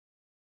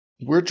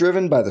We're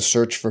driven by the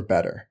search for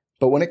better.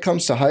 But when it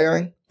comes to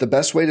hiring, the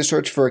best way to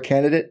search for a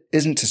candidate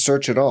isn't to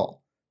search at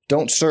all.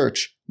 Don't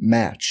search,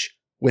 match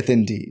with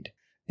Indeed.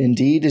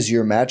 Indeed is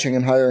your matching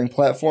and hiring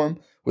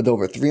platform with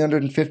over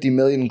 350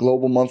 million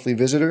global monthly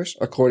visitors,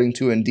 according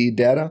to Indeed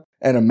data,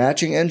 and a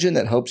matching engine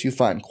that helps you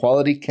find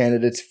quality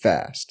candidates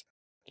fast.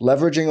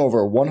 Leveraging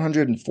over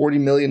 140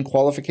 million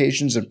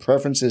qualifications and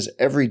preferences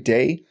every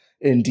day,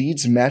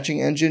 Indeed's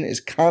matching engine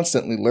is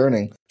constantly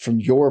learning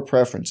from your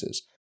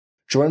preferences.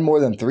 Join more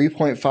than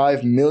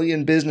 3.5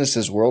 million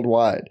businesses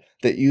worldwide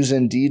that use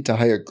Indeed to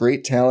hire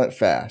great talent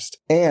fast.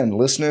 And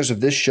listeners of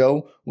this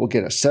show will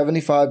get a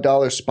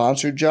 $75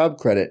 sponsored job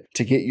credit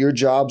to get your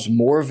jobs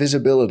more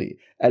visibility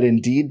at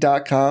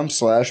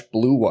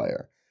Indeed.com/Blue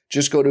Wire.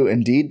 Just go to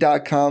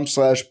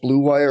Indeed.com/Blue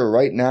Wire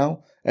right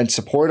now and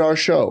support our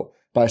show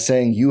by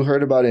saying you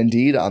heard about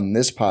Indeed on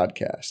this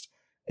podcast.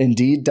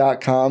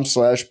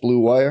 Indeed.com/Blue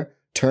Wire.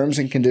 Terms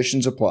and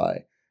conditions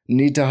apply.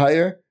 Need to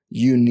hire?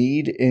 You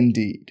need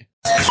Indeed.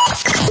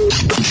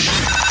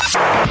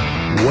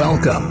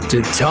 Welcome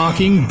to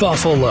Talking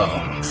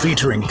Buffalo,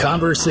 featuring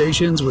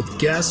conversations with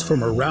guests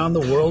from around the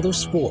world of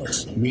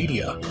sports,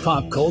 media,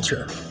 pop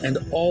culture, and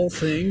all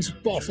things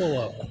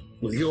Buffalo,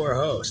 with your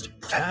host,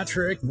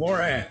 Patrick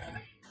Moran.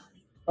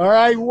 All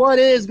right, what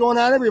is going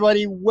on,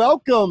 everybody?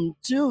 Welcome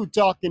to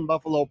Talking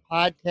Buffalo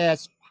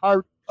podcast,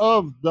 part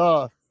of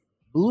the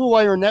Blue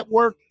Wire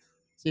Network.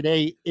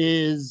 Today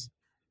is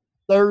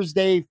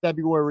Thursday,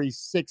 February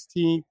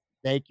 16th.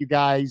 Thank you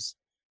guys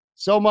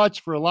so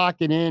much for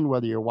locking in,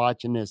 whether you're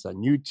watching this on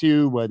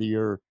YouTube, whether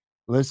you're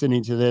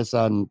listening to this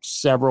on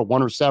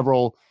one or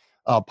several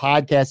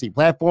podcasting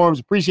platforms.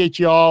 Appreciate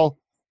you all.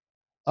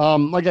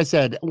 Like I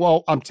said,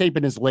 well, I'm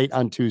taping this late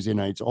on Tuesday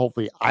night, so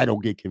hopefully I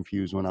don't get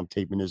confused when I'm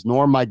taping this,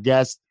 nor my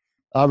guest,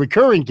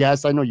 recurring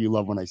guest. I know you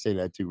love when I say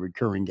that too,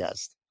 recurring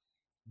guest.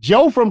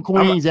 Joe from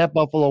Queens at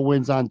Buffalo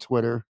Wins on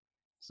Twitter.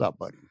 What's up,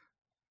 buddy?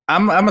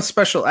 I'm a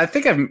special. I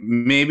think I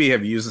maybe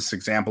have used this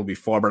example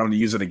before, but I'm going to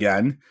use it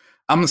again.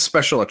 I'm a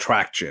special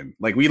attraction.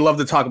 Like, we love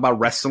to talk about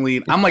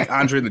wrestling. I'm like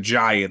Andre the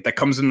Giant that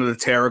comes into the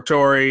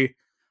territory.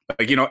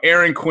 Like, you know,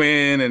 Aaron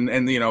Quinn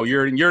and you know,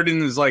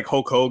 Yurden is like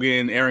Hulk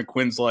Hogan. Aaron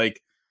Quinn's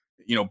like,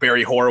 you know,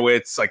 Barry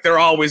Horowitz. Like, they're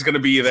always going to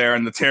be there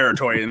in the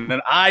territory. And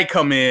then I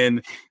come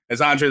in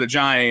as Andre the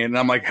Giant, and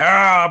I'm like,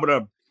 I'm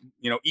going to,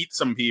 you know, eat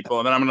some people,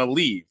 and then I'm going to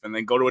leave and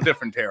then go to a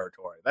different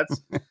territory.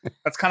 That's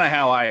kind of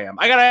how I am.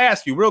 I got to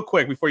ask you real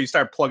quick before you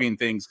start plugging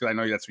things, because I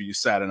know that's what you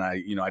said, and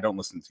I don't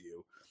listen to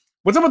you.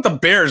 What's up with the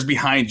bears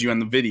behind you in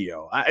the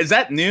video? Is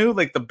that new?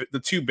 Like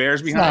the two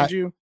bears behind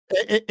you?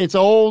 It's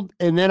old,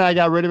 and then I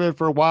got rid of it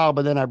for a while,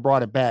 but then I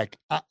brought it back.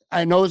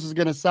 I know this is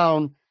going to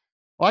sound,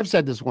 well, I've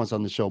said this once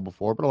on the show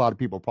before, but a lot of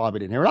people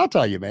probably didn't hear it. I'll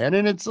tell you, man.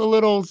 And sounds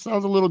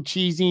a little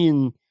cheesy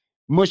and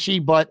mushy,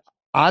 but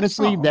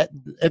honestly, that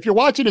if you're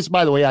watching this,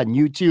 by the way, on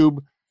YouTube,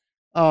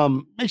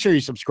 make sure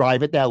you subscribe,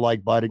 hit that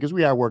like button, because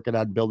we are working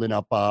on building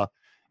up our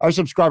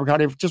subscriber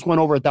count. It just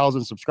went over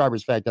 1,000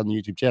 subscribers, fact, on the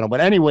YouTube channel.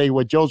 But anyway,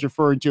 what Joe's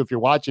referring to, if you're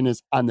watching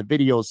this on the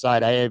video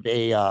side, I have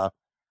a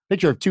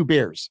picture of two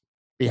bears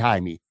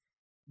behind me.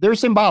 They're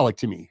symbolic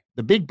to me.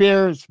 The big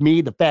bear is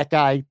me, the fat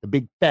guy, the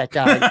big fat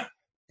guy,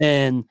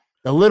 and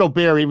the little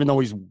bear, even though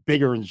he's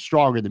bigger and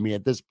stronger than me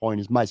at this point,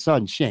 is my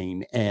son,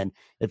 Shane. And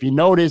if you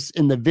notice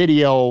in the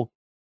video,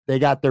 they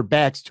got their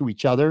backs to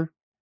each other.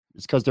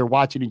 It's because they're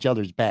watching each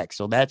other's backs.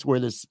 So that's where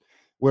it's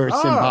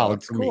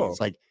symbolic for me. It's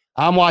like,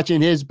 I'm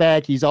watching his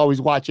back. He's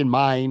always watching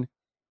mine.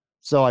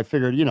 So I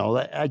figured, you know,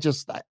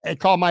 it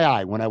caught my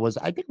eye when I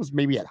think it was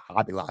maybe at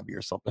Hobby Lobby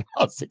or something,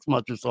 about 6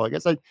 months or so. I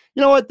guess you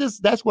know what,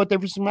 that's what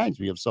this reminds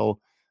me of. So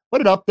put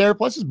it up there.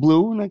 Plus it's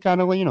blue, and I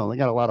kind of, you know, they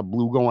got a lot of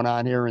blue going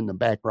on here in the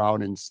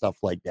background and stuff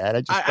like that.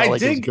 I just felt like it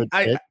was a good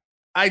fit.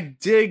 I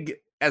dig,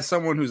 as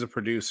someone who's a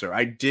producer,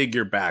 I dig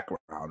your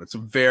background. It's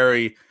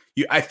very,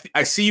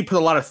 I see you put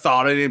a lot of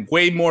thought in it,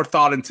 way more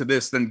thought into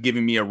this than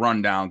giving me a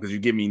rundown, because you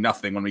give me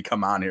nothing when we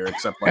come on here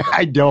except like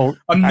a note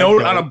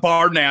on a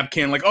bar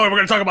napkin, like, oh, we're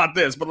going to talk about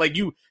this. But like,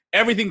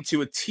 everything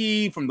to a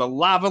T, from the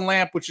lava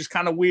lamp, which is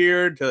kind of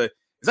weird, to, is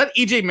that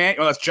EJ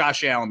Manuel? Oh, that's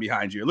Josh Allen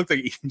behind you. It looked like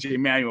EJ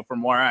Manuel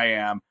from where I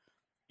am.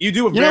 You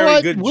do a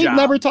very good job. We've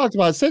never talked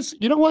about it since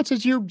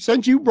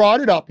you brought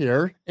it up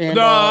here. And,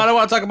 no, I don't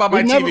want to talk about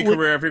my TV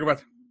career. If you're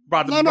about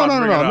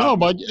No,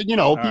 but you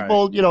know,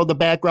 people, right, you know, the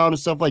background and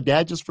stuff like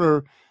that, just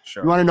for,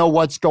 sure, you want to know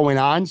what's going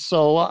on.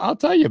 So I'll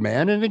tell you,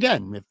 man. And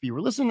again, if you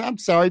were listening, I'm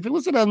sorry, if you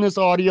listen on this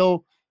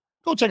audio,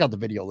 go check out the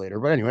video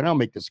later. But anyway, I'll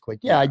make this quick.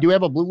 Yeah, I do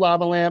have a blue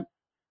lava lamp,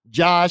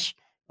 Josh,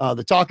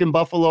 the Talking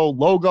Buffalo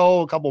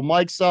logo, a couple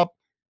mics up.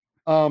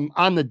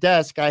 On the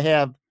desk, I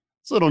have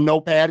this little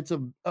notepad. It's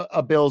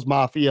a Bills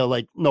Mafia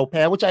like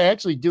notepad, which I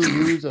actually do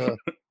use a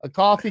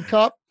coffee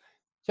cup.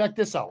 Check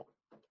this out.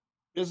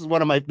 This is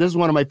one of my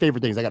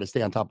favorite things. I got to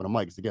stay on top of the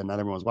mics. Again, not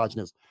everyone's watching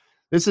this.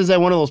 This is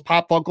one of those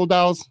Pop Funko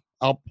dolls.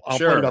 I'll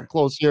put it up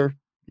close here.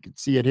 You can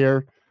see it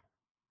here.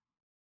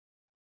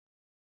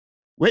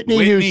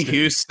 Whitney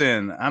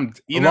Houston.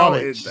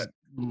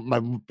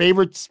 My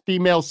favorite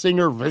female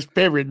singer.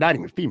 Favorite, not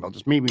even female,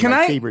 just maybe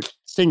my favorite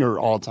singer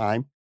all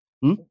time.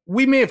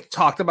 We may have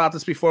talked about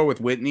this before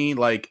with Whitney. You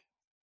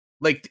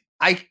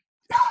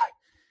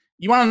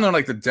want to know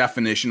like the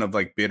definition of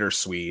like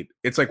bittersweet?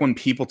 It's like when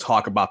people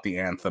talk about the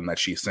anthem that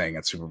she sang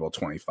at Super Bowl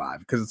 25,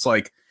 because it's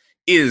like,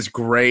 it is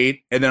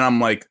great. And then I'm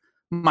like,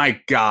 my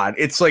God,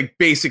 it's like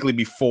basically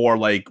before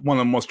like one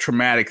of the most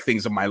traumatic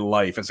things of my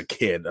life as a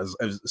kid, as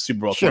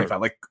Super Bowl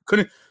 25. Like,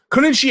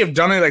 couldn't she have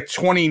done it like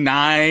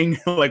 29?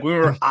 Like we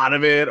were out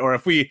of it, or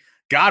if we,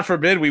 God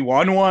forbid, we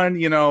won one,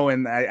 you know?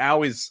 And I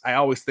always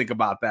think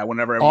about that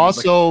whenever.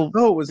 Also, like,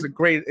 oh, it's a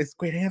great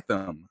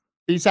anthem.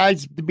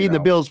 Besides being the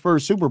Bills'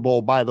 first Super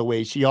Bowl, by the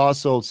way, she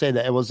also said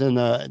that it was during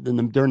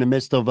the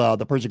midst of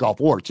the Persian Gulf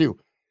War too.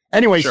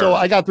 Anyway, so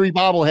I got 3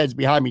 bobbleheads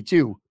behind me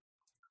too: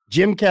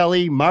 Jim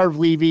Kelly, Marv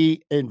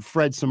Levy, and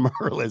Fred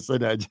Smerlas.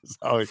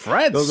 And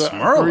Fred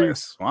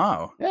Smerlas,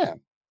 wow, yeah.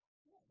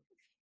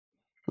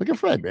 Look at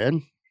Fred,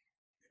 man.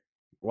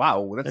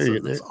 Wow, that's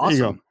awesome. There you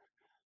go.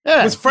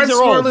 Yeah, was Fred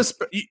Smerlas?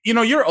 You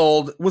know, you're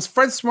old. Was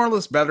Fred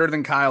Smerlas better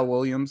than Kyle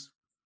Williams?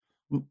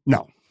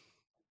 No.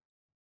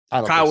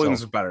 Kyle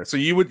Williams is better. So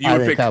you would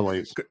pick Kyle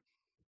Williams.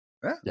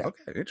 Yeah.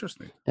 Okay.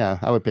 Interesting. Yeah,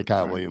 I would pick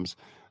Kyle Williams.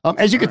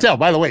 As you can tell,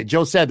 by the way,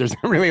 Joe said there's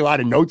not really a lot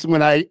of notes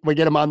when we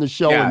get him on the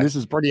show, and this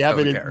is pretty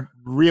evident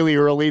really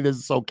early. This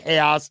is so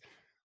chaos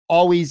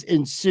always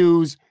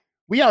ensues.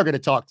 We are going to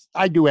talk.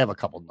 I do have a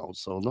couple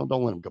notes, so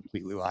don't let them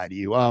completely lie to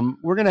you.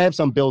 We're going to have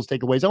some Bills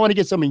takeaways. I want to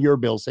get some of your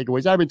Bills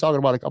takeaways. I've been talking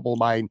about a couple of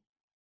mine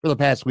for the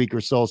past week or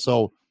so.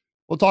 So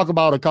we'll talk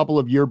about a couple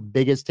of your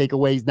biggest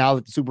takeaways now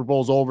that the Super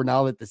Bowl's over,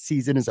 now that the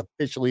season is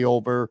officially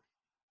over.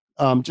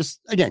 Just,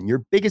 again,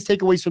 your biggest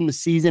takeaways from the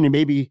season and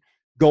maybe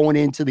going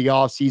into the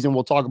offseason.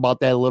 We'll talk about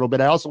that a little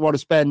bit. I also want to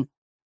spend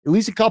at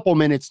least a couple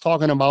minutes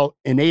talking about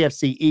an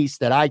AFC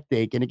East that I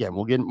think, and again,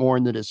 we'll get more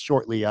into this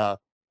shortly.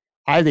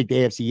 I think the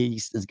AFC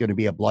East is going to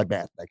be a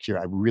bloodbath next year.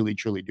 I really,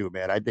 truly do,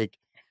 man. I think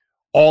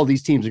all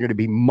these teams are going to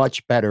be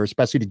much better,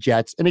 especially the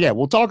Jets. And again,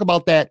 we'll talk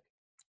about that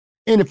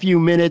in a few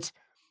minutes.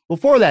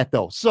 Before that,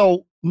 though,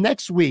 so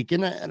next week,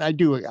 and I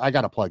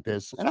got to plug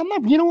this, and I'm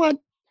not, you know what?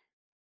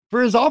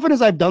 For as often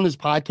as I've done this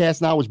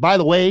podcast now, which, by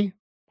the way,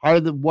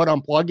 part of what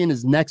I'm plugging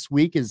is next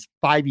week is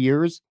 5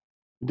 years.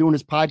 I'm doing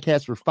this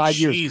podcast for 5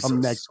 years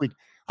come next week.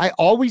 I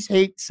always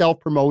hate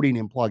self-promoting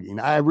and plugging.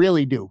 I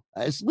really do.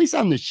 At least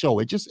on this show,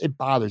 it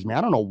bothers me.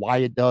 I don't know why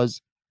it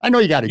does. I know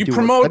you got to do it. You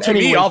promote to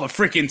me all the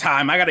freaking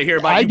time. I got to hear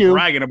about you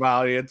bragging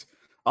about it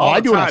all the time. I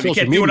do it on social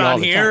media. You can't do it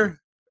on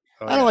here.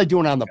 I don't like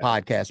doing it on the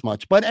podcast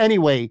much. But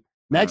anyway,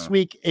 next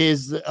week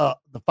is the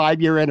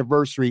 5-year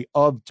anniversary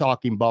of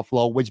Talking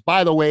Buffalo, which,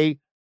 by the way,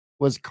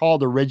 was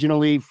called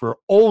originally, for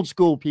old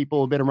school people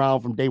who have been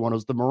around from day one, it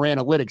was the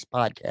Moranalytics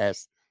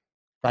podcast.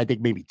 I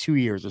think maybe 2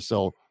 years or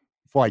so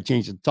before I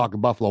changed it to Talking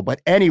Buffalo. But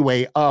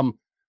anyway,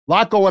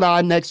 lot going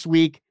on next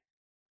week.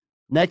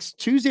 Next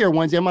Tuesday or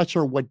Wednesday, I'm not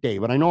sure what day,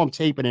 but I know I'm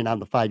taping it on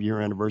the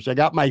 5-year anniversary. I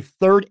got my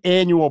 3rd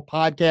annual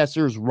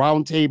Podcasters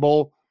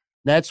Roundtable.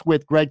 That's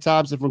with Greg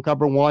Thompson from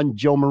Cover One,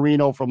 Joe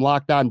Marino from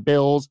Locked On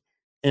Bills,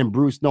 and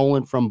Bruce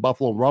Nolan from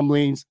Buffalo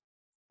Rumblings.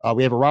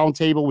 We have a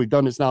roundtable. We've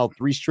done this now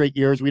 3 straight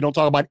years. We don't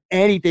talk about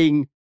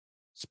anything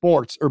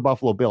sports or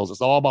Buffalo Bills. It's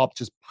all about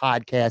just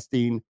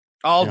podcasting.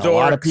 All dorks. A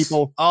lot of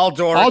people. All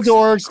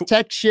dorks.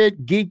 Tech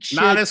shit, geek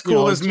shit. Not as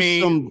cool as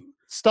me. Some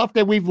stuff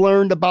that we've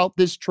learned about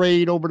this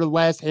trade over the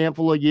last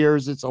handful of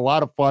years. It's a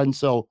lot of fun.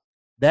 So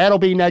that'll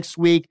be next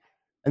week.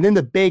 And then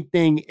the big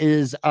thing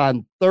is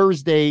on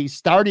Thursday,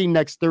 starting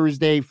next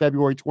Thursday,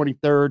 February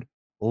 23rd,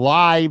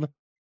 live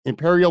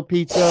Imperial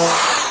Pizza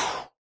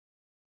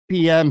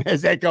PM,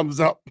 as that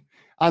comes up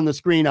on the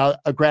screen, a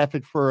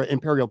graphic for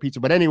Imperial Pizza.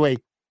 But anyway,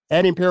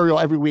 at Imperial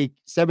every week,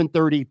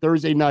 7:30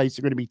 Thursday nights,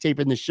 they're going to be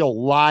taping the show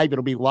live.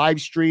 It'll be live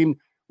streamed,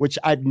 which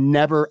I've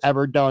never,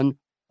 ever done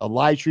a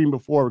live stream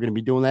before. We're going to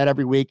be doing that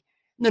every week.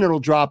 And then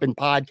it'll drop in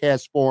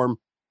podcast form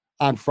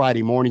on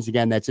Friday mornings.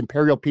 Again, that's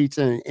Imperial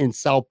Pizza in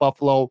South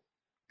Buffalo.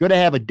 Good to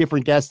have a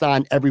different guest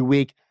on every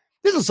week.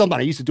 This is something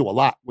I used to do a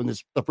lot when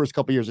the first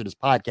couple of years of this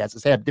podcast,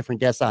 is have different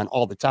guests on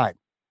all the time.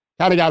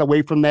 Kind of got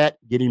away from that,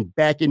 getting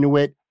back into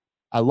it.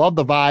 I love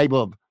the vibe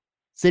of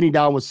sitting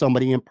down with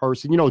somebody in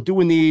person. You know,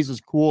 doing these is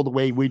cool the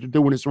way we're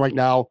doing this right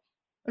now.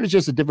 And it's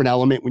just a different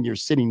element when you're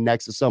sitting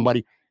next to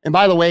somebody. And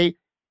by the way,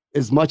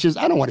 as much as,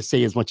 I don't want to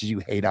say as much as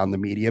you hate on the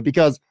media,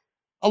 because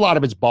a lot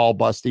of it's ball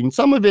busting.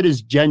 Some of it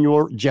is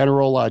general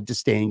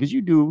disdain, because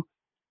you do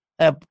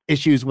have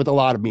issues with a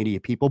lot of media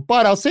people.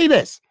 But I'll say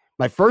this.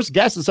 My first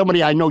guest is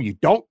somebody I know you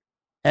don't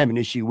have an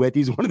issue with.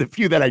 He's one of the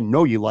few that I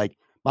know you like.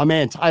 My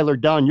man, Tyler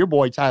Dunn, your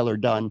boy Tyler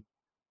Dunn,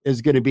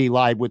 is going to be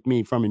live with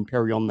me from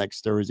Imperial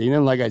next Thursday. And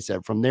then, like I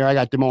said, from there, I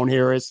got Damone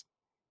Harris,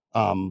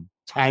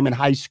 time in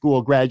high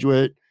school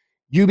graduate,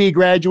 UB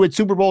graduate,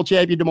 Super Bowl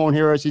champion Damone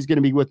Harris. He's going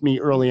to be with me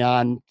early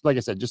on. Like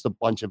I said, just a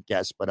bunch of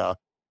guests, but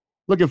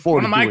looking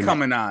forward to doing that. When am I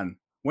coming on?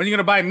 When are you going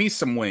to buy me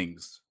some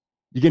wings?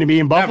 You going to be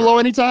in Buffalo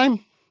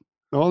anytime?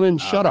 Well, then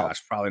shut up.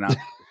 Probably not.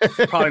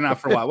 Probably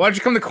not for a while. Why don't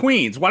you come to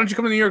Queens? Why don't you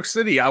come to New York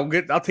City? I'll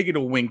take you to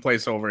a wing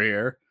place over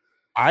here.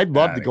 I'd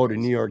love to go to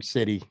New York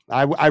City.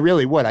 I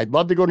really would. I'd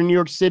love to go to New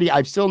York City.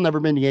 I've still never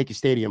been to Yankee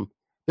Stadium,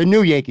 the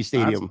new Yankee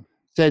Stadium,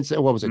 since,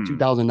 what was it,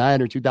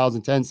 2009 or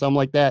 2010, something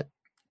like that.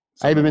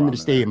 I haven't been to the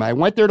stadium. There. I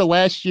went there the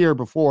last year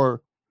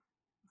before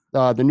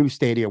the new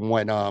stadium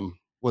when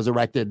was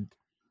erected.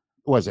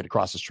 Was it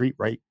across the street,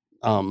 right?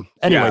 Anyway,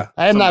 Yeah,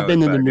 I have not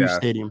been like in the that, new yeah.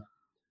 stadium.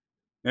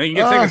 You can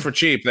get tickets for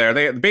cheap there.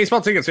 The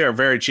baseball tickets here are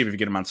very cheap if you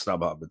get them on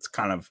StubHub. It's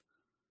kind of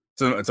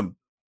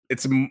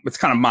it's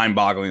kind of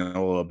mind-boggling a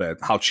little bit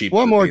how cheap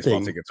One the more baseball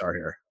thing. tickets are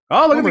here.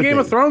 Oh, look at the Game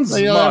of Thrones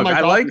mug.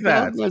 I like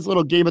that. Nice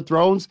little Game of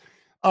Thrones.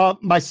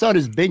 My son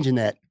is binging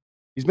that.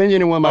 He's binging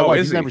it with my wife.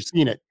 He's never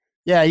seen it.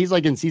 Yeah, he's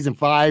like in season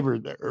 5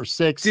 or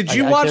 6. Did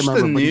you watch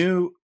the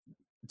new?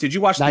 Did you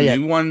watch the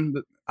new one?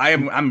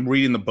 I'm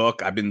reading the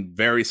book. I've been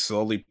very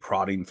slowly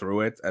prodding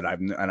through it, and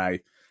I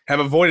have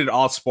avoided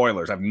all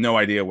spoilers. I have no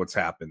idea what's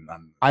happened.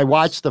 I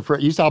watched the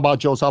first. You saw about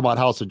Joe, saw about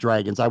House of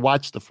Dragons. I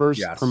watched the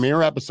first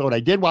premiere episode.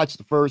 I did watch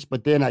the first,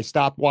 but then I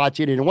stopped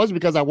watching it. And it wasn't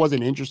because I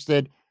wasn't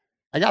interested.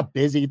 I got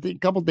busy. A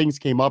couple things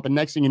came up, and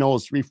next thing you know, it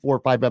was 3, 4,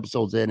 5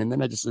 episodes in, and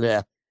then I just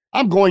said,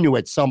 I'm going to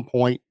at some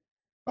point.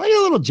 I get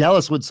a little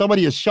jealous when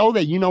somebody, a show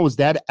that you know is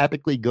that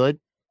epically good,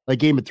 like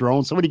Game of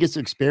Thrones, somebody gets to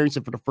experience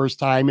it for the first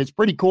time. It's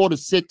pretty cool to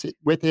sit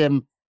with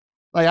him.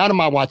 Like, I don't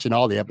mind watching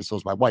all the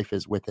episodes. My wife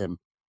is with him.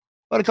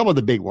 But a couple of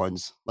the big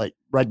ones, like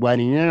Red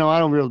Wedding, I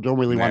don't really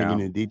want to get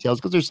into details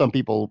because there's some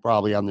people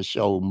probably on the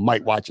show who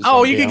might watch it.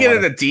 Oh, you can get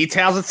into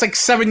details. It's like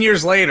 7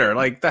 years later.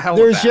 Like, the hell.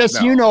 There's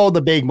just,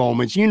 the big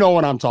moments. You know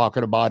what I'm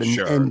talking about.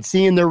 And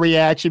seeing their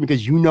reaction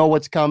because you know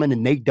what's coming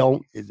and they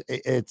don't.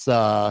 It's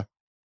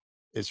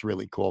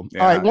really cool.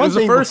 Yeah. All right, it was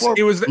the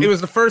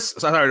first.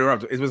 Sorry to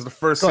interrupt. It was the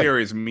first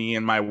series me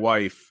and my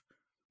wife,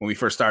 when we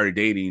first started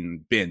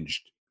dating,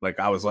 binged.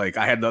 Like, I was like,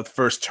 I had the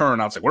first turn.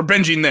 I was like, we're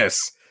binging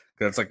this.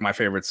 That's like my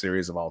favorite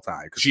series of all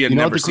time because she had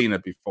never seen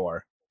it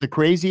before. The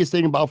craziest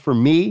thing about for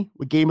me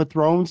with Game of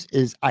Thrones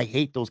is I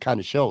hate those kind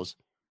of shows.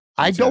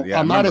 I'm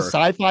not a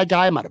sci-fi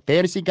guy. I'm not a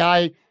fantasy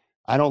guy.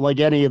 I don't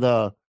like any of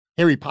the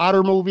Harry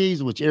Potter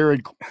movies, which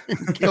Aaron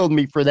killed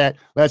me for that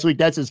last week.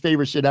 That's his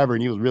favorite shit ever.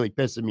 And he was really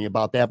pissing me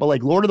about that. But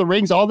like Lord of the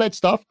Rings, all that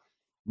stuff,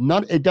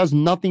 it does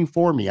nothing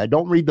for me. I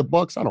don't read the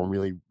books. I don't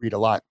really read a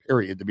lot,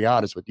 period, to be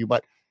honest with you.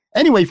 But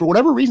anyway, for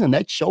whatever reason,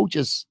 that show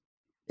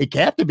it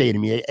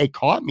captivated me. It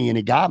caught me and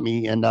it got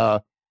me. And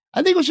I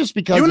think it was just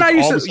because sorry to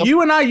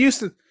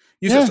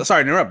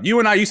interrupt. You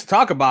and I used to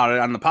talk about it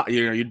on the pod.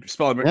 You're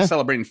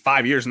celebrating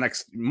 5 years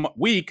next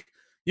week.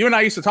 You and I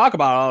used to talk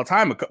about it all the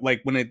time.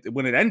 Like when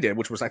it ended,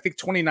 which was I think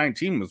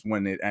 2019 was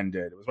when it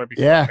ended. It was right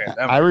before the pandemic.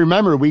 I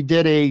remember we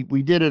did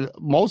it.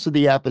 Most of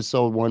the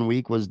episode one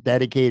week was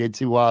dedicated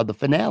to the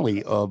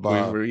finale of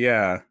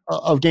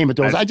Game of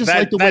Thrones. I just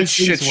like the way that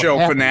shit show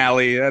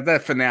finale.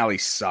 That finale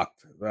sucked.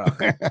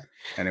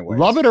 Anyway,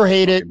 love it or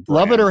hate it.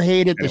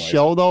 The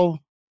show though,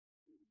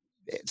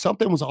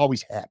 something was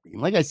always happening.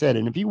 Like I said,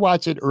 and if you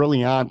watch it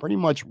early on, pretty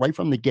much right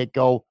from the get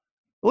go,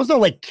 there was no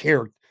like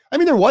character. I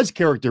mean, there was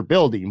character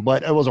building,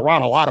 but it was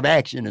around a lot of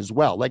action as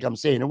well. Like I'm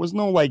saying, there was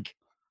no like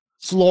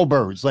slow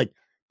burns. Like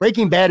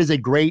Breaking Bad is a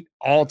great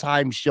all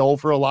time show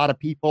for a lot of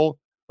people,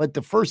 but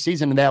the first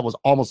season of that was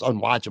almost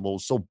unwatchable. It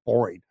was so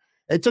boring.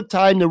 It took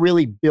time to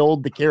really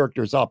build the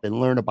characters up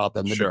and learn about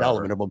them, the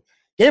development of them.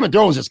 Game of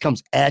Thrones just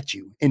comes at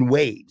you in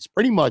waves,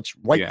 pretty much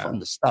from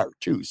the start,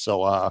 too.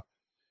 So,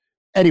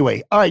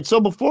 anyway, all right.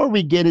 So before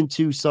we get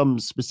into some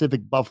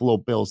specific Buffalo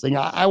Bills thing,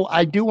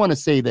 I do want to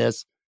say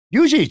this.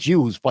 Usually it's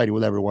you who's fighting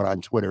with everyone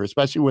on Twitter,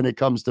 especially when it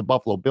comes to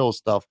Buffalo Bills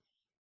stuff.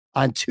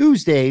 On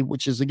Tuesday,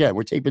 which is, again,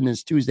 we're taping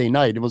this Tuesday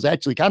night, it was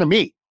actually kind of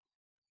me.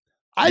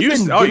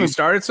 You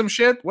started some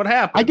shit? What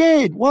happened? I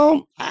did.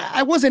 Well,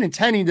 I wasn't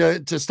intending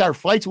to start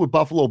fights with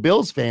Buffalo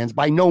Bills fans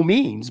by no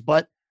means,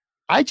 but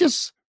I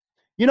just...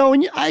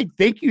 and I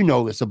think you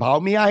know this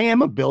about me. I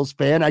am a Bills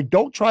fan. I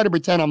don't try to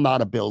pretend I'm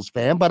not a Bills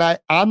fan,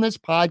 but on this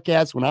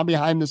podcast, when I'm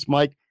behind this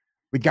mic,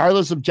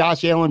 regardless of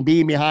Josh Allen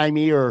being behind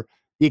me or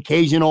the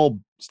occasional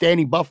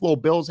standing Buffalo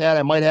Bills hat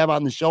I might have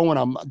on the show when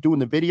I'm doing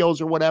the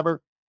videos or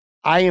whatever,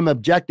 I am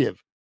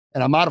objective,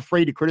 and I'm not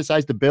afraid to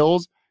criticize the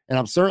Bills, and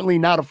I'm certainly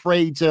not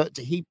afraid to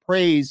heap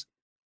praise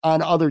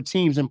on other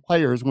teams and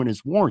players when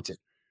it's warranted.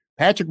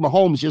 Patrick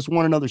Mahomes just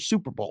won another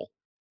Super Bowl,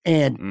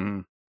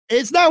 and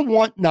it's not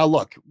one. Now,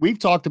 look, we've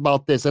talked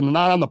about this, and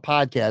not on the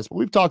podcast, but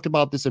we've talked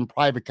about this in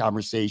private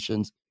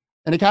conversations,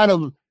 and it kind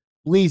of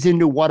leads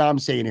into what I'm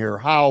saying here,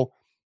 how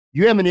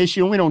you have an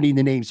issue, and we don't need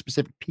to name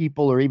specific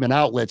people or even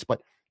outlets,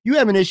 but you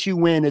have an issue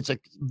when it's a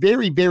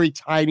very, very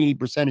tiny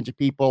percentage of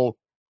people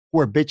who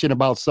are bitching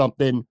about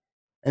something,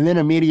 and then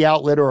a media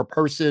outlet or a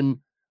person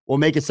will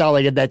make it sound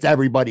like that's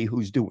everybody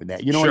who's doing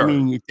that. You know what I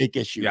mean? You take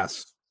issue.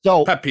 Yes.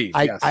 So pet peeve,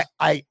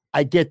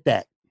 I get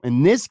that.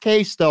 In this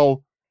case,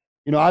 though,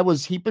 I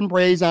was heaping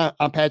praise on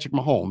Patrick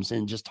Mahomes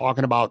and just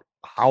talking about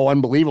how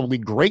unbelievably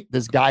great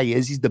this guy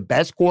is. He's the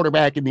best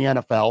quarterback in the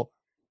NFL,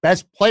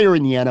 best player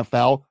in the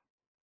NFL.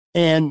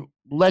 And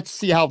let's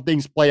see how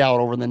things play out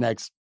over the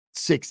next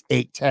 6,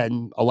 8,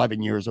 10,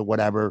 11 years or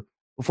whatever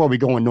before we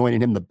go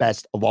anointing him the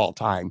best of all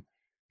time.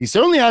 He's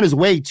certainly on his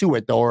way to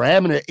it, though, or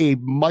having a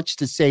much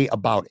to say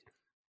about it.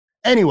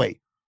 Anyway,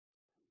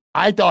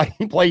 I thought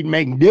he played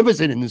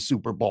magnificent in the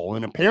Super Bowl.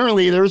 And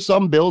apparently there's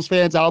some Bills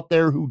fans out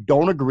there who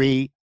don't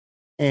agree.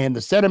 And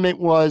the sentiment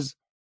was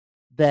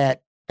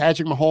that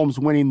Patrick Mahomes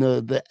winning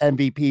the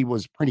MVP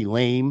was pretty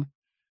lame.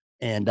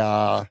 And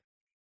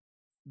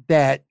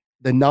that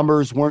the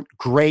numbers weren't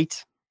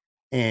great.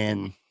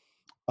 And,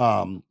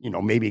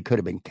 maybe it could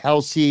have been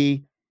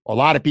Kelsey. A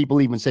lot of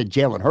people even said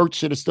Jalen Hurts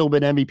should have still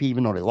been MVP,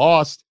 even though they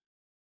lost.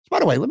 So, by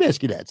the way, let me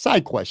ask you that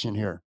side question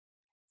here.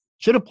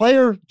 Should a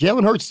player,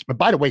 Jalen Hurts, but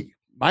by the way,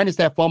 minus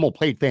that fumble,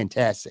 played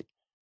fantastic.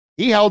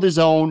 He held his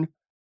own.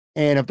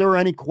 And if there are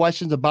any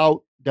questions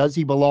about does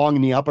he belong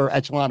in the upper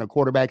echelon of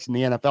quarterbacks in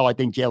the NFL, I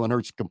think Jalen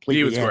Hurts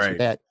completely answered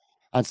that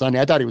on Sunday.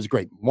 I thought he was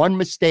great. One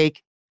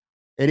mistake,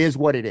 it is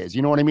what it is.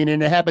 You know what I mean?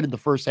 And it happened in the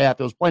first half.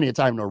 There was plenty of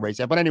time to erase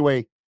that. But anyway,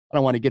 I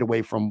don't want to get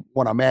away from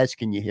what I'm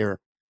asking you here.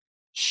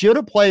 Should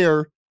a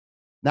player,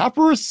 not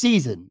for a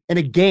season, in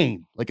a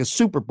game, like a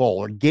Super Bowl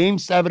or Game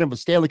 7 of a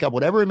Stanley Cup,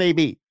 whatever it may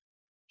be,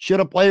 should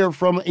a player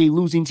from a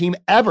losing team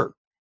ever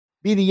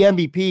be the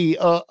MVP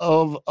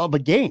of a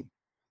game?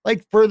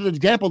 Like, for the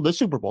example, the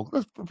Super Bowl.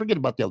 Let's forget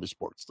about the other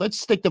sports. Let's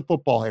stick to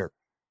football here.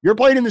 You're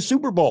playing in the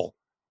Super Bowl.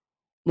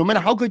 No matter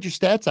how good your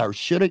stats are,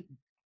 should a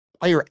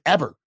player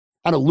ever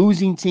on a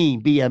losing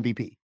team be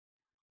MVP?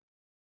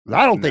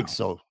 I don't think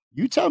so.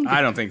 You tell me.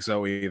 I don't think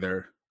so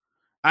either.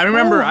 I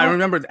remember.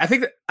 I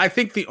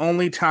think the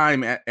only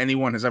time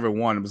anyone has ever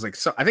won was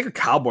I think a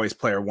Cowboys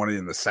player won it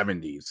in the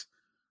 70s.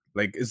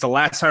 Like, it's the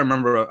last time I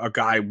remember a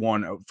guy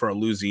won for a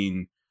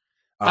losing.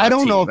 I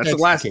don't know if that's the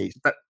last case.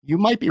 You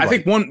might be right. I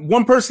think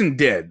one person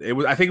did.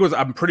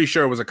 I'm pretty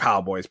sure it was a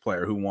Cowboys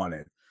player who won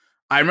it.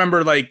 I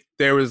remember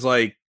there was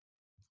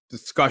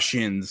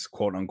discussions,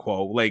 quote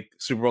unquote, like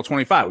Super Bowl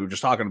 25. We were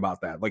just talking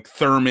about that. Like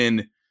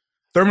Thurman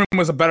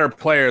was a better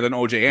player than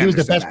O.J. Anderson. He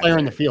was the best player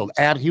in the field.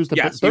 He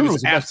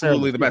was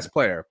absolutely the best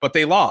player. But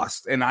they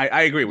lost, and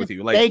I agree with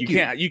you. Like, you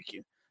can't.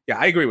 Yeah,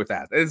 I agree with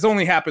that. It's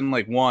only happened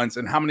once,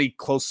 and how many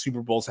close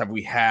Super Bowls have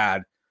we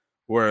had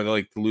where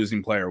the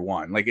losing player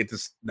won?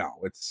 It's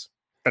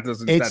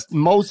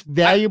most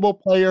valuable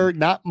player,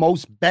 not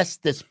most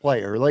bestest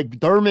player. Like,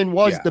 Thurman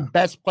was the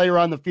best player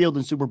on the field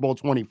in Super Bowl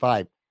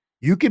 25.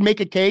 You can make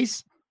a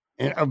case,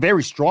 and a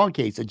very strong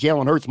case, that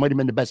Jalen Hurts might have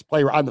been the best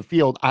player on the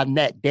field on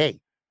that day.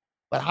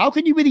 But how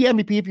can you be the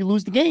MVP if you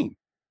lose the game?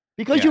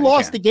 Because you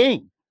lost the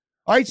game.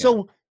 All right,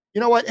 so you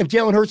know what? If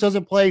Jalen Hurts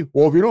doesn't play,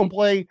 well, if you don't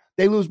play,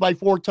 they lose by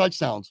 4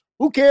 touchdowns.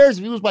 Who cares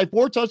if you lose by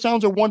 4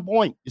 touchdowns or 1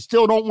 point? You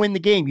still don't win the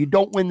game. You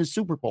don't win the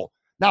Super Bowl.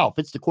 Now, if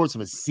it's the course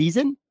of a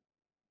season,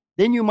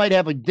 then you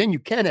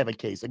can have a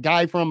case. A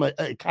guy from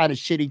a kind of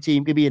shitty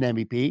team could be an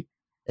MVP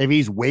if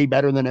he's way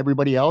better than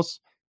everybody else.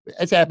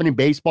 It's happened in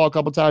baseball a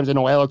couple times. I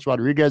know Alex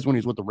Rodriguez, when he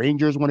was with the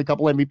Rangers, won a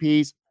couple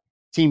MVPs.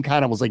 Team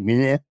kind of was like,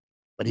 meh,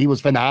 but he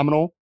was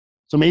phenomenal.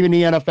 So maybe in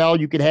the NFL,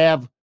 you could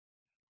have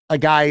a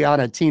guy on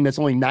a team that's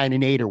only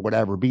 9-8 or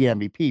whatever be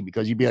MVP,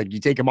 because you'd be like, you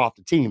take him off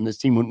the team, this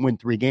team wouldn't win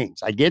 3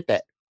 games. I get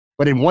that.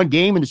 But in one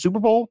game in the Super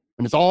Bowl,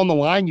 when it's all on the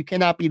line, you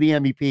cannot be the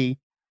MVP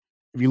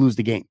if you lose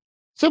the game.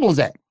 Simple as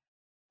that.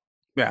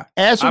 Yeah.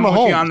 As for I'm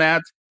Mahomes, with you on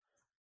that.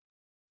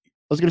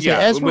 I was going to say,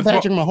 as for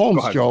Patrick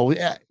Mahomes, Joe,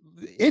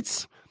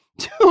 it's,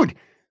 dude,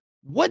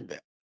 what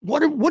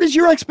is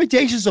your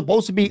expectation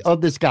supposed to be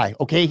of this guy?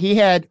 Okay, he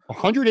had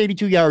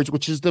 182 yards,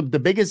 which is the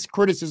biggest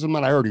criticism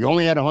that I heard. He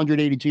only had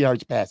 182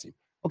 yards passing.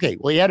 Okay,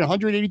 well, he had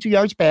 182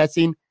 yards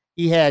passing.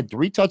 He had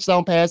 3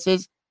 touchdown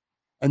passes.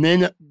 And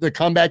then the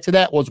comeback to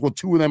that was,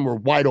 2 of them were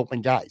wide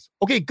open guys.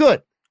 Okay,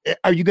 good.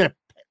 Are you gonna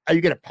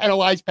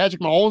penalize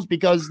Patrick Mahomes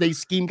because they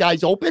scheme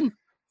guys open?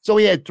 So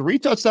he had 3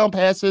 touchdown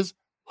passes,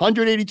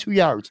 182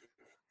 yards,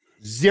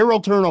 0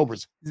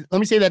 turnovers. Let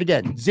me say that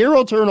again.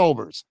 0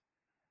 turnovers.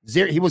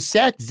 He was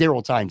sacked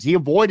 0 times. He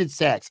avoided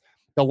sacks.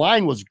 The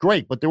line was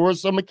great, but there were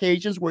some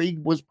occasions where he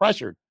was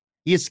pressured.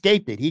 He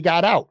escaped it. He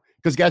got out.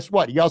 Because guess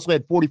what? He also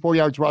had 44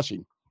 yards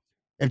rushing.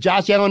 If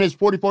Josh Allen has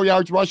 44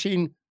 yards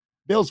rushing,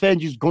 Bills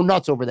fans just go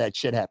nuts over that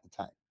shit half the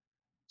time.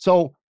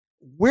 So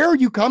where are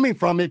you coming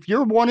from if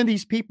you're one of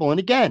these people? And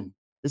again,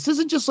 this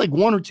isn't just like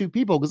 1 or 2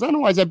 people, because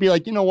otherwise I'd be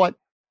like, you know what?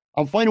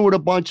 I'm fighting with a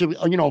bunch of,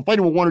 I'm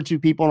fighting with 1 or 2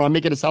 people, and I'm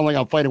making it sound like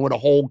I'm fighting with a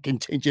whole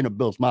contingent of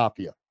Bills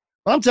Mafia.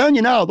 But I'm telling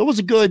you now, there was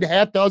a good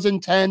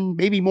 6, 10,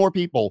 maybe more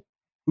people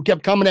who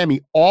kept coming at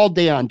me all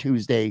day on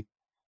Tuesday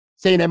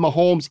saying that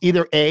Mahomes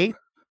either A,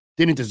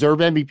 didn't deserve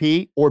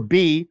MVP, or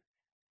B,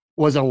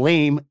 was a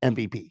lame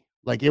MVP.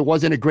 Like, it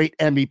wasn't a great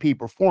MVP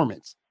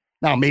performance.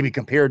 Now, maybe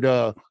compared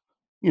to,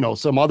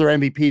 some other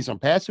MVPs on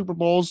past Super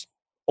Bowls,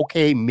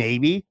 okay,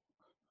 maybe.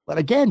 But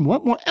again,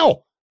 one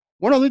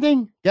other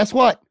thing, guess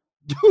what?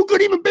 Dude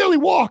could even barely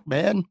walk,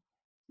 man.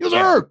 He was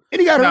hurt, and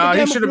he got hurt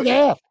again before the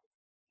half.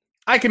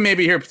 I can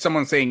maybe hear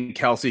someone saying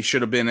Kelsey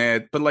should have been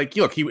it, but look,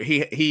 he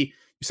you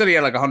said he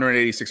had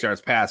 186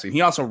 yards passing.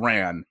 He also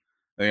ran,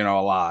 a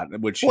lot,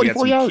 which he had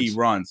some key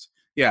runs.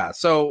 Yeah.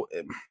 So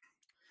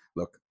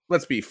look,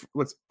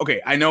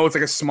 okay. I know it's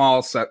like a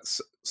small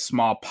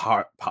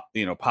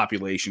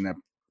population that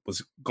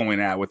was going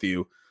at with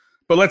you,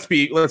 but let's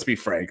be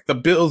frank. The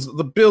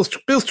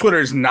Bills Twitter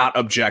is not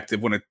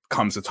objective when it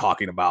comes to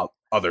talking about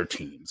other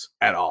teams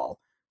at all.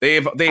 I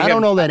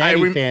don't know that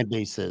any fan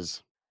base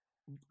is.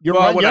 You're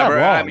well, right, whatever.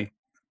 yeah, I mean,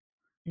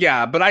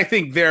 yeah, but I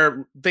think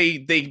there's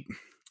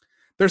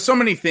so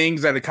many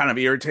things that kind of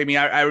irritate me.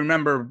 I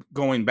remember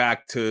going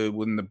back to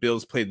when the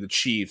Bills played the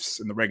Chiefs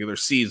in the regular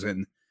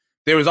season.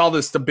 There was all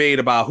this debate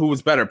about who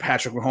was better,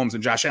 Patrick Mahomes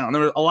and Josh Allen.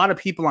 There were a lot of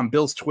people on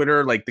Bills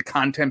Twitter, like the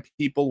content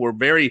people, were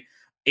very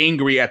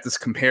angry at this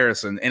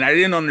comparison, and I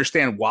didn't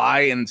understand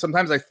why. And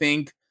sometimes I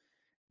think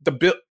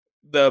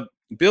the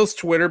Bills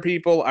Twitter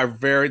people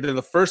they're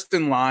the first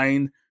in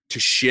line to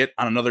shit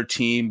on another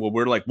team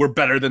where we're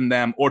better than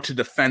them, or to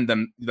defend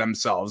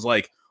themselves.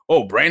 Like,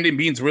 oh, Brandon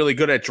Beane's really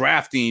good at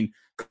drafting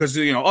because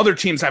other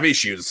teams have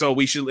issues, so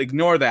we should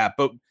ignore that.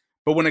 But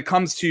when it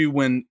comes to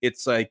when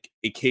it's like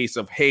a case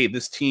of, hey,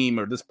 this team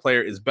or this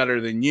player is better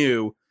than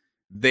you,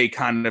 they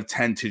kind of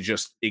tend to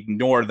just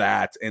ignore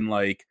that, and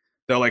like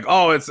they're like,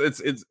 oh,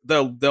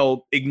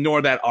 they'll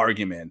ignore that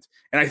argument.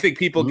 And I think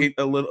people get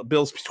a little,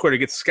 Bill's Twitter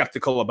gets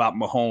skeptical about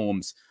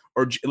Mahomes,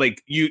 or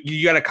like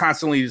you got to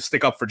constantly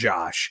stick up for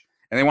Josh,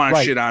 and they want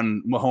to shit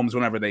on Mahomes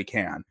whenever they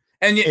can.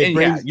 And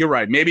yeah, you're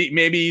right.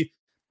 Maybe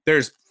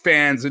there's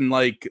fans and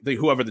like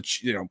whoever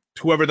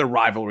the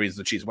rivalry is,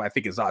 the Chiefs, what I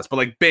think is us, but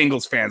like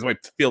Bengals fans might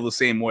feel the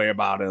same way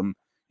about him,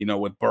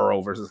 with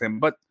Burrow versus him.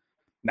 But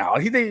no,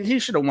 he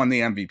should have won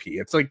the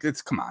MVP.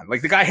 It's come on,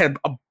 like the guy had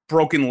a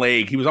broken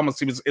leg.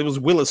 It was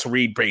Willis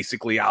Reed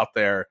basically out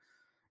there,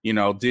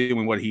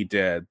 doing what he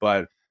did.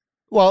 But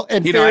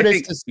in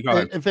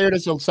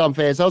fairness to some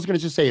fans, I was going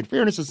to just say, in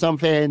fairness to some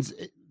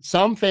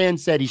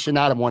fans said he should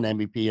not have won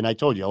MVP, and I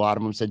told you a lot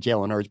of them said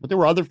Jalen Hurts, but there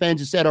were other fans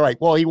who said, all right,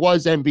 well, he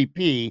was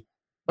MVP,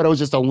 but it was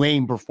just a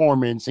lame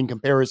performance in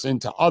comparison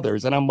to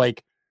others. And I'm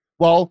like,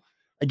 well,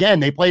 again,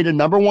 they played a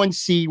number 1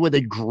 seed with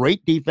a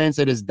great defense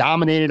that has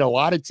dominated a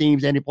lot of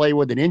teams, and he played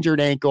with an injured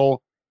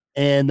ankle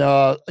and,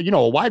 a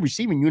wide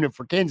receiving unit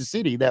for Kansas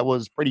City that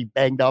was pretty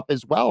banged up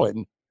as well.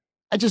 And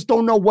I just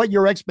don't know what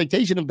your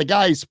expectation of the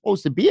guy is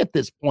supposed to be at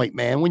this point,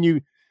 man, when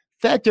you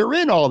factor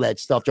in all that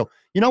stuff, Joe.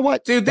 You know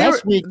what? Dude,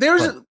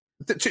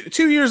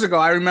 2 years ago,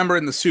 I remember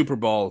in the Super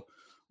Bowl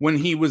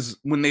when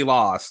they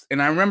lost,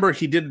 and I remember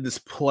he did this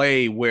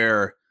play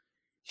where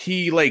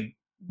he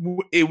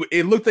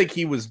it looked like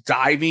he was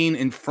diving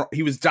in front.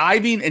 He was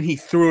diving and he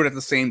threw it at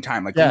the same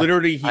time.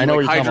 Literally, he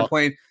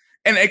hydroplaned.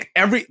 And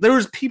there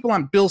was people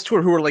on Bill's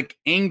Twitter who were like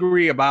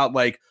angry about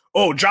like,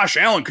 oh, Josh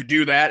Allen could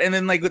do that, and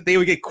then like they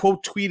would get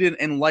quote tweeted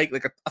and like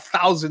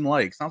 1,000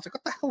 likes. And I was like,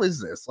 what the hell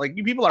is this? Like,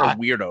 you people are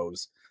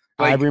weirdos.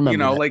 Like, I remember,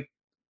 that. Like,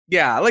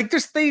 yeah, like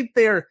just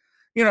they're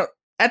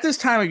at this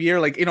time of year,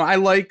 like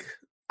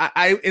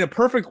I in a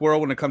perfect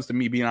world when it comes to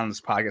me being on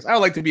this podcast, I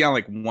would like to be on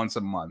like once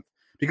a month,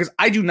 because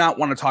I do not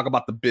want to talk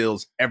about the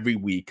Bills every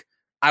week.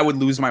 I would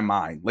lose my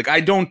mind. Like, I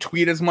don't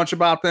tweet as much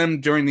about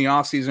them during the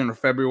offseason or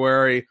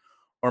February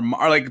or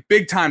like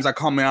big times. I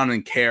come on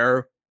and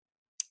care,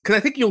 because I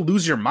think you'll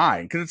lose your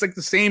mind, because it's like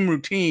the same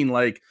routine.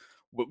 Like,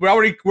 we're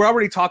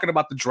already talking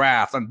about the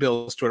draft on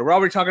Bill's Twitter. We're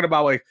already talking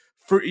about like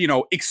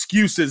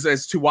excuses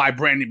as to why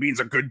Brandon Beane's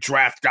a good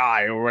draft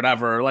guy or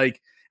whatever.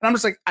 Like, and I'm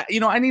just like,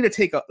 I need to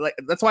take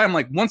that's why I'm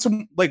like once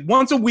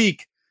a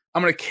week,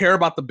 I'm going to care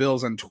about the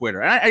Bills on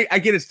Twitter. And I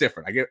get it's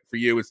different. I get for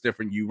you, it's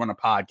different. You run a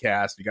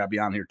podcast. You got to be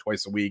on here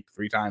twice a week,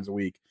 3 times a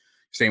week.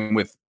 Same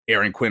with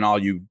Aaron Quinn, all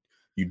you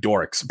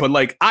dorks. But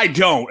like, I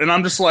don't. And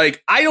I'm just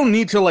like, I don't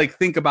need to like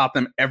think about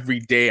them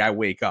every day I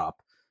wake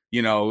up,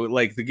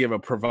 like to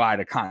provide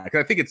a comment.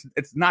 Because I think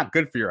it's not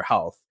good for your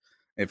health,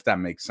 if that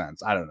makes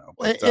sense. I don't know.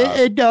 But,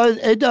 it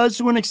does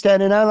to an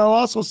extent. And I'll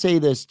also say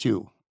this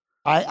too.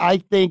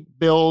 I think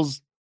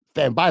Bills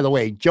fan, by the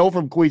way, Joe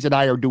from Queens and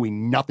I are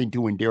doing nothing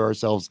to endear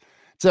ourselves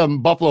to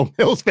Buffalo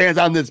Bills fans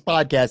on this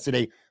podcast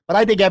today. But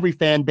I think every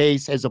fan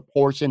base has a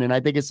portion, and I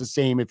think it's the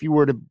same if you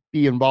were to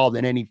be involved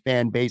in any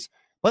fan base.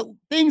 But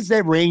things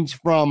that range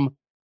from,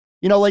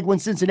 like when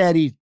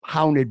Cincinnati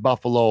hounded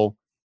Buffalo,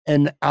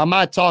 and I'm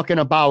not talking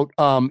about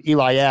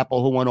Eli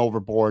Apple, who went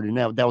overboard, and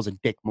that was a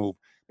dick move.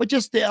 But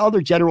just the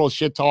other general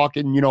shit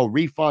talking,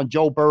 refund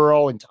Joe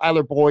Burrow and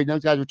Tyler Boyd,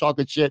 those guys were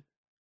talking shit.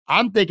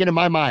 I'm thinking in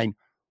my mind,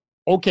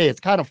 okay, it's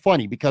kind of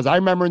funny, because I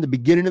remember in the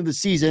beginning of the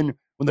season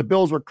when the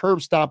Bills were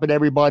curb stomping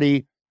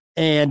everybody,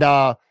 and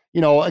a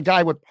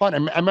guy would punt.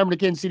 I remember the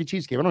Kansas City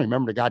Chiefs game. I don't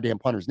remember the goddamn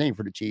punter's name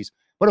for the Chiefs,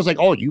 but it was like,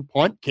 oh, you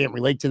punt? Can't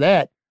relate to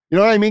that. You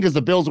know what I mean? Because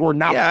the Bills were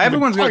not. Yeah,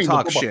 everyone's going to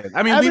talk shit.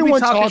 I mean,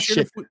 everyone talks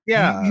shit.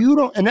 You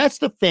don't, and that's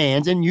the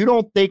fans. And you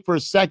don't think for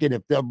a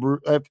second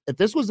if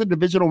this was a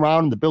divisional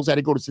round and the Bills had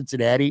to go to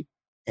Cincinnati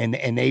and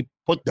they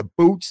put the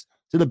boots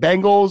to the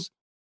Bengals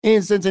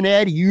in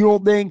Cincinnati, you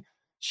don't think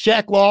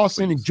Shaq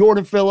Lawson and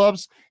Jordan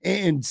Phillips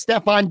and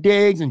Stephon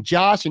Diggs and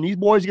Josh and these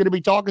boys are going to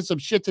be talking some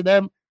shit to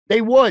them?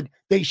 They would.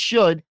 They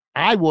should.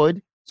 I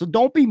would. So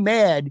don't be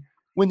mad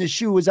when the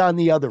shoe is on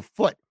the other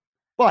foot.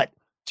 But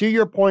to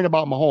your point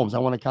about Mahomes, I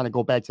want to kind of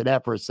go back to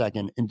that for a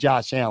second, and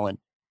Josh Allen.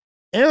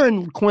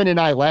 Aaron Quinn and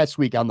I last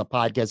week on the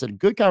podcast had a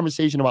good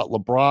conversation about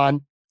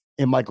LeBron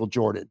and Michael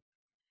Jordan.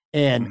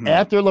 And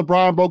after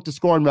LeBron broke the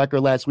scoring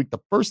record last week, the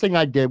first thing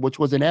I did, which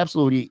was an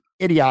absolutely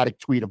idiotic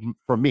tweet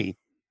from me,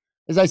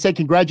 as I said,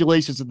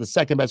 congratulations to the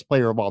second best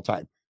player of all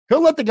time.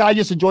 Couldn't let the guy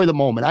just enjoy the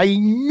moment. I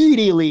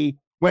immediately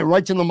went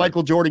right to the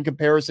Michael Jordan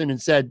comparison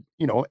and said,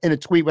 in a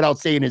tweet without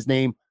saying his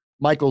name,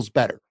 Michael's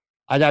better.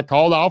 I got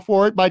called out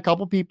for it by a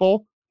couple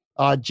people.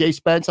 Jay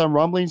Spence on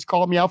Rumblings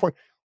called me out for it.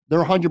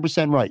 They're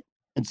 100% right.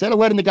 Instead of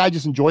letting the guy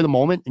just enjoy the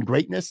moment and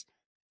greatness,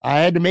 I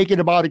had to make it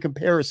about a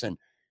comparison.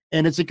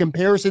 And it's a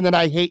comparison that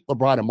I hate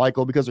LeBron and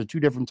Michael because they're two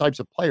different types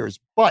of players.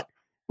 But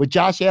with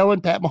Josh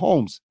Allen, Pat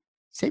Mahomes,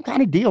 same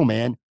kind of deal,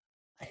 man.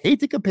 I hate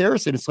the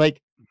comparison. It's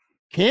like,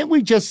 can't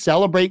we just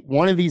celebrate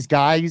one of these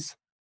guys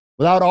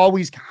without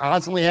always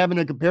constantly having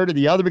to compare to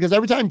the other? Because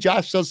every time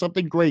Josh does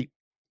something great,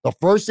 the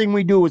first thing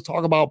we do is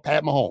talk about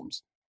Pat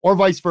Mahomes, or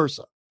vice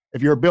versa.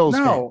 If you're a Bills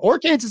fan or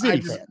Kansas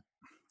City fan.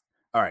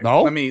 All right.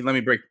 No? Let me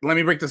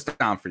break this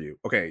down for you.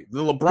 Okay. The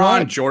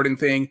LeBron Jordan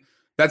thing,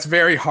 that's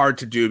very hard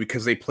to do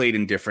because they played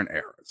in different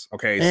eras.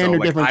 Okay. And so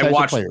like I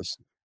watched players.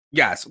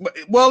 Yes.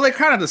 Well, they're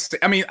kind of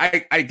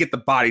I get the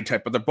body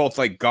type, but they're both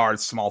like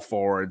guards, small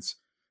forwards.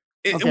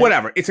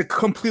 Whatever. It's a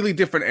completely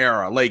different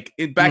era. Like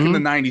back in the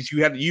 90s,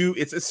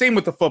 it's the same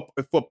with the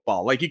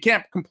football. Like you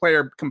can't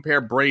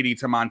compare Brady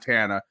to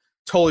Montana.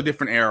 Totally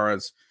different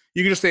eras.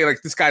 You can just say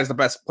like this guy's the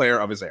best player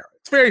of his era.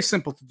 It's very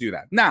simple to do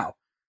that. Now,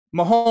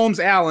 Mahomes,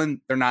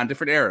 Allen, they're not in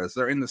different eras.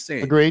 They're in the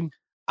same. Agreed.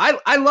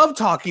 I love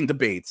talking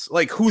debates.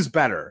 Like who's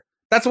better?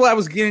 That's what I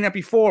was getting at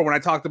before when I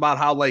talked about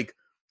how like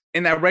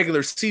in that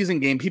regular season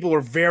game, people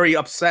were very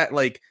upset.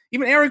 Like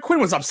even Aaron Quinn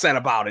was upset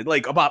about it.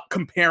 Like about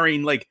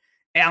comparing like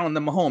Allen to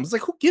Mahomes. It's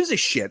like who gives a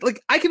shit?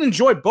 Like I can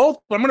enjoy both,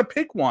 but I'm gonna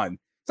pick one.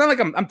 It's not like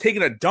I'm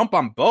taking a dump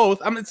on both.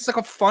 I mean, it's like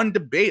a fun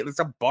debate. It's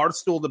a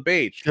barstool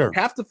debate. Sure.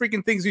 Half the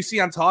freaking things you see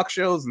on talk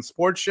shows and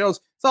sports shows,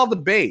 it's all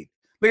debate.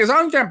 Like as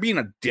long as you're not being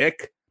a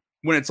dick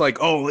when it's like,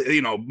 oh,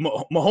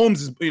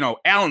 Mahomes is,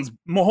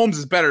 Mahomes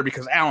is better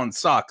because Allen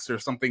sucks or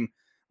something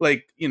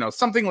like,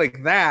 something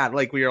like that.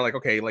 Like we are like,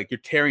 okay, like you're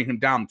tearing him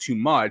down too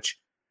much.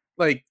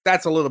 Like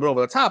that's a little bit over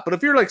the top. But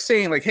if you're like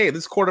saying like, hey,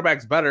 this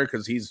quarterback's better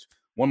because he's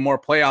won more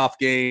playoff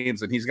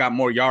games and he's got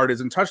more yardage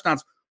and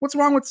touchdowns. What's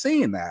wrong with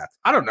saying that?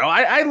 I don't know.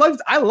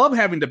 I love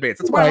having debates.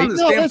 That's why I'm on this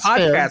damn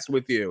podcast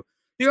with you.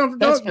 Don't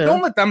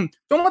let them.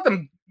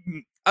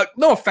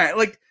 No offense.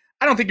 Like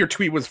I don't think your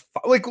tweet was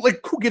like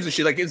who gives a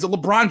shit? Like is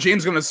LeBron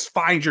James going to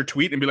find your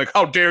tweet and be like,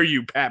 "How dare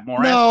you, Pat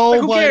Moran?" No,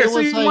 like, who cares? So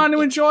you like, want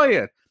to enjoy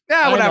it?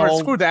 Yeah, whatever.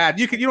 Screw that.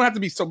 You don't have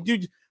to be so. You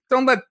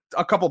don't let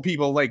a couple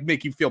people like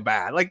make you feel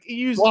bad. Like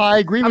I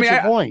agree with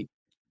your point.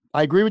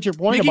 I agree with your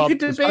point about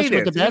especially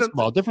with the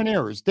basketball, different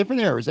eras,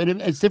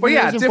 and it's different.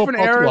 Well, different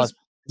eras.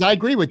 I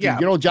agree with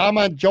you.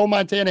 Joe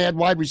Montana had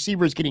wide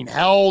receivers getting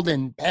held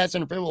and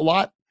passing a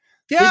lot.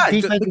 Yeah,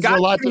 defenses a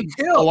lot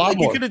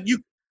more.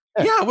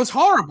 Yeah, it was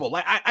horrible.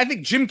 Like I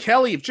think Jim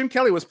Kelly, if Jim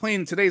Kelly was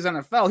playing in today's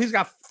NFL, he's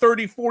got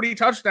 30, 40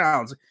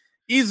 touchdowns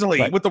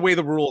easily with the way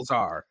the rules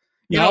are.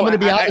 I'm going to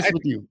be honest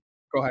with you.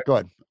 Go ahead. Go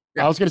ahead.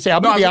 Yeah. I was going to say,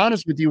 I'm going to be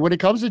honest with you. When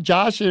it comes to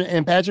Josh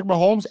and Patrick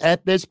Mahomes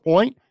at this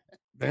point,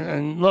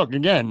 and look,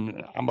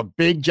 again, I'm a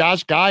big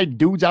Josh guy.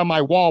 Dude's on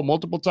my wall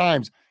multiple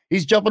times.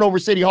 He's jumping over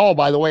City Hall,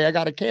 by the way. I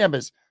got a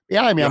canvas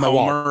behind me on my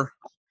wall.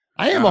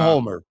 I am a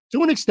homer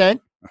to an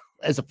extent.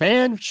 As a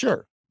fan,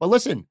 sure. But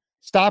listen,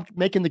 stop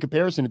making the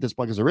comparison at this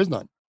point because there is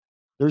none.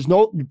 There's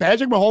no –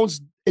 Patrick Mahomes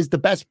is the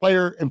best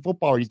player in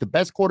football. He's the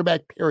best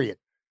quarterback, period.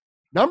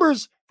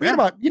 Numbers, forget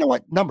about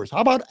 – numbers. How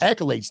about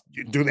accolades?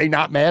 Do they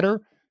not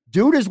matter?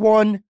 Dude has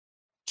won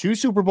 2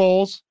 Super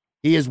Bowls.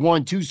 He has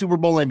won 2 Super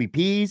Bowl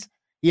MVPs.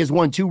 He has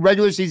won 2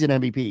 regular season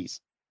MVPs.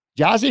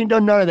 Josh ain't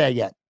done none of that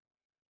yet.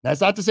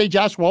 That's not to say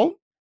Josh won't.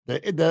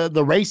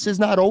 The race is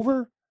not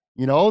over.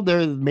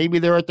 Maybe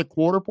they're at the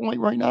quarter point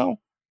right now.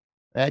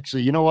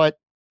 Actually, you know what?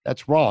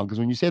 That's wrong. Because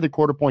when you say the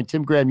quarter point,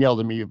 Tim Graham yelled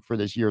at me for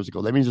this years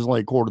ago. That means there's only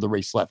a quarter of the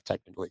race left,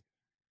 technically.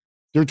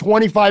 They're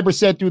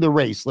 25% through the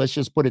race. Let's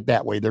just put it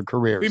that way. Their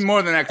careers. It'd be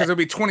more than that because it'll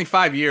be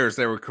 25 years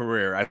their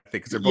career, I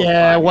think. They're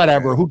both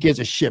whatever. Who gives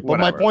a shit? But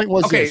my point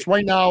was this.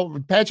 Right now,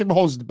 Patrick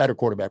Mahomes is the better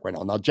quarterback right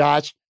now. Now,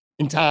 Josh,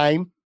 in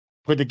time,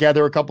 put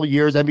together a couple of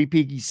years,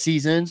 MVP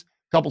seasons,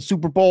 a couple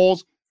Super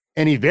Bowls,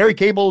 and he's very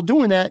capable of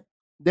doing that.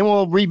 Then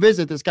we'll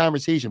revisit this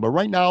conversation. But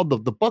right now, the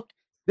book,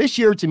 this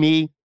year to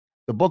me,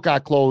 the book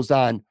got closed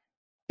on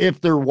if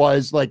there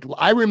was, like,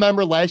 I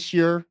remember last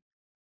year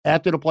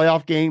after the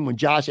playoff game when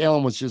Josh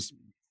Allen was just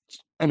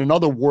in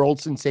another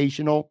world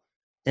sensational,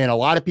 and a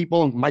lot of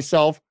people, and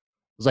myself,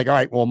 was like, all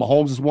right, well,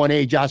 Mahomes is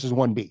 1A, Josh is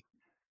 1B.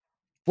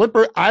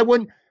 Flipper, how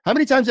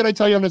many times did I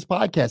tell you on this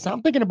podcast?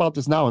 I'm thinking about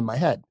this now in my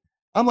head.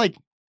 I'm like,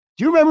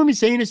 do you remember me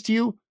saying this to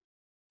you?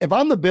 If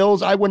I'm the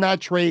Bills, I would not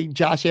trade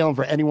Josh Allen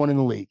for anyone in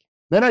the league.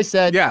 Then I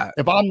said,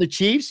 if I'm the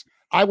Chiefs,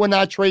 I would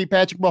not trade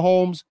Patrick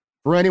Mahomes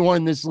for anyone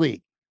in this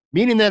league,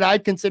 meaning that I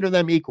consider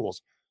them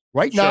equals.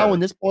 Right now, in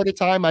this point of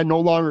time, I no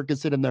longer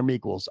consider them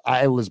equals.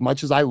 As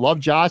much as I love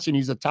Josh and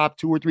he's a top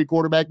 2 or 3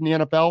 quarterback in the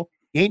NFL,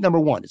 he ain't number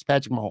 1. It's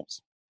Patrick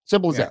Mahomes.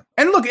 Simple as that.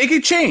 And look, it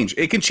can change.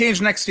 It can change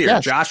next year.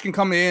 Yes. Josh can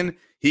come in.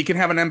 He can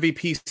have an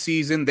MVP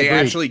season. They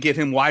actually get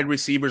him wide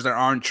receivers that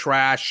aren't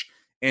trash.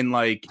 and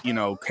like, you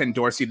know, Ken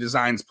Dorsey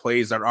designs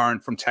plays that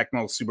aren't from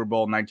technical Super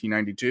Bowl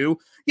 1992,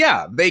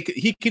 yeah,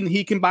 he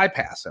can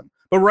bypass him.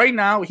 But right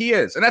now he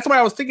is. And that's why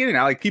I was thinking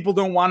now, like, people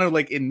don't want to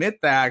like admit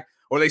that,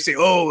 or they say,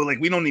 oh, like,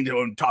 we don't need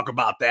to talk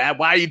about that.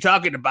 Why are you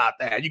talking about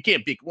that? You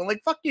can't be, well,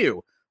 like, fuck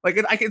you. Like,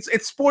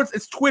 it's sports,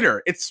 it's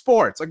Twitter, it's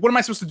sports. Like, what am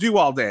I supposed to do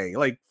all day?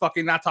 Like,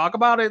 fucking not talk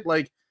about it?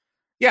 Like,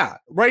 yeah,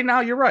 right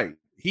now you're right.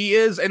 He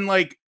is, and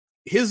like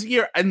his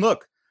year, and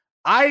look,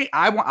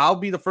 I'll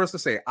be the first to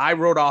say I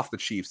wrote off the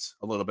Chiefs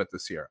a little bit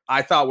this year.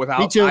 I thought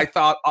without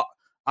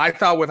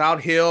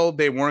without Hill,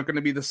 they weren't going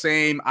to be the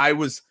same. I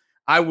was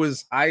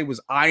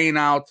eyeing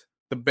out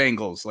the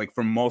Bengals like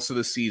for most of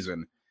the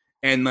season,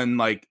 and then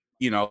like,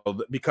 you know,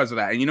 because of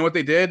that, and you know what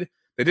they did?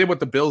 They did what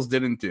the Bills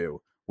didn't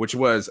do, which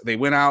was they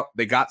went out,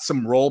 they got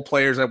some role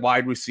players at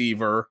wide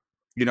receiver.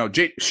 You know,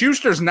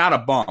 Schuster's not a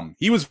bum.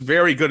 He was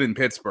very good in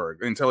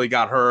Pittsburgh until he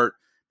got hurt.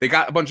 They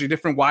got a bunch of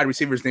different wide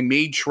receivers. They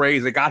made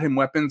trades. They got him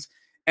weapons.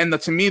 And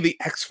to me, the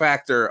X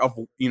factor of,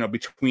 you know,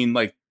 between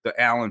like the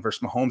Allen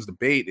versus Mahomes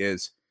debate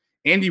is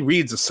Andy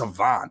Reid's a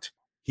savant.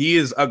 He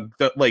is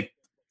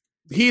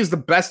he is the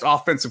best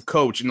offensive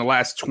coach in the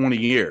last 20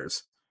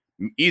 years.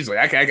 Easily.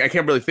 I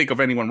can't really think of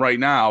anyone right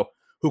now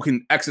who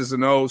can X's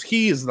and O's.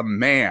 He is the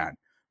man.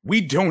 We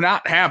do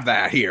not have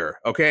that here.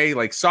 Okay.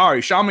 Like,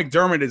 sorry, Sean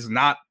McDermott is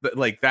not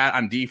like that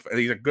on defense.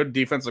 He's a good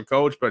defensive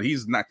coach, but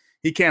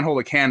he can't hold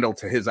a candle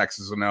to his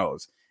X's and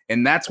O's.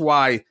 And that's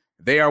why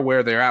they are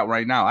where they're at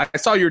right now. I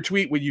saw your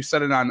tweet when you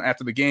said it on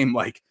after the game.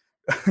 Like,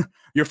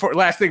 your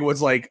last thing was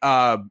like,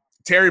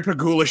 Terry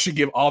Pegula should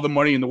give all the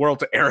money in the world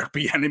to Eric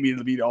Bieniemy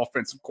to be the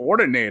offensive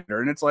coordinator.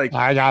 And it's like,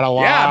 I got a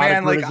lot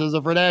of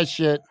criticism for that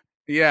shit.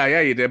 Yeah,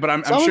 you did. But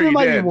I'm sure you did. Some of it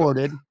might be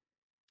warranted.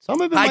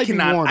 Some of it might be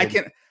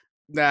warranted.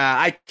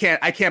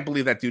 I can't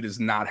believe that dude does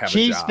not have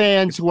Chiefs a job.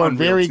 fans who are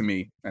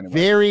very,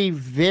 very,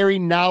 very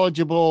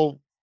knowledgeable,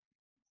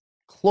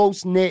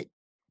 close-knit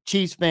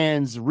Chiefs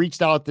fans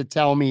reached out to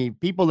tell me,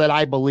 people that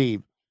I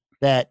believe,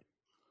 that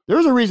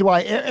there's a reason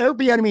why Eric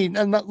Bieniemy,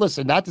 and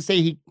listen, not to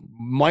say he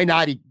might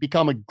not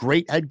become a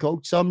great head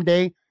coach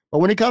someday, but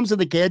when it comes to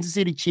the Kansas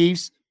City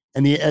Chiefs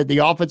and the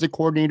offensive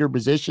coordinator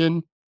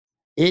position,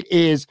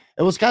 it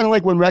was kind of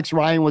like when Rex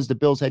Ryan was the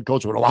Bills head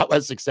coach with a lot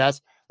less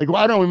success. Like,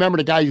 well, I don't remember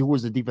the guy who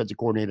was the defensive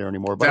coordinator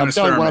anymore, but I'm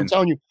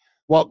telling you,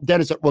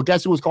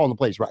 guess who was calling the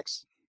plays,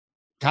 Rex?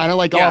 Kind of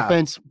like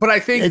offense. But I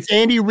think it's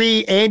Andy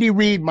Reid. Andy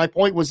Reid, my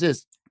point was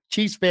this.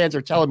 Chiefs fans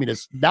are telling me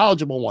this,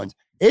 knowledgeable ones.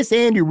 It's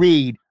Andy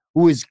Reid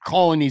who is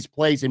calling these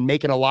plays and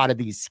making a lot of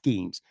these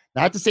schemes.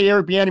 Not to say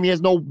Eric Bieniemy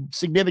has no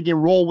significant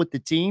role with the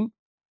team,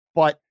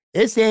 but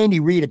it's Andy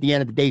Reid at the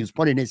end of the day who's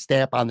putting his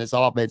stamp on this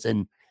offense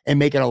and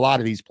making a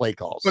lot of these play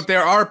calls. But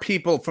there are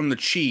people from the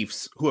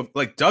Chiefs who have,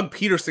 like, Doug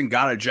Peterson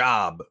got a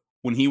job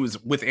when he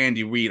was with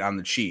Andy Reid on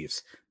the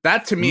Chiefs.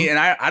 That to me, and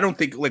I don't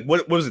think, like,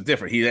 what was it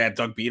different? He had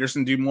Doug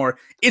Peterson do more.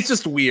 It's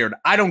just weird.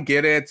 I don't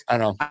get it. I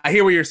know. I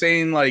hear what you're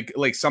saying. Like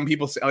some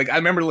people say, like, I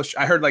remember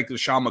I heard like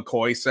LeSean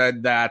McCoy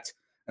said that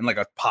in like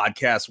a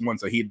podcast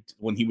once that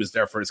when he was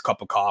there for his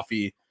cup of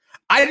coffee.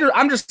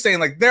 I'm just saying,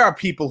 like, there are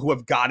people who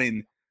have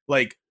gotten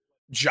like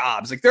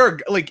jobs. Like, there are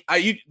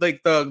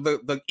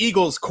the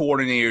Eagles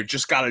coordinator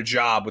just got a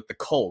job with the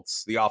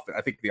Colts.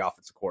 I think the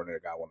offensive coordinator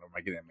got one. Or am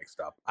I getting it mixed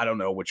up? I don't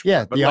know which.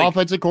 Yeah, one, the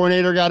offensive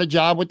coordinator got a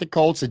job with the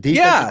Colts. The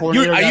defensive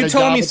coordinator. Are you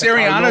telling me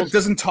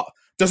Sirianni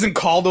doesn't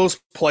call those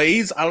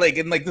plays?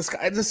 This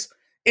guy just.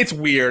 It's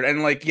weird.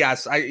 And like,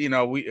 yes, we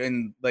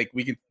can,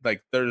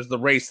 like, there's the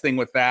race thing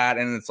with that.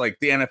 And it's like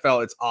the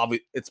NFL,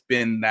 it's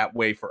been that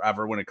way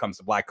forever when it comes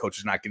to black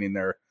coaches not getting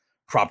their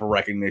proper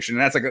recognition.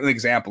 And that's like an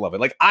example of it.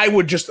 Like, I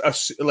would just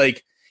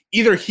like,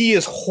 either he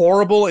is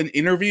horrible in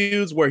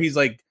interviews where he's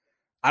like,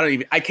 I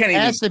can't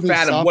even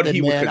fathom what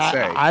he could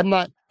say. I'm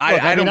not,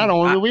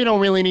 we don't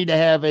really need to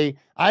have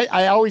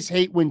I always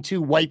hate when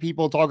two white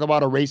people talk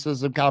about a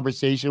racism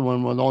conversation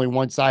when only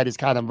one side is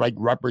kind of like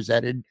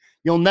represented.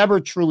 You'll never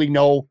truly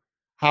know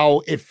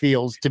how it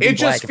feels to be black. It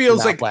just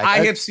feels like black.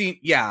 I have seen.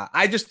 Yeah,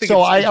 I just think.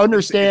 So I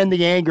understand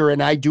the anger,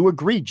 and I do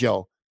agree,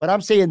 Joe. But I'm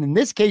saying in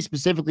this case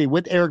specifically,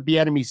 with Eric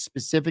Bieniemy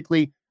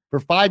specifically, for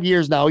 5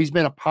 years now, he's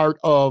been a part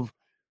of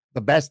the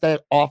best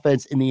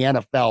offense in the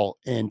NFL,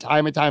 and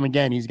time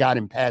again, he's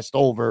gotten passed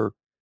over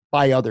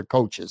by other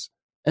coaches.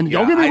 And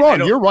don't get me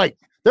wrong, you're right.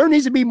 There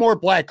needs to be more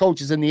black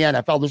coaches in the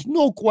NFL. There's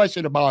no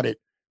question about it.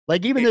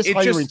 Like, even this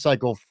hiring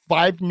cycle,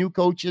 5 new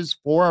coaches,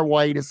 4 are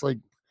white. It's like,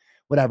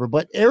 whatever.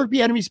 But Eric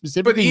Bieniemy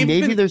specifically,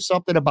 maybe there's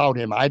something about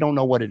him. I don't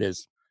know what it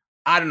is.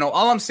 I don't know.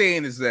 All I'm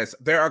saying is this.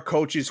 There are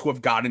coaches who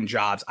have gotten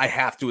jobs, I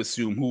have to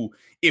assume, who,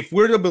 if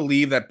we're to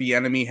believe that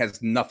Bieniemy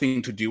has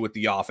nothing to do with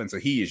the offense,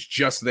 that he is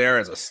just there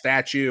as a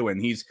statue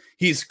and he's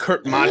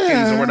Kurt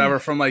Modkins or whatever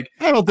from, like,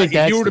 I don't think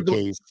that's the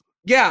case.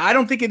 Yeah, I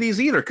don't think it is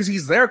either, because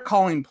he's there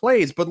calling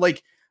plays. But,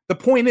 like, the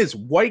point is,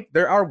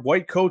 there are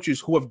white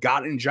coaches who have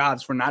gotten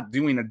jobs for not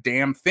doing a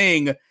damn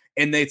thing,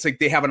 and it's like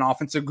they have an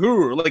offensive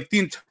guru. Like,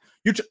 the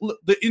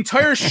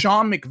entire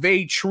Sean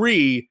McVay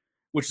tree,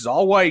 which is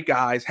all white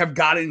guys, have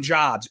gotten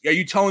jobs. Are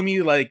you telling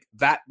me like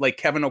that, like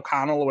Kevin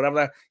O'Connell or whatever,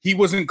 that he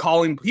wasn't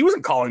calling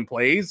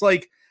plays?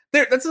 Like,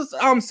 That's just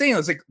all I'm saying.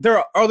 It's like there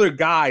are other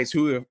guys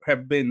who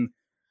have been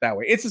that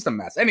way. It's just a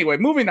mess. Anyway,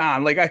 moving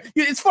on. Like,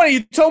 it's funny.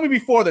 You told me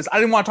before this, I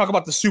didn't want to talk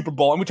about the Super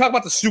Bowl, and we talked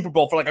about the Super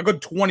Bowl for like a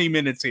good 20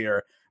 minutes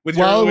here. It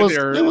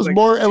was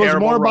more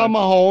about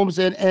Mahomes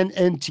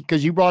and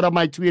because you brought up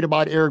my tweet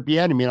about Eric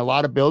Bieniemy. I mean, a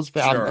lot of Bills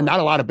fans,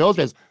 not a lot of Bills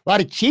fans, a lot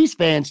of Chiefs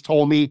fans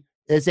told me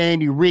it's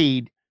Andy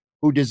Reid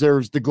who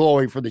deserves the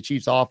glory for the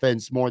Chiefs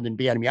offense more than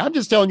Bieniemy. I'm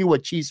just telling you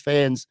what Chiefs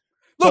fans.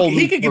 Look,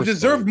 he could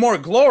deserve more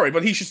glory,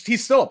 but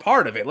he's still a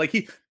part of it.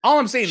 Like all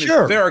I'm saying is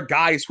there are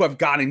guys who have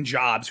gotten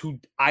jobs who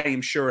I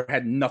am sure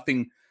had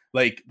nothing.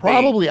 Like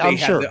I'm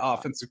sure the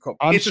offensive coach.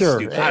 I'm sure.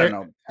 Stupid. I don't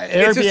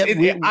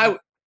know.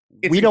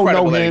 We don't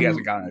know him. He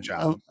hasn't gotten a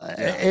job.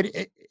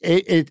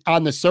 It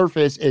on the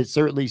surface, it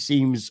certainly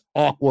seems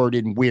awkward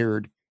and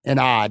weird and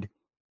odd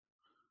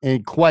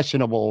and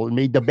questionable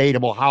and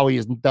debatable how he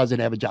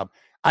doesn't have a job.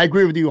 I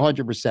agree with you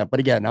 100%.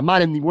 But again,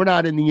 we're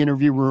not in the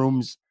interview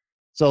rooms.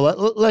 So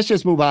let's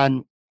just move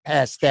on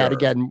past that. Sure.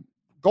 Again,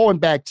 going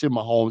back to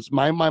Mahomes,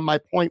 my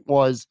point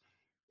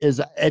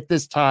is at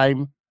this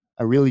time,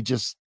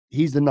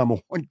 he's the number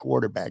one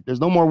quarterback. There's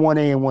no more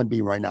 1A and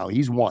 1B right now.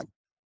 He's one.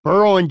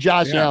 Burrow and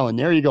Josh Allen.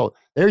 There you go.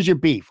 There's your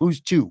beef. Who's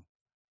two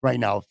right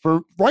now?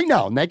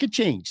 And that could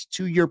change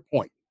to your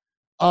point.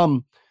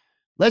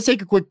 Let's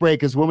take a quick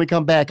break because when we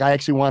come back, I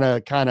actually want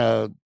to kind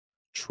of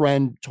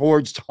trend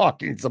towards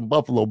talking some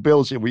Buffalo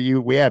Bills shit.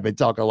 We have been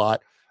talking a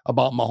lot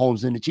about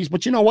Mahomes and the Chiefs,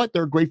 but you know what?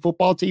 They're a great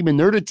football team, and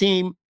they're the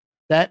team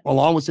that,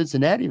 along with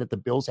Cincinnati, that the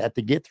Bills have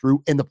to get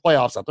through in the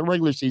playoffs, not the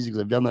regular season, because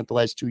they've done that the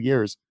last 2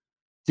 years,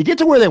 to get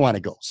to where they want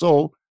to go.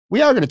 So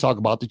we are going to talk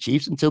about the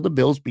Chiefs until the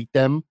Bills beat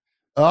them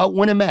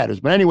when it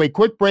matters. But anyway,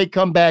 quick break,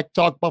 come back,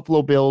 talk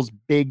Buffalo Bills,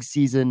 big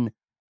season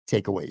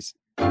takeaways.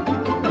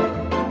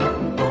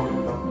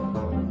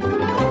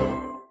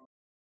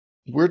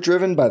 We're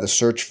driven by the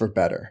search for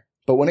better.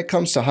 But when it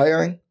comes to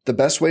hiring, the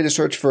best way to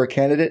search for a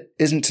candidate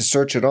isn't to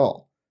search at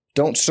all.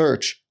 Don't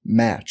search,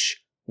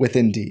 match with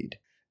Indeed.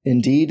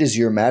 Indeed is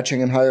your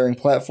matching and hiring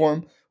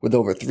platform with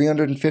over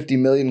 350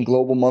 million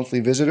global monthly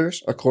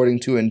visitors,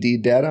 according to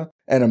Indeed data,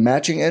 and a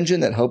matching engine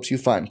that helps you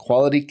find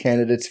quality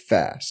candidates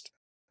fast.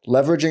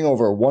 Leveraging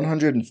over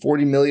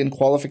 140 million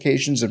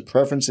qualifications and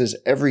preferences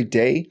every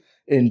day,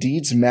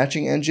 Indeed's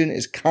matching engine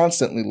is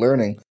constantly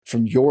learning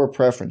from your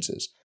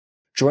preferences.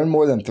 Join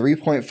more than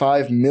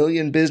 3.5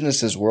 million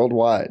businesses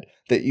worldwide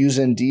that use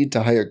Indeed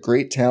to hire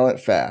great talent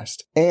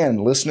fast.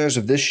 And listeners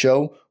of this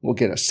show will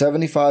get a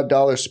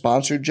 $75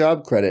 sponsored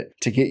job credit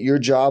to get your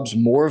jobs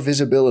more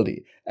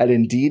visibility at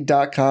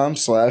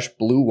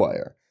Indeed.com/Blue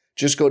Wire.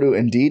 Just go to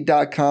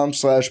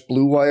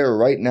Indeed.com/Blue Wire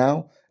right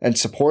now and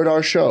support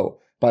our show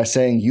by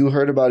saying you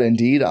heard about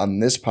Indeed on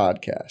this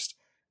podcast.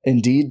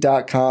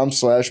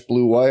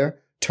 Indeed.com/Blue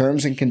Wire.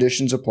 Terms and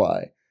conditions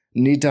apply.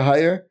 Need to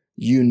hire?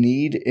 You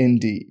need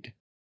Indeed.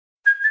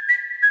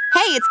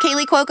 Hey, it's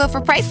Kaylee Cuoco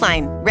for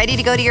Priceline. Ready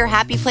to go to your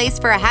happy place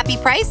for a happy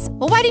price?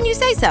 Well, why didn't you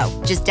say so?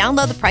 Just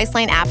download the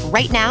Priceline app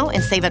right now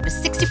and save up to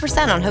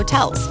 60% on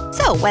hotels.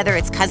 So whether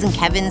it's Cousin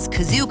Kevin's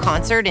Kazoo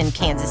Concert in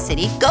Kansas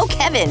City, go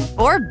Kevin,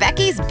 or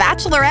Becky's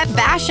Bachelorette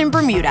Bash in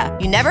Bermuda,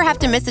 you never have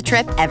to miss a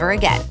trip ever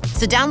again.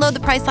 So download the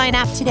Priceline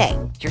app today.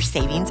 Your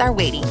savings are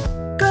waiting.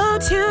 Go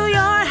to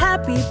your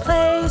happy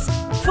place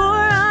for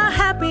a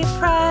happy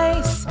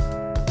price.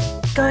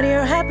 Go to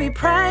your happy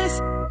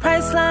price,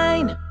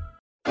 Priceline.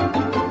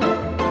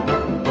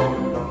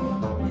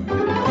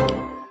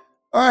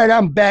 All right,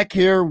 I'm back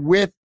here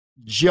with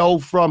Joe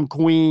from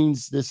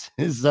Queens. This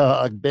has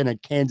been a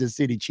Kansas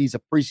City Chiefs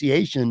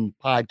appreciation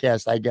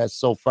podcast, I guess,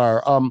 so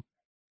far.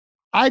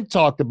 I've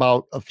talked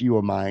about a few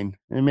of mine,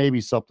 and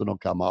maybe something will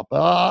come up.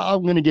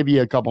 I'm going to give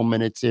you a couple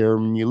minutes here.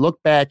 When you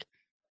look back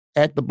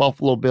at the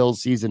Buffalo Bills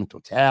season in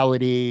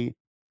totality,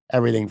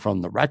 everything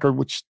from the record,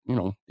 which, at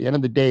the end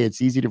of the day,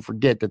 it's easy to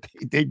forget that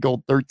they did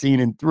go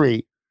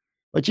 13-3.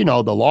 But,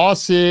 the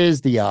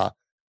losses, the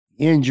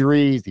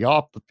injuries, the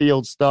off the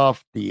field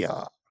stuff, the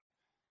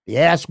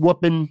ass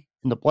whooping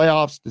in the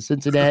playoffs to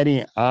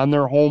Cincinnati on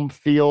their home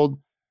field,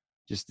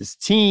 just this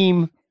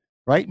team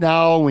right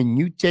now, when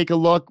you take a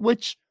look,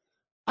 which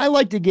I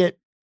like to get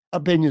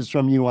opinions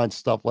from you on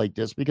stuff like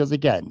this, because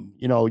again,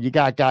 you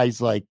got guys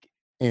like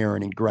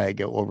Aaron and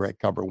Greg over at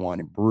Cover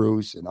One and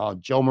Bruce and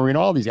Joe Marino,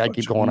 all these guys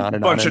keep going on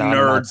and on. Bunch of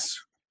nerds.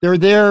 They're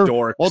there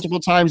Dorks. multiple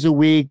times a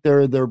week.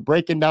 They're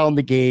breaking down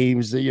the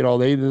games.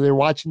 They're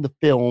watching the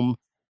film,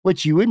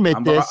 which you admit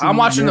I'm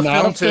watching the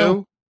film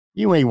too.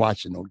 You ain't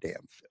watching no damn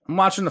film. I'm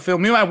watching the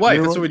film. Me and my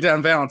wife. That's what we did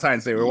on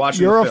Valentine's Day. We're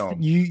watching the film.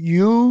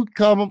 You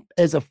come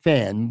as a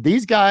fan.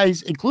 These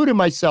guys, including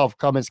myself,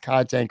 come as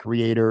content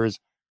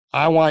creators.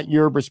 I want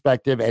your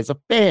perspective as a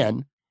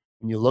fan.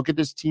 When you look at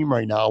this team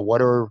right now,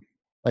 what are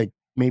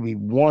maybe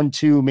 1,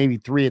 2, maybe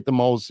 3 at the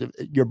most,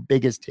 your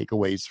biggest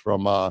takeaways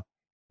from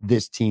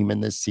this team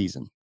in this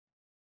season?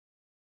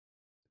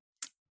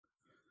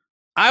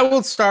 I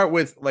will start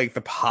with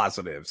the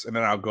positives, and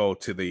then I'll go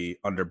to the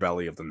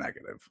underbelly of the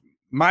negative.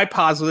 My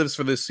positives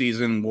for this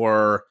season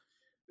were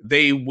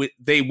they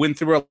went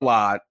through a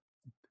lot,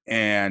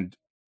 and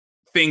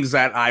things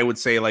that I would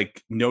say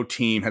like no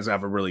team has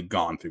ever really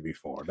gone through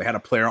before. They had a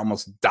player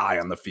almost die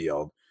on the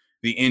field,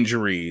 the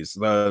injuries,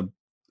 the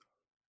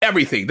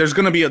everything. There's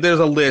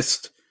a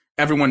list.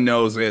 Everyone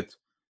knows it.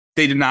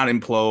 They did not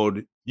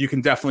implode. You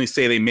can definitely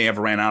say they may have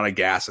ran out of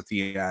gas at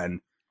the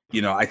end.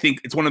 You know, I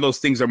think it's one of those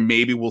things that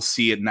maybe we'll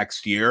see it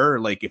next year.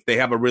 Like if they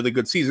have a really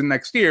good season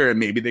next year and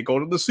maybe they go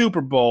to the Super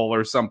Bowl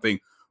or something,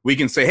 we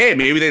can say, hey,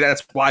 maybe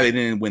that's why they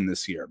didn't win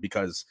this year,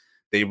 because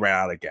they ran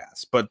out of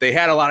gas. But they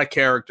had a lot of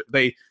character.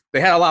 They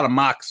had a lot of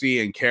moxie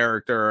and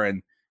character,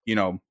 and you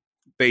know,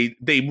 they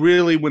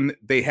really, when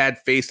they had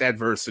faced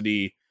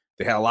adversity,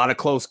 they had a lot of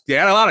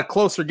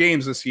closer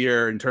games this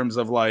year in terms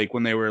of like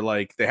when they were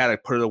like they had to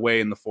put it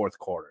away in the fourth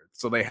quarter.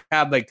 So they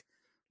had like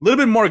a little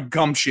bit more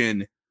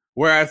gumption.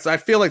 Whereas I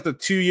feel like the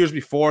 2 years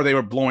before they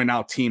were blowing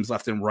out teams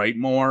left and right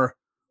more.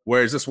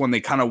 Whereas this one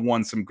they kind of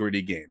won some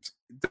gritty games.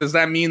 Does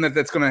that mean that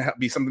that's going to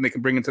be something they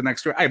can bring into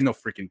next year? I have no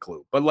freaking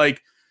clue. But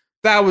like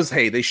that was,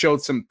 hey, they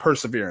showed some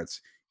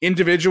perseverance.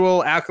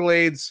 Individual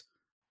accolades,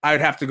 I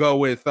would have to go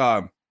with.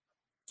 I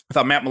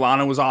thought Matt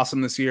Milano was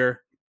awesome this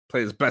year.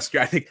 Played his best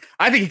year. I think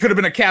he could have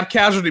been a cap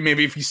casualty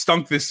maybe if he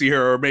stunk this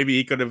year, or maybe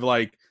he could have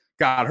like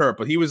got hurt.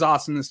 But he was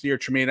awesome this year.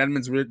 Tremaine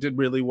Edmonds did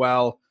really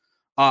well.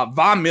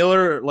 Von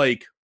Miller,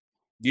 like,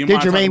 did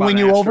Jermaine win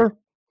you over?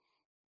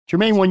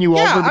 Jermaine won you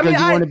over because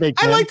you weren't a big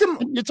fan. I liked him.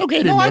 It's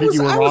okay to admit it.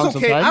 You were wrong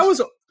okay.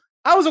 sometimes.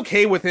 I was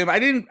okay with him.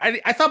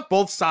 I thought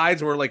both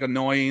sides were like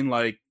annoying,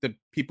 like the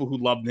people who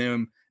loved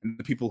him and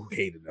the people who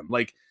hated him.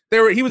 Like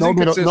he was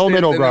inconsistent. No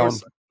middle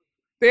ground.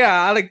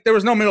 There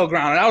was no middle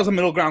ground. And I was a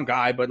middle ground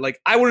guy, but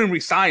like I wouldn't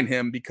resign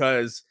him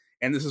because,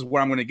 and this is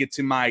where I'm going to get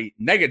to my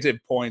negative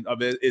point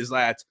of it, is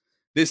that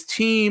this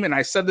team, and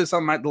I said this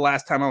on the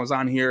last time I was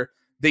on here,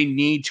 they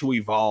need to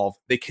evolve.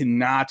 They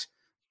cannot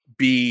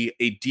be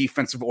a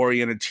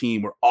defensive-oriented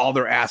team where all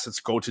their assets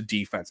go to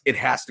defense. It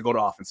has to go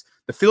to offense.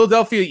 The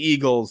Philadelphia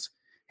Eagles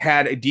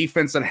had a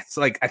defense that's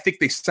like, I think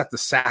they set the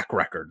sack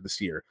record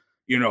this year,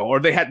 you know, or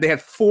they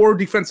had 4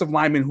 defensive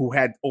linemen who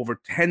had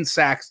over 10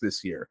 sacks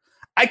this year.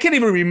 I can't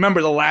even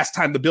remember the last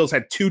time the Bills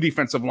had 2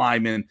 defensive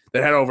linemen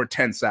that had over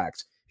 10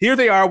 sacks. Here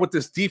they are with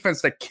this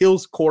defense that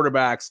kills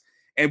quarterbacks.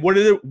 And what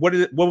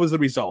was the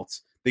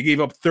results? They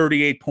gave up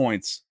 38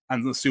 points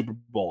on the Super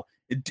Bowl.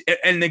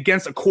 And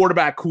against a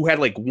quarterback who had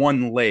like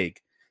one leg.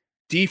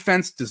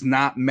 Defense does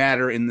not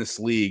matter in this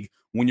league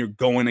when you're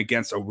going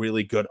against a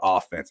really good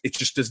offense. It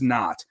just does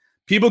not.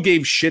 People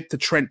gave shit to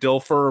Trent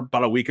Dilfer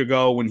about a week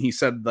ago when he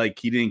said like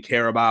he didn't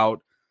care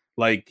about,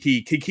 like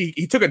he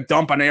took a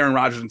dump on Aaron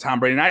Rodgers and Tom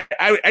Brady. And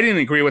I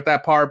didn't agree with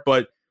that part,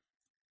 but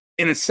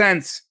in a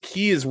sense,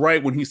 he is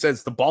right when he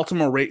says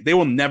they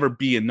will never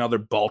be another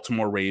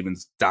Baltimore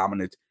Ravens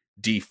dominant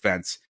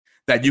defense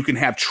that you can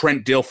have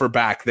Trent Dilfer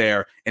back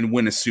there and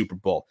win a Super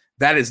Bowl.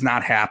 That is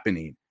not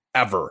happening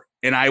ever.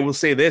 And I will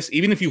say this,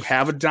 even if you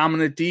have a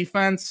dominant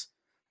defense,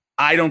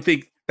 I don't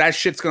think that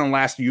shit's going to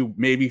last you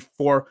maybe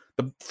for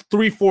the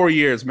 3-4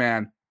 years,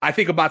 man. I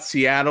think about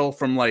Seattle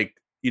from like,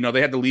 you know,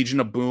 they had the Legion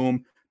of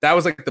Boom. That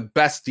was like the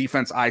best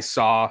defense I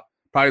saw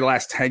probably the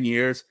last 10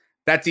 years.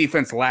 That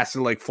defense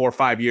lasted like 4 or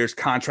 5 years.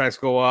 Contracts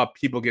go up,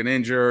 people get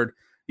injured,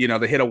 you know,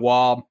 they hit a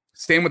wall.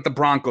 Same with the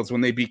Broncos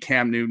when they beat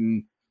Cam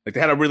Newton. Like they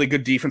had a really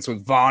good defense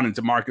with Vaughn and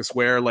DeMarcus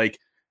Ware. Like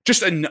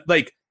just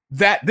like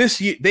that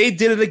this year, they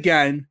did it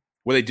again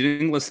where they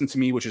didn't listen to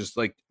me, which is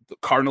like the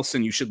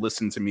Cardinalson, you should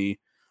listen to me,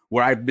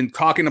 where I've been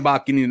talking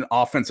about getting an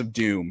offensive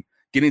doom,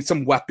 getting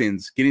some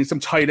weapons, getting some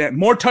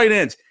more tight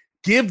ends.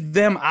 Give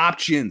them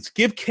options.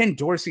 Give Ken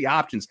Dorsey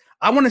options.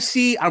 I want to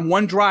see on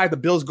one drive the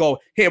Bills go,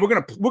 hey, we're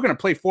gonna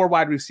play 4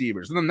 wide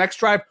receivers. And then the next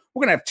drive,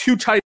 we're gonna have 2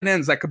 tight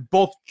ends that could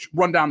both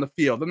run down the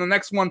field. And the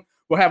next one,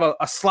 we'll have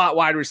a slot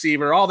wide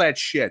receiver, all that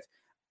shit.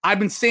 I've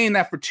been saying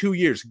that for 2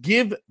 years.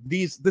 Give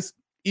this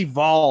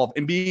evolve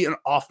and be an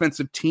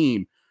offensive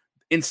team.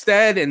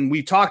 Instead, and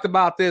we talked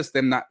about this,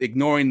 them not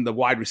ignoring the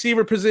wide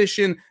receiver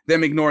position,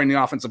 them ignoring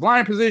the offensive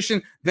line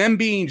position, them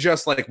being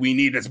just like, we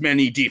need as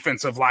many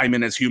defensive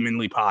linemen as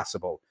humanly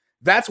possible.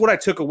 That's what I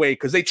took away,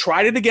 because they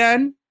tried it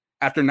again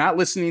after not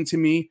listening to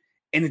me,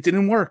 and it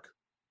didn't work.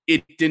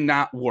 It did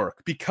not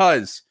work,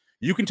 because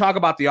you can talk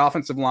about the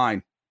offensive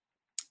line.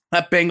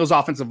 That Bengals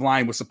offensive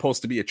line was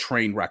supposed to be a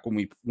train wreck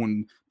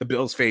when the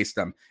Bills faced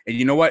them. And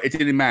you know what? It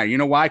didn't matter. You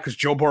know why? Because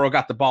Joe Burrow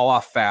got the ball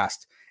off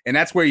fast. And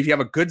that's where if you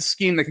have a good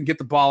scheme that can get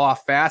the ball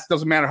off fast, it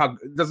doesn't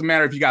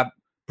matter if you got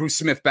Bruce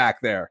Smith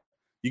back there.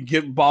 You can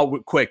get the ball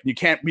quick. You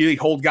can't really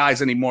hold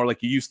guys anymore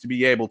like you used to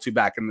be able to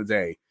back in the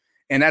day.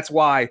 And that's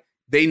why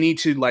they need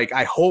to, like,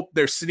 I hope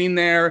they're sitting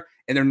there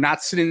and they're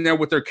not sitting there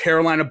with their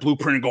Carolina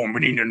blueprint and going,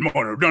 we need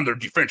another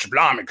defensive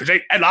lineman because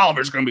Ed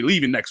Oliver's going to be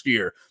leaving next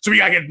year. So we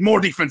got to get more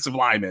defensive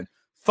linemen.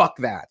 Fuck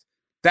that.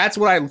 That's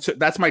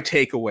that's my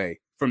takeaway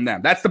from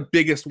them. That's the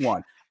biggest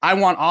one. I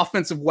want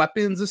offensive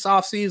weapons this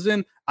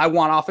offseason. I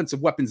want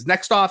offensive weapons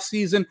next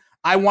offseason.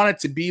 I want it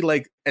to be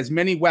like as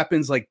many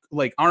weapons like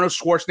Arnold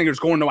Schwarzenegger's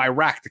going to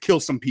Iraq to kill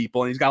some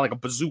people and he's got like a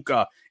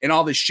bazooka and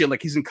all this shit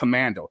like he's in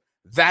Commando.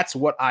 That's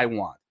what I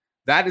want.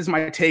 That is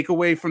my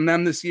takeaway from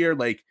them this year.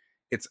 Like,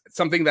 It's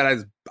something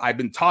that I've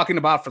been talking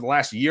about for the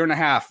last year and a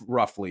half,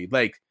 roughly.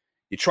 Like,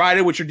 you tried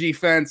it with your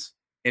defense,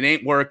 it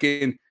ain't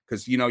working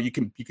because you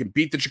can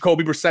beat the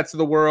Jacoby Brissetts of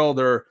the world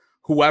or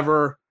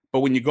whoever, but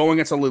when you go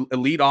against an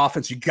elite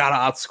offense, you gotta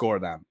outscore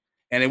them.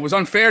 And it was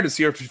unfair this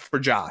year for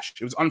Josh.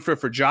 It was unfair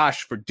for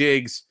Josh, for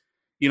Diggs,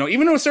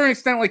 even to a certain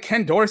extent, like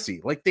Ken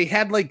Dorsey. Like, they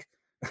had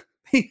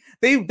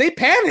they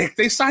panicked.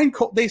 They signed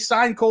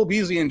Cole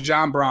Beasley and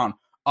John Brown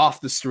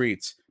off the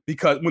streets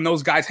because when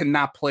those guys had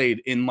not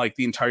played in like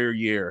the entire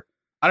year.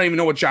 I don't even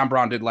know what John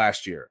Brown did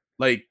last year.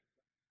 Like,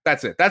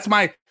 that's it.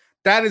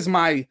 That is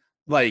my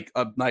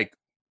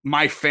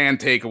my fan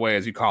takeaway,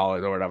 as you call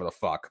it, or whatever the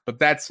fuck. But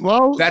that's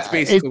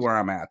basically where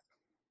I'm at.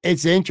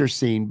 It's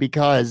interesting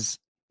because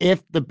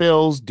if the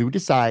Bills do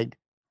decide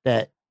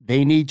that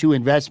they need to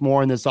invest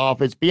more in this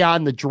offense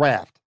beyond the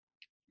draft,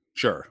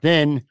 sure,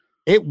 then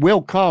it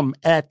will come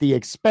at the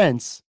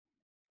expense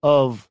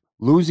of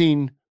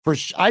losing.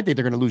 I think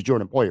they're going to lose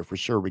Jordan Poyer for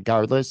sure,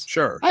 regardless.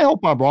 Sure. I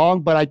hope I'm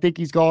wrong, but I think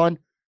he's gone.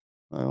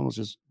 I almost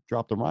just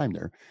dropped the rhyme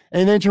there.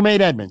 And then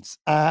Tremaine Edmonds.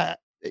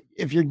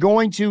 If you're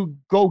going to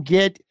go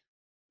get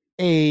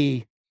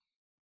a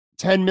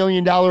 $10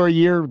 million a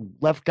year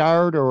left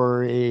guard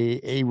or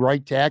a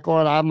right tackle,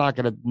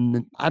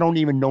 and I don't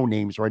even know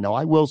names right now.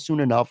 I will soon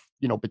enough,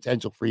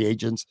 potential free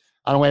agents.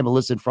 I don't have a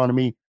list in front of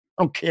me.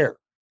 I don't care.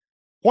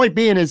 Point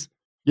being is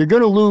you're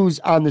going to lose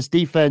on this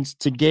defense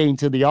to gain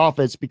to the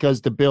offense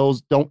because the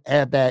Bills don't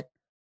have that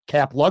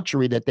cap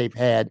luxury that they've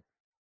had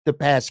the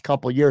past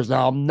couple of years.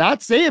 Now, I'm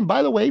not saying,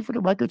 by the way, for the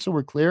record, so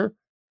we're clear,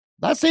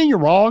 I'm not saying you're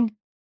wrong.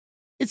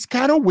 It's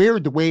kind of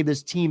weird the way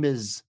this team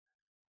is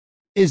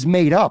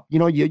made up.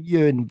 You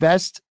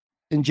invest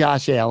in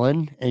Josh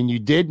Allen, and you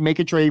did make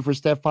a trade for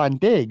Stephon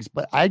Diggs,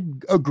 but I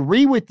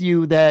agree with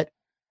you that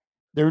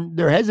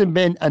there hasn't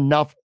been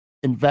enough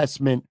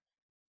investment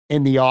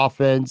in the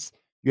offense.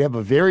 You have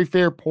a very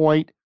fair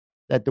point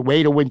that the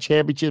way to win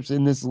championships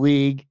in this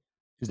league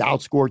is to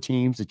outscore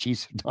teams. The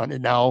Chiefs have done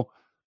it now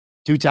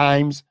 2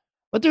 times,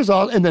 but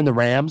and then the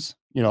Rams,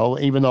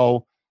 even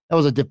though that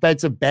was a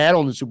defensive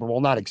battle in the Super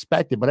Bowl, not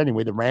expected. But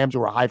anyway, the Rams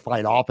were a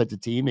high-flying offensive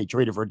team. They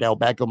traded for Odell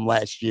Beckham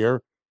last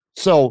year.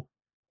 So,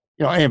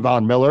 and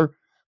Von Miller.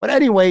 But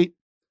anyway,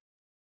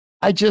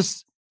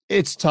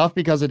 it's tough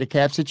because of the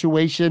cap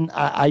situation.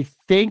 I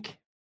think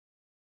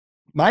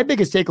my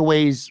biggest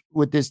takeaways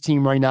with this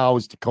team right now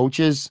is the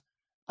coaches.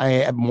 I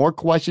have more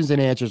questions than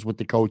answers with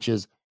the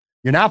coaches.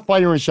 You're not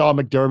firing Sean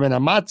McDermott.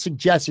 I'm not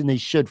suggesting they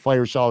should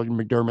fire Sean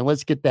McDermott.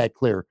 Let's get that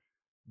clear.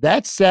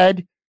 That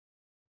said,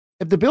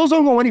 if the Bills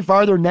don't go any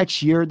farther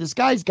next year, this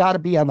guy's got to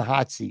be on the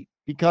hot seat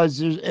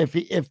because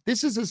if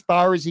this is as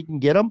far as he can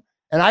get him,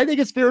 and I think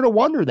it's fair to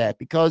wonder that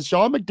because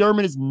Sean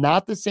McDermott is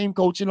not the same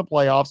coach in the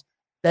playoffs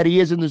that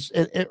he is in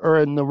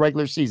the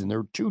regular season.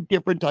 They're 2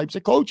 different types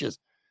of coaches.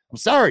 I'm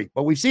sorry,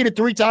 but we've seen it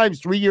 3 times,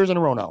 3 years in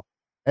a row now.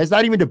 And it's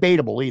not even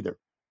debatable either.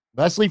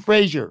 Leslie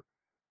Frazier,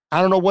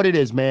 I don't know what it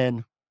is,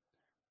 man.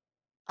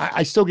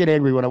 I still get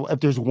angry if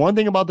there's one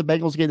thing about the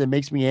Bengals game that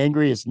makes me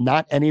angry, it's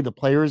not any of the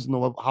players and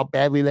how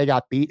badly they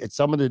got beat. It's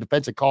some of the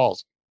defensive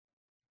calls.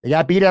 They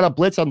got beat out of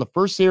blitz on the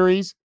first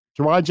series.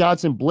 Teron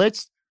Johnson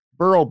blitzed.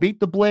 Burrow beat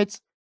the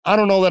blitz. I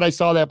don't know that I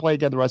saw that play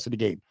again the rest of the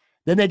game.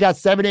 Then they got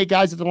 7-8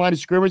 guys at the line of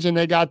scrimmage, and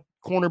they got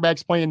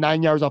cornerbacks playing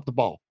 9 yards off the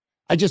ball.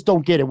 I just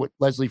don't get it with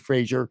Leslie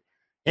Frazier.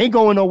 Ain't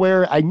going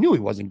nowhere. I knew he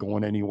wasn't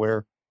going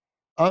anywhere.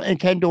 And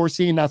Ken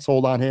Dorsey, not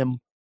sold on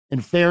him.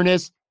 In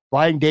fairness,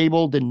 Brian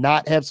Dable did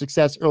not have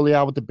success early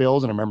on with the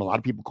Bills, and I remember a lot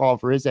of people calling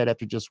for his head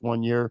after just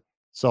 1 year.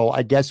 So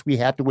I guess we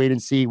have to wait and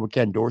see with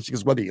Ken Dorsey,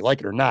 because whether you like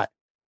it or not,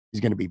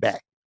 he's going to be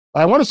back.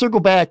 I want to circle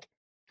back,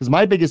 because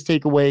my biggest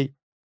takeaway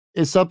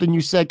is something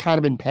you said kind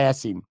of in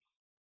passing.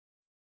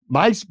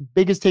 My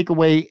biggest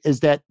takeaway is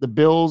that the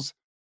Bills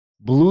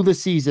blew the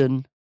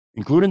season,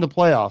 including the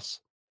playoffs,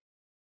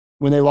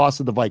 when they lost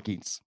to the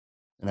Vikings.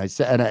 And I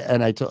said,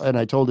 and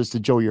I told this to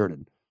Joe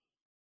Yerdon.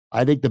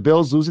 I think the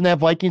Bills losing that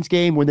Vikings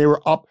game when they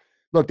were up.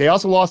 Look, they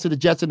also lost to the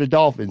Jets and the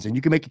Dolphins, and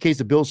you can make a case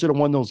the Bills should have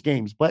won those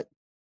games, but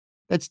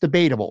that's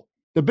debatable.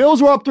 The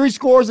Bills were up 3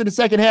 scores in the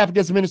second half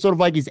against the Minnesota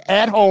Vikings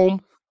at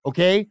home.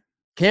 Okay,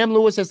 Cam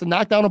Lewis has to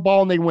knock down a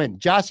ball and they win.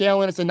 Josh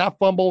Allen has to not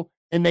fumble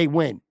and they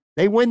win.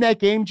 They win that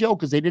game, Joe,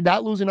 because they did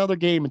not lose another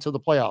game until the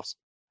playoffs.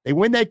 They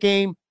win that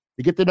game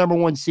to get the number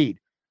 1 seed.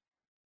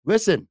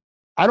 Listen,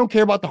 I don't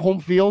care about the home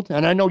field,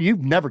 and I know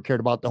you've never cared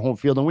about the home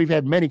field, and we've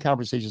had many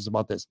conversations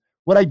about this.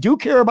 What I do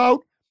care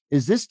about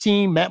is this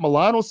team. Matt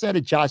Milano said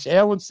it. Josh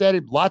Allen said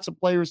it. Lots of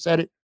players said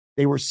it.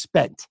 They were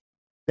spent.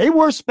 They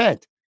were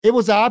spent. It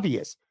was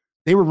obvious.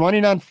 They were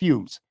running on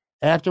fumes.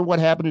 After what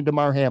happened to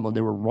Damar Hamlin,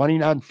 they were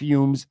running on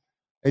fumes.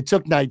 It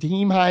took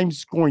Nyheim Hines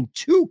scoring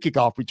 2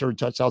 kickoff return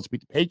touchdowns to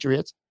beat the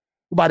Patriots.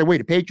 By the way,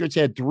 the Patriots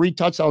had 3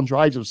 touchdown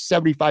drives of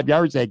 75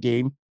 yards that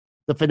game,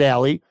 the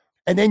finale.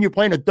 And then you're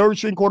playing a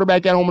 3rd-string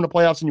quarterback at home in the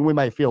playoffs and you win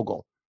by a field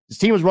goal. This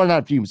team was running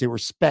on fumes. They were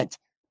spent.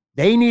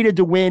 They needed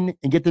to win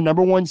and get the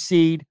number 1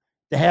 seed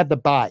to have the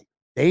bye.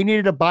 They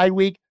needed a bye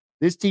week.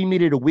 This team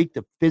needed a week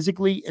to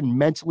physically and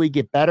mentally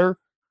get better,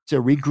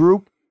 to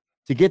regroup,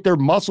 to get their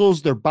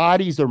muscles, their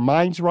bodies, their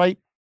minds right.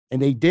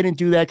 And they didn't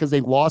do that because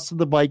they lost to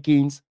the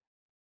Vikings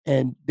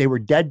and they were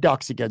dead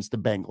ducks against the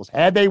Bengals.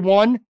 Had they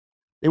won,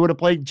 they would have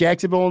played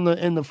Jacksonville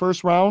in the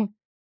first round,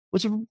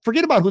 which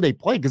forget about who they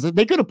played because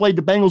they could have played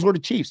the Bengals or the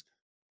Chiefs.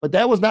 But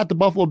that was not the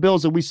Buffalo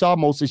Bills that we saw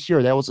most this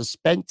year. That was a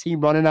spent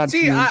team running on.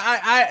 See,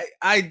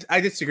 I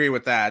disagree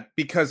with that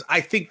because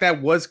I think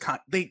that was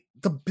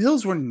the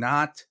Bills were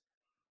not.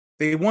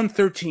 They won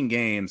 13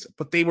 games,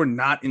 but they were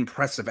not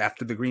impressive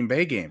after the Green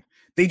Bay game.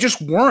 They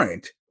just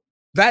weren't.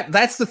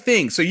 That's the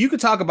thing. So you could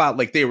talk about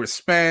like they were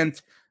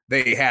spent.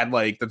 They had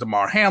like the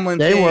DeMar Hamlin.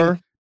 They were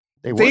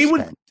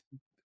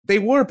They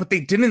were, but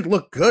they didn't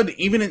look good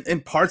even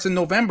in parts in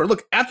November.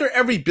 Look, after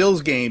every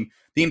Bills game,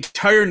 the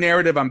entire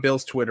narrative on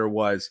Bills Twitter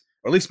was,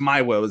 or at least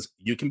my was,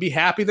 you can be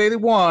happy they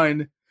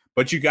won,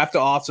 but you have to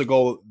also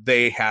go,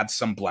 they have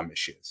some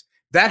blemishes.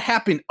 That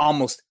happened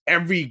almost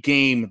every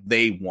game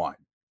they won.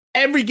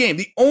 Every game.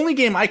 The only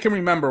game I can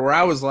remember where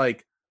I was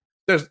like,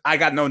 I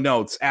got no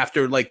notes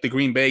after like the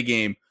Green Bay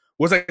game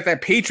was like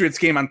that Patriots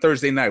game on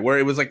Thursday night where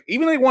it was like,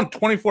 even though they won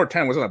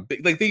 24-10, wasn't a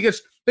big, like they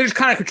just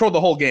kind of controlled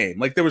the whole game.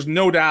 Like there was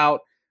no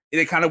doubt.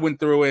 They kind of went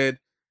through it.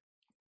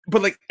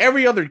 But like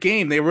every other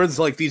game, there was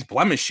like these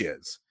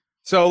blemishes.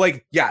 So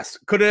like, yes,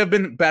 could it have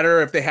been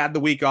better if they had the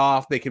week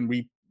off? They can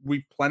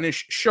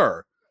replenish,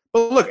 sure.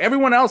 But look,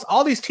 everyone else,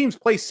 all these teams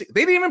play.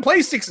 They didn't even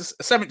play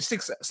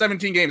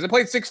 17 games. They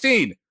played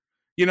 16.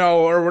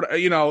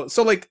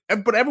 So like,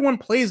 but everyone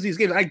plays these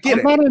games. I get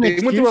it. They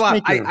went through a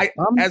lot.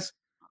 As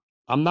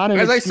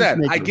I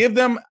said, I give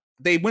them.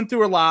 They went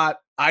through a lot.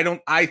 I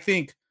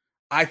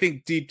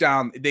think deep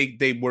down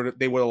they would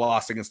have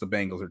lost against the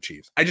Bengals or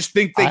Chiefs. I just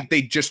think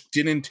they just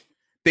didn't.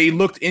 They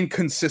looked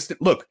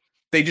inconsistent. Look,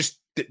 they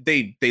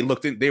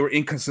were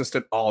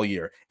inconsistent all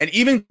year. And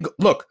even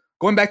look,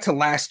 going back to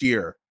last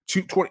year,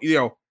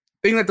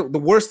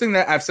 the worst thing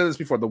that I've said this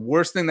before, the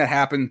worst thing that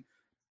happened,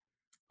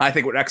 I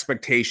think what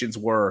expectations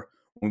were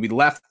when we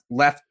left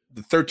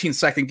the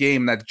 13-second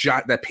game,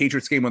 that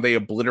Patriots game when they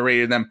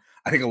obliterated them.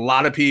 I think a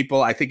lot of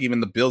people, I think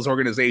even the Bills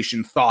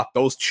organization thought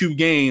those two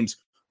games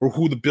were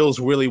who the Bills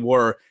really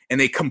were, and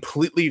they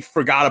completely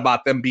forgot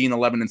about them being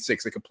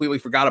 11-6. They completely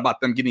forgot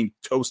about them getting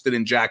toasted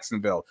in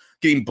Jacksonville,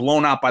 getting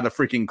blown out by the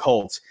freaking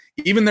Colts.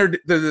 Even the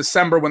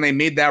December when they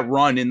made that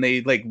run and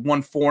they like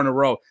won 4 in a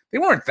row, they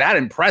weren't that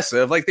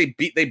impressive. Like they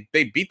beat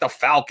the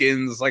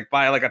Falcons like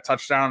by like a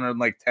touchdown or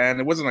like 10.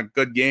 It wasn't a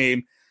good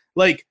game.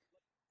 Like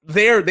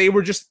they've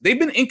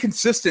been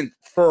inconsistent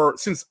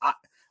since.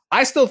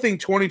 I still think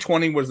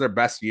 2020 was their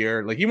best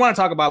year. Like you want to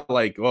talk about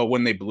like, well,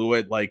 when they blew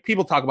it, like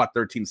people talk about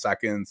 13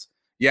 seconds.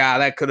 Yeah,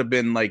 that could have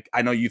been like,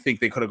 I know you think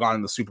they could have gone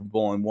in the Super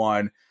Bowl and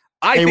won.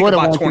 I think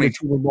about 20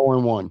 Super Bowl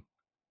and won.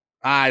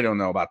 I don't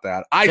know about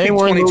that. I think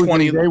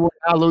 2020, they were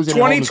not losing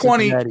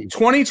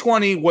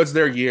 2020 was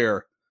their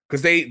year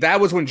because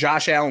that was when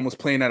Josh Allen was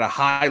playing at a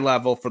high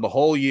level for the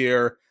whole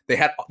year. They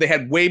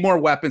had way more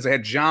weapons. They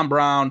had John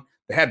Brown.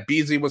 They had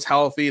Beasley was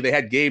healthy. They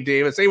had Gabe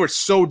Davis. They were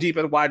so deep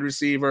at wide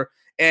receiver.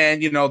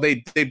 And,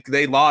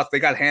 they lost. They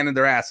got handed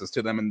their asses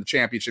to them in the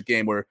championship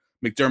game where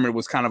McDermott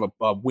was kind of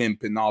a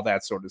wimp and all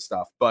that sort of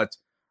stuff. But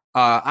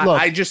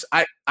I just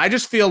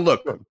feel,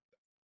 look.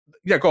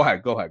 Yeah, go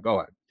ahead.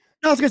 No,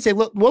 I was going to say,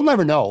 look, we'll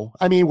never know.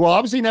 I mean, we'll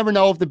obviously never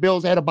know if the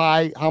Bills had to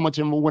buy, how much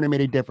it would have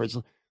made a difference.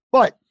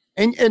 But,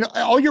 and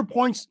all your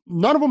points,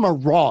 none of them are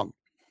wrong.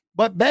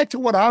 But back to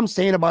what I'm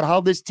saying about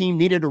how this team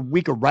needed a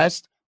week of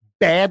rest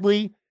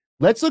badly.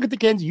 Let's look at the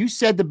Kansas. You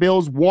said the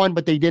Bills won,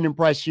 but they didn't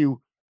impress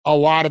you a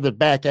lot of the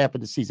back half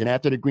of the season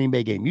after the Green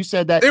Bay game. You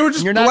said that they were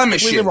just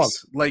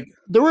blemishes. Like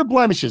there were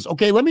blemishes.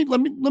 Okay, let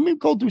me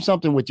go through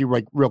something with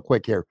you real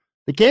quick here.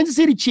 The Kansas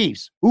City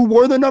Chiefs, who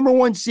were the number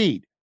 1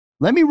 seed,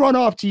 let me run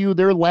off to you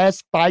their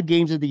last 5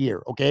 games of the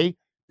year. Okay,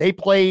 they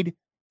played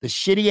the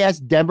shitty ass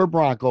Denver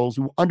Broncos,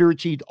 who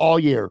underachieved all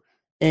year,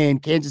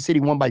 and Kansas City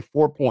won by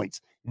 4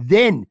 points.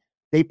 Then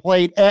they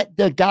played at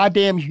the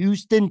goddamn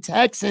Houston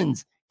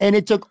Texans, and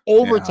it took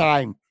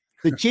overtime. Yeah.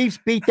 The Chiefs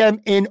beat them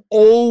in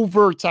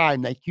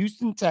overtime. The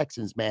Houston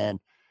Texans, man.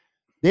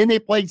 Then they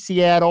played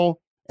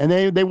Seattle, and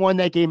they won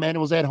that game, and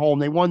it was at home.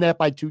 They won that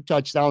by 2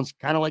 touchdowns,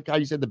 kind of like how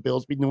you said the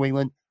Bills beat New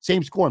England.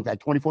 Same score, in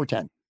fact,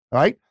 24-10. All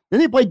right?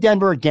 Then they played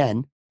Denver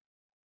again,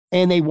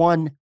 and they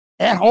won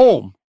at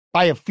home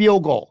by a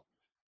field goal.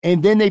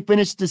 And then they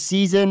finished the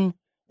season,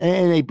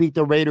 and they beat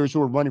the Raiders, who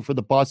were running for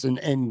the bus,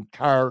 and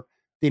Carr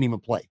didn't even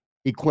play.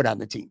 He quit on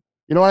the team.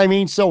 You know what I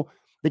mean? So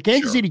the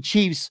Kansas City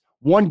Chiefs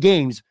won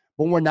games,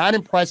 but were not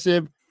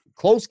impressive.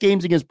 Close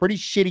games against pretty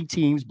shitty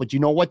teams. But you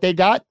know what they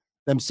got?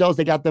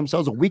 They got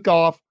themselves a week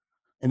off,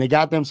 and they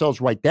got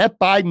themselves right. That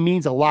bye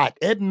means a lot.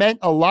 It meant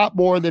a lot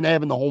more than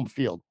having the home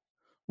field.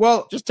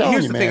 Well, just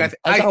telling you, man.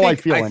 That's how I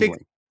feel anyway.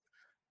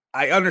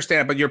 I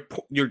understand, but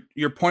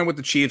your point with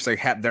the Chiefs,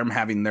 like them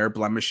having their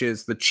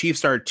blemishes, the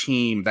Chiefs are a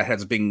team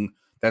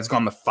that's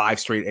gone to 5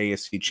 straight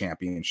AFC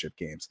championship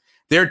games.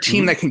 They're a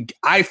team that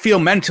I feel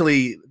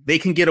mentally, they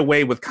can get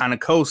away with kind of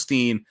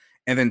coasting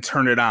and then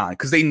turn it on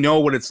because they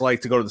know what it's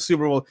like to go to the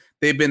Super Bowl.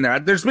 They've been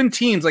there. There's been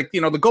teams like, the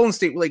Golden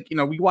State, like,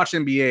 we watch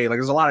NBA, like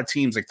there's a lot of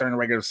teams like during the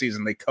regular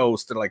season, they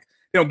coast to like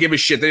don't give a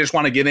shit. They just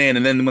want to get in,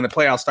 and then when the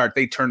playoffs start,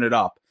 they turn it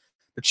up.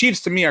 The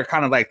Chiefs, to me, are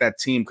kind of like that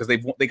team because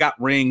they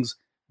got rings.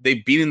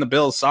 They've beaten the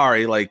Bills.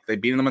 Sorry, like they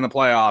beaten them in the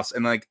playoffs,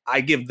 and like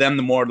I give them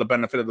the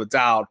benefit of the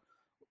doubt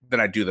than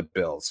I do the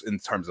Bills in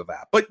terms of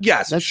that. But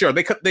yes, sure,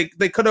 they could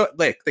have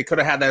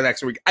had that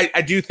extra week.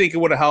 I do think it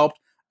would have helped.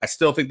 I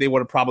still think they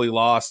would have probably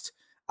lost.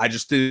 I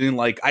just didn't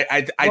like.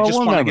 I just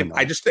want to give.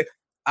 I just think.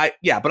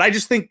 But I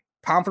just think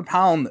pound for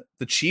pound,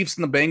 the Chiefs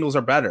and the Bengals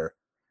are better.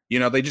 You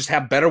know, they just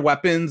have better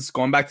weapons.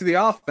 Going back to the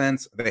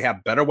offense, they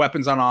have better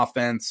weapons on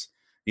offense.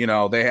 You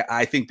know,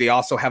 I think they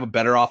also have a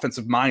better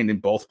offensive mind in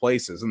both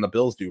places than the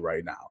Bills do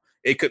right now.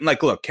 It could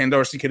look, Ken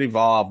Dorsey could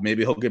evolve.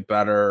 Maybe he'll get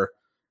better,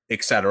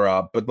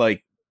 etc. But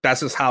like,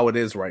 that's just how it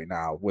is right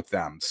now with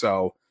them.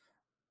 So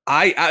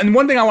and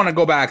one thing I want to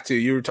go back to,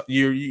 you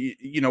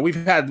know,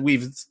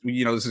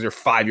 this is your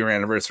 5-year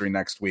anniversary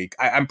next week.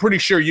 I'm pretty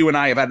sure you and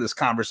I have had this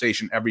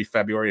conversation every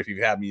February if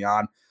you've had me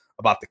on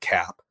about the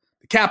cap.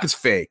 The cap is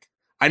fake.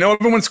 I know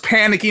everyone's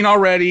panicking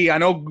already. I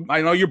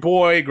know your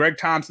boy Greg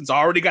Thompson's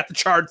already got the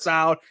charts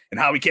out and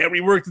how we can't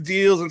rework the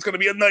deals and it's going to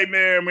be a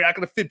nightmare and we're not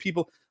going to fit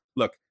people.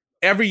 Look,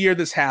 every year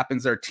this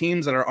happens. There are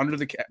teams that are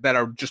that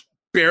are just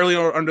barely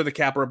under the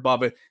cap or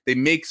above it. They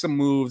make some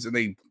moves and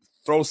they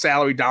throw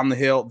salary down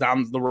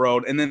the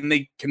road, and then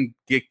they can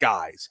get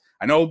guys.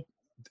 I know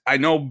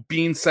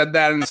Bean said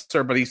that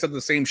but he said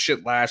the same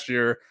shit last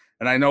year.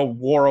 And I know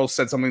Worrell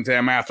said something to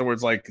him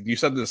afterwards, like, you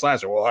said this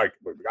last year. Well,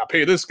 we got to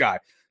pay this guy.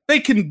 They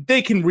can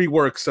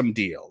rework some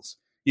deals,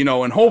 you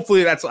know, and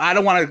hopefully I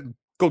don't want to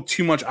go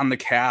too much on the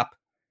cap,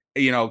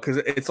 you know, because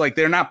it's like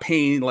they're not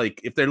paying, like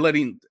if they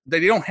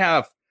don't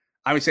have,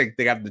 I would say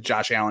they got the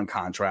Josh Allen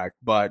contract,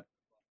 but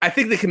I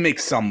think they can make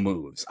some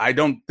moves. I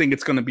don't think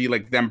it's going to be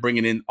like them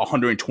bringing in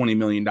 $120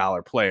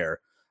 million player,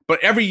 but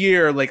every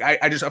year, like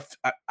I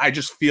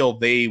just feel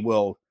they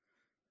will.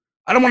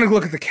 I don't want to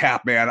look at the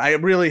cap, man.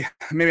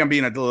 Maybe I'm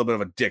being a little bit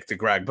of a dick to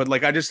Greg, but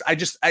like I just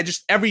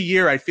every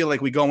year I feel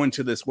like we go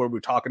into this where we're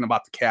talking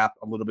about the cap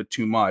a little bit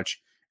too much,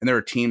 and there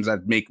are teams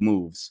that make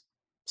moves.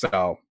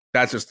 So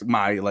that's just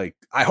my like.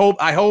 I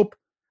hope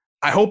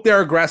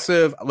they're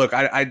aggressive. Look,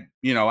 I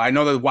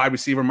know the wide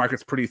receiver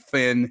market's pretty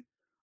thin,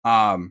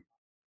 but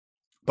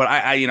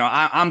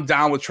I'm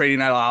down with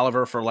trading Ed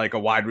Oliver for like a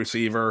wide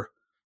receiver.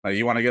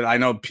 You want to get? I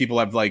know people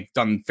have like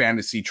done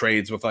fantasy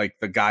trades with like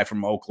the guy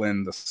from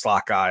Oakland, the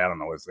slot guy. I don't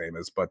know what his name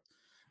is, but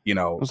you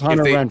know, it was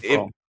Hunter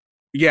Renfrow.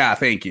 Yeah,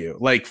 thank you.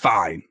 Like,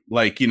 fine.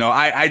 Like, you know,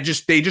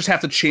 they just have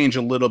to change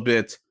a little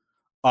bit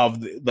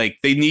of like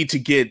they need to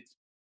get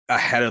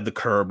ahead of the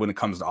curve when it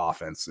comes to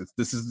offense.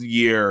 This is the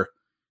year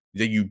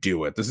that you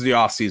do it. This is the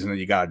offseason that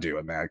you got to do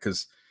it, man.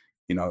 Because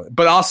you know,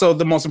 but also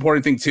the most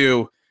important thing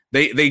too,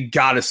 they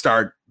got to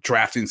start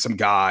drafting some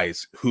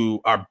guys who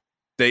are.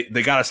 They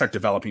got to start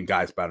developing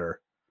guys better,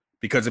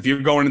 because if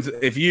you're going into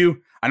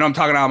I know I'm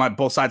talking out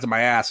both sides of my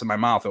ass and my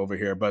mouth over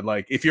here, but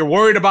like if you're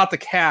worried about the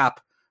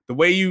cap, the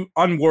way you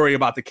unworry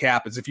about the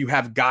cap is if you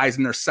have guys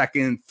in their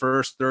second,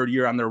 first, third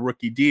year on their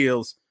rookie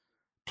deals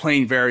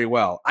playing very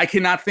well. I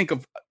cannot think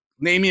of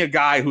name me a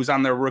guy who's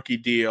on their rookie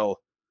deal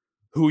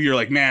who you're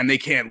like, man, they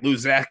can't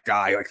lose that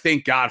guy. Like,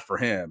 thank God for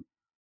him.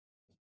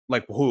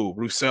 Like who?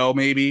 Rousseau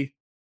maybe?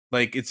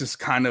 Like it's just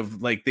kind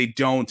of like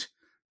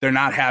they're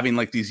not having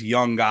like these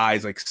young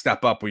guys like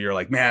step up where you're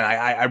like, man,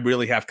 I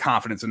really have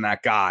confidence in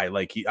that guy.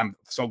 Like I'm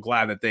so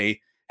glad that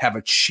they have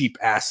a cheap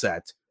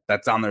asset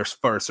that's on their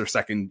first or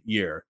second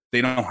year.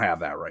 They don't have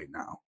that right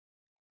now.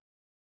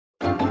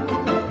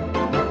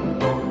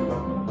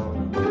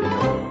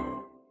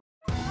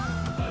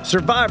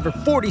 Survivor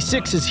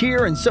 46 is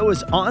here, and so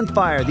is On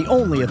Fire, the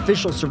only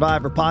official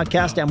Survivor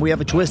podcast, and we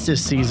have a twist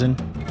this season.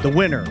 The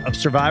winner of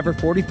Survivor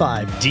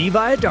 45, Dee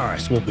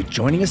Valladares, will be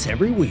joining us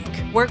every week.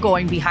 We're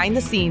going behind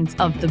the scenes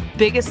of the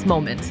biggest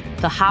moments,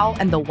 the how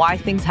and the why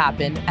things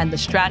happen, and the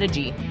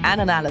strategy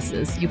and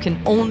analysis you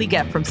can only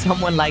get from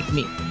someone like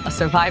me, a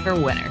Survivor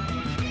winner.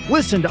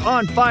 Listen to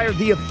On Fire,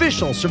 the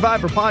official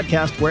Survivor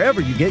podcast, wherever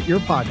you get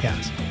your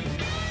podcasts.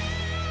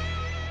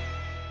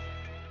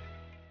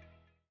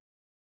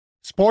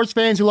 Sports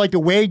fans who like to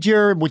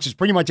wager, which is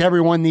pretty much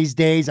everyone these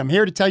days, I'm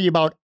here to tell you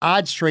about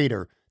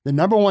OddsTrader, the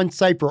 #1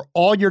 site for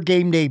all your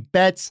game day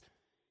bets.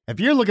 If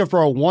you're looking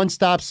for a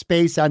one-stop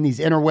space on these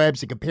interwebs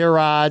to compare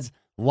odds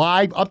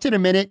live up to the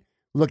minute,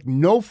 look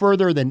no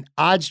further than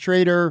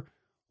OddsTrader.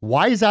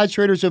 Why is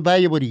OddsTrader so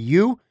valuable to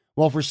you?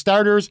 Well, for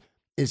starters,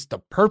 it's the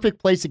perfect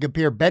place to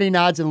compare betting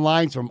odds and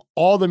lines from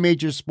all the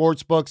major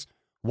sports books.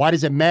 Why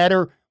does it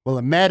matter? Well,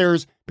 it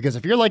matters because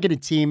if you're liking a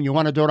team, you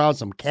want to throw down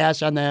some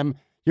cash on them,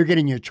 you're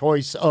getting your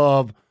choice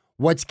of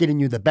what's getting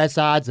you the best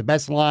odds, the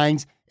best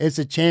lines. It's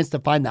a chance to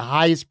find the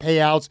highest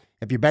payouts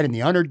if you're betting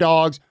the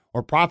underdogs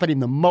or profiting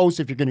the most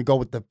if you're going to go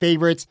with the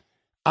favorites.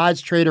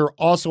 OddsTrader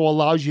also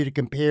allows you to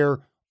compare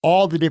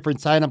all the different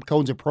sign-up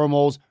codes and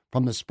promos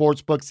from the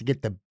sports books to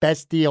get the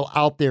best deal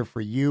out there for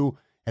you.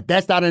 If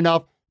that's not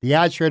enough, the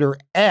OddsTrader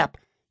app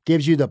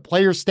gives you the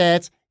player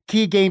stats,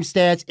 key game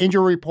stats,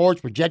 injury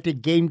reports,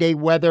 projected game day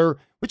weather,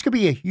 which could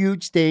be a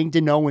huge thing to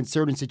know in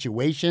certain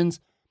situations.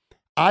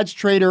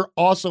 OddsTrader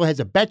also has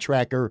a bet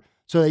tracker,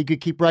 so that you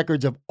could keep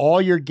records of all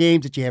your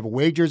games that you have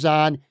wagers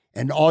on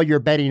and all your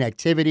betting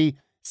activity.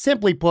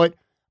 Simply put,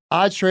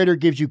 OddsTrader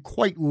gives you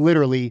quite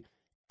literally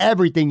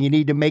everything you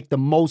need to make the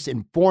most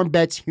informed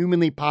bets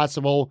humanly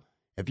possible.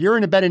 If you're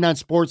into betting on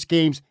sports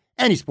games,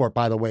 any sport,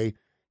 by the way,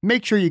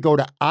 make sure you go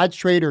to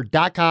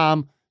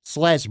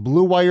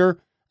oddstrader.com/Blue Wire.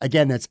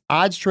 Again, that's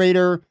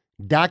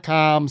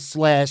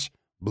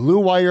oddstrader.com/Blue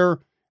Wire.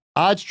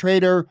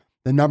 OddsTrader,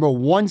 the number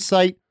one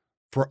site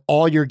for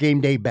all your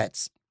game day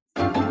bets.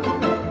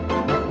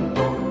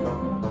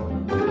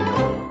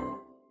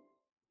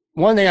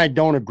 One thing I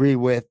don't agree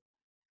with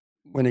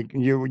when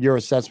your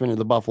assessment of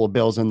the Buffalo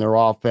Bills and their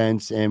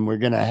offense, and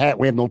we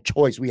have no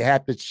choice. We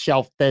have to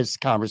shelf this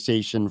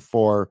conversation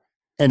for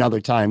another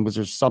time because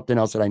there's something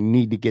else that I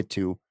need to get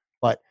to.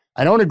 But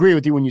I don't agree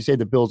with you when you say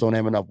the Bills don't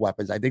have enough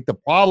weapons. I think the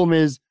problem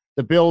is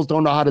the Bills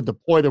don't know how to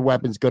deploy their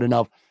weapons good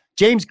enough.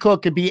 James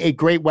Cook could be a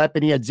great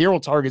weapon. He had 0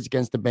 targets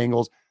against the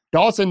Bengals.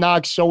 Dawson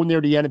Knox showed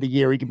near the end of the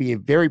year he could be a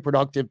very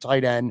productive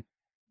tight end.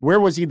 Where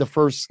was he the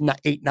first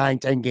 8, 9,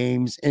 10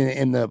 games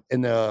in the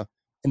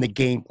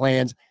game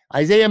plans?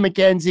 Isaiah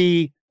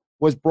McKenzie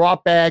was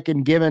brought back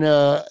and given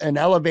an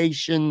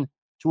elevation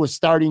to a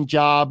starting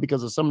job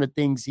because of some of the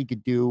things he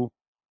could do.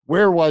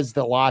 Where was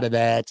a lot of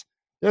that?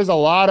 There's a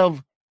lot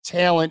of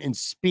talent and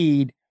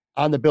speed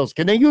on the Bills.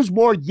 Can they use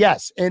more?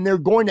 Yes, and they're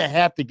going to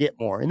have to get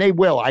more, and they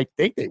will. I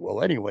think they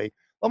will anyway.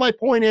 But my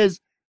point is,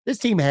 this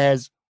team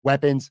has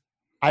weapons.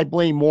 I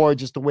blame more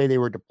just the way they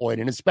were deployed,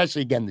 and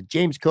especially, again, the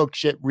James Cook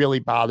shit really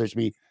bothers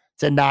me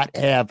to not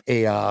have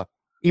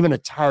even a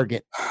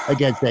target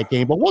against that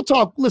game. But we'll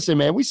talk. Listen,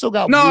 man, we still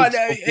got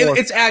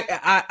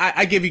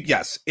I give you,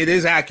 yes, it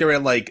is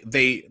accurate.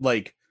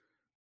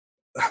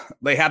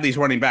 They have these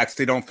running backs.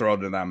 They don't throw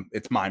to them.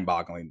 It's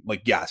mind-boggling.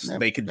 Yes,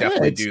 they could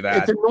definitely do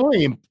that. It's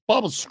annoying.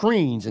 Bubble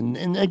screens.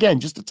 And again,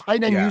 just the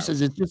tight end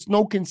uses. It's just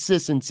no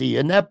consistency.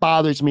 And that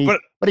bothers me.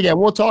 But again,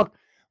 we'll talk.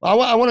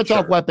 I want to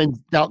talk weapons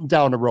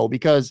down the road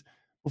because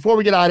before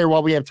we get out of here,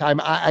 while we have time,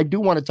 I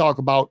do want to talk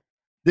about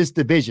this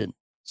division.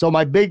 So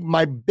my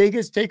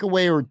biggest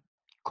takeaway or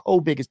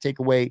co-biggest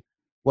takeaway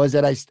was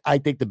that I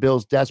think the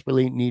Bills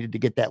desperately needed to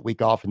get that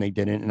week off and they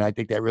didn't. And I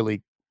think that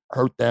really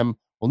hurt them.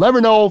 We'll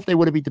never know if they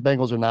would have beat the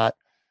Bengals or not.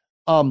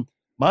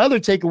 My other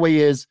takeaway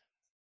is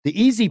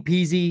the easy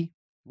peasy,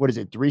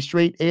 3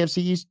 straight AFC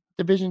East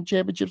division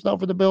championships now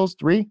for the Bills?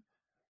 3?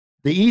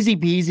 The easy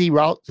peasy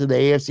route to the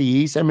AFC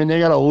East. I mean, they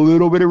got a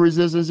little bit of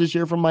resistance this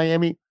year from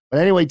Miami. But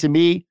anyway, to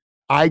me,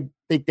 I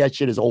think that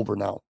shit is over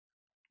now.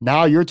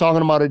 Now you're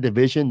talking about a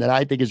division that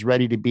I think is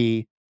ready to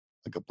be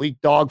a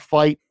complete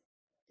dogfight.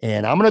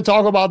 And I'm going to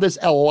talk about this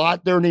a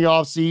lot during the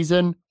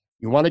offseason.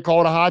 You want to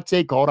call it a hot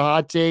take? Call it a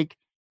hot take.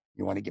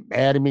 You want to get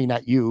mad at me?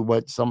 Not you,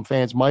 but some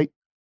fans might.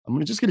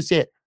 I'm just going to say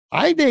it.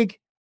 I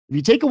think if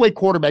you take away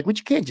quarterback, which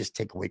you can't just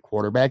take away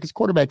quarterback, because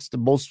quarterback's the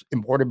most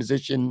important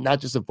position, not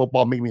just in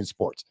football, maybe in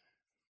sports.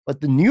 But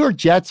the New York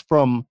Jets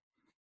from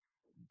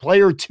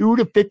player 2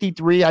 to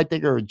 53, I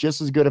think are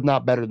just as good, if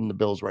not better than the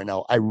Bills right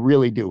now. I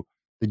really do.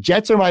 The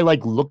Jets are my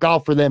look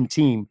out for them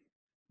team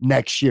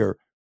next year.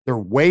 They're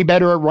way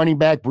better at running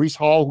back. Breece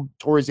Hall, who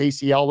tore his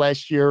ACL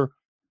last year,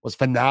 was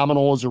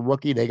phenomenal as a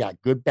rookie. They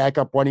got good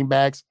backup running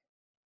backs.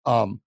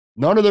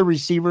 None of the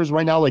receivers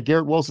right now,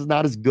 Garrett Wilson's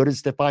not as good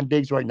as Stephon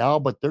Diggs right now,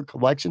 but their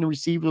collection of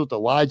receivers with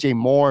Elijah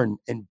Moore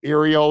and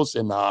Berrios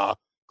and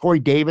Corey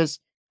Davis,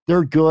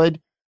 they're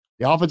good.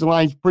 The offensive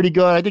line is pretty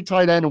good. I think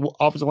tight end and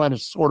offensive line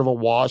is sort of a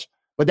wash,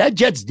 but that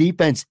Jets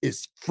defense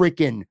is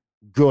freaking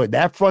good.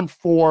 That front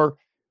four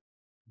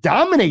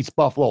dominates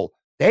Buffalo.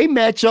 They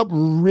match up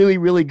really,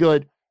 really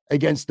good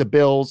against the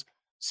Bills.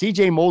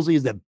 CJ Mosley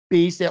is the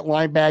beast at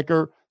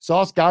linebacker.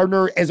 Sauce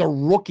Gardner, as a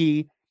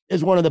rookie,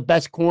 is one of the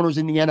best corners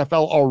in the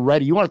NFL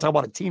already. You want to talk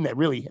about a team that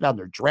really hit on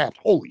their draft.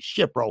 Holy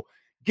shit, bro.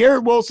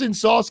 Garrett Wilson,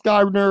 Sauce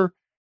Gardner,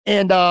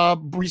 and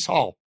Breece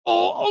Hall,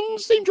 all on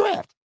the same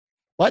draft.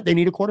 But they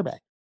need a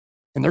quarterback.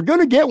 And they're going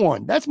to get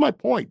one. That's my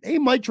point. They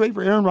might trade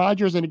for Aaron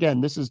Rodgers. And again,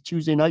 this is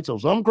Tuesday night, so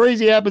something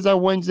crazy happens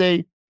on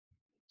Wednesday.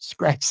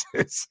 Scratch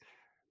this.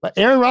 But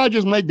Aaron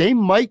Rodgers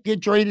might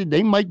get traded.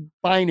 They might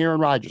find Aaron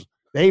Rodgers.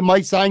 They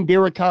might sign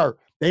Derek Carr.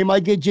 They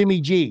might get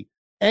Jimmy G.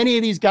 Any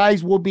of these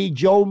guys will be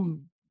Joe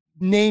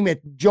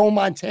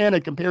Montana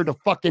compared to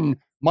fucking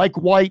Mike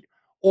White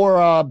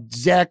or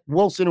Zach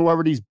Wilson,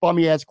 whoever these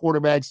bummy-ass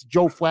quarterbacks,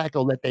 Joe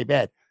Flacco that they've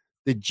had.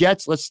 The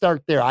Jets, let's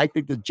start there. I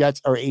think the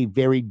Jets are a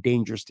very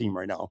dangerous team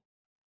right now.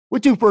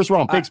 With 2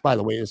 first-round picks, by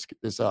the way,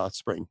 this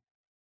spring.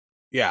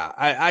 Yeah,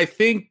 I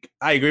think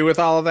I agree with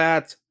all of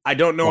that. I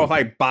don't know if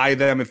I buy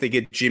them if they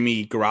get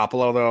Jimmy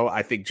Garoppolo, though.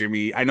 I think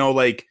I know,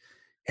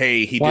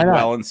 hey, he did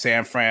well in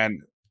San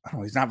Fran. I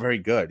don't know, he's not very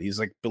good. He's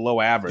below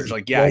average.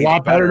 A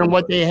lot better than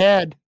what they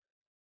had.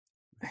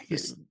 I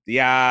guess,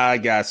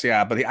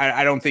 yeah. But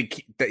I don't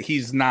think that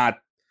he's not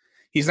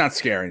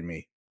scaring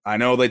me. I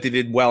know that they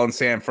did well in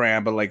San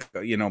Fran, but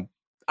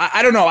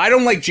I don't know. I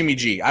don't like Jimmy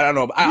G. I don't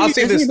know. I'll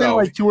say this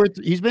though.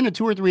 He's been in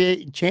 2 or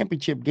 3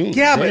 championship games.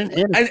 Yeah,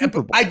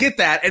 but I get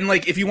that. And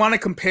if you want to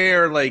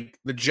compare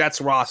the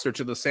Jets roster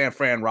to the San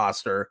Fran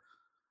roster,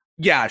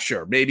 Yeah,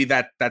 sure. Maybe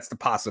that's the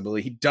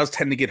possibility. He does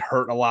tend to get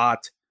hurt a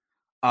lot.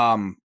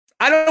 I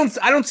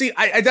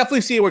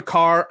definitely see it with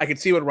Carr. I can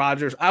see it with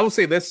Rodgers. I will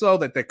say this though,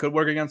 that could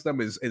work against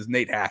them is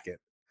Nate Hackett.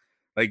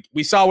 Like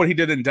we saw what he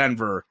did in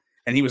Denver,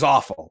 and he was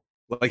awful.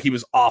 Like he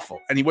was awful,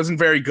 and he wasn't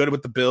very good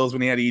with the Bills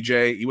when he had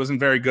EJ. He wasn't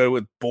very good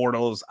with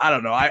Bortles. I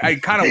don't know. I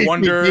kind of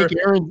wonder.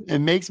 It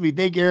makes me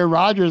think Aaron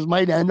Rodgers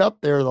might end up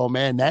there, though.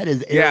 Man, that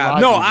is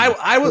Aaron Rodgers.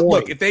 I would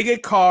look if they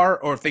get Carr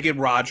or if they get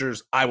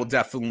Rodgers, I will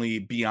definitely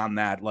be on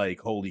that. Like,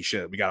 holy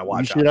shit, we gotta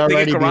watch out. If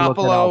they get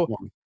Garoppolo,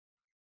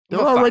 they're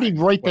already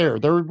right there.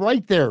 They're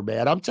right there,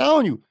 man. I'm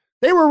telling you,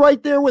 they were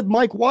right there with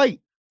Mike White.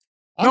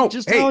 I'm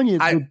telling you,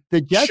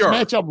 the Jets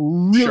match up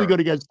really good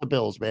against the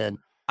Bills, man.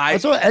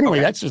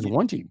 That's just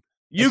one team.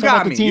 You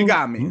got me. You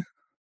got me.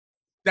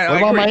 What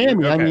about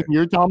Miami? Okay. I mean,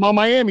 you're talking about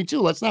Miami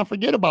too. Let's not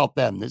forget about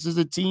them. This is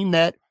a team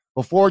that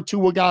before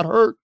Tua got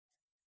hurt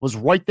was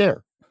right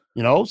there.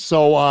 You know,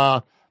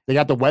 so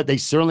they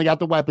certainly got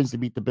the weapons to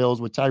beat the Bills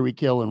with Tyreek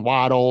Hill and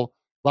Waddle.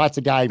 Lots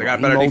of guys. They got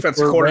a better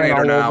defensive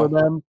coordinator now.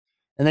 Them.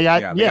 And they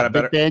got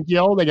Vic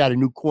Fangio. They got a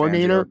new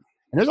coordinator.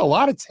 And there's a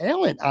lot of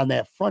talent on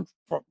that front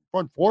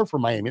four for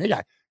Miami. They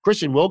got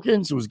Christian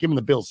Wilkins, who was giving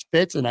the Bills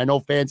fits, and I know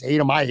fans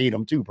hate him. I hate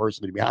him too,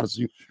 personally, to be honest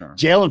with you. Sure.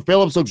 Jalen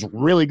Phillips looks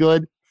really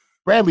good.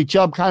 Bradley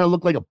Chubb kind of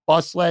looked like a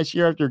bust last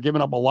year after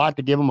giving up a lot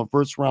to give him a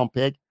first-round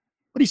pick,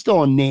 but he's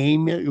still a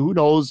name. Who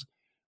knows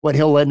what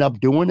he'll end up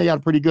doing? They got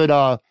a pretty good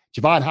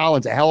Javon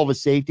Holland's a hell of a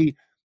safety.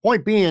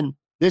 Point being,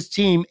 this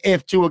team,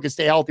 if Tua can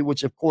stay healthy,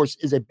 which of course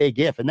is a big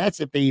if, and that's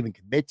if they even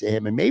commit to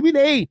him, and maybe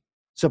they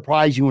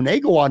surprise you and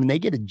they go on and they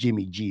get a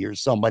Jimmy G or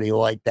somebody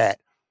like that.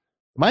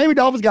 The Miami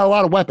Dolphins got a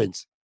lot of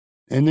weapons.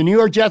 And the New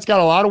York Jets got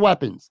a lot of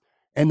weapons.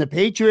 And the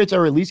Patriots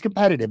are at least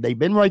competitive. They've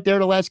been right there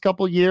the last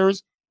couple of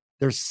years.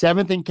 They're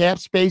 7th in cap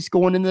space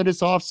going into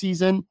this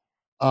offseason.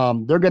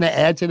 They're going to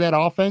add to that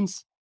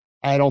offense.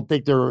 I don't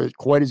think they're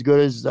quite as good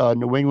as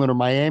New England or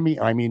Miami.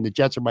 I mean, the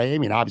Jets or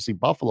Miami, and obviously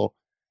Buffalo.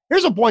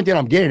 Here's a point that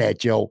I'm getting at,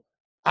 Joe.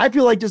 I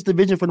feel like this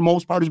division, for the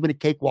most part, has been a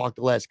cakewalk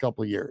the last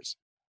couple of years.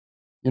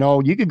 You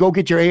know, you could go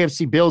get your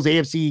AFC Bills,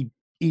 AFC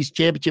East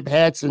championship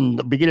hats in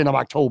the beginning of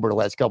October the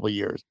last couple of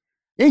years.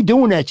 They ain't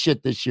doing that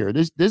shit this year.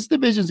 This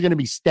division is going to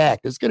be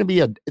stacked. It's going to be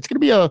a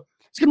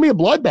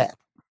bloodbath.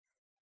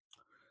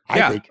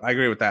 I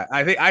agree with that.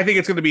 I think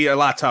it's going to be a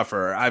lot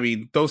tougher. I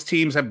mean,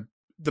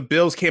 the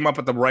Bills came up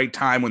at the right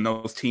time when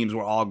those teams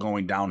were all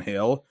going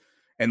downhill.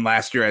 And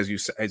last year, as you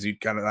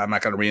kind of, I'm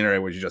not going to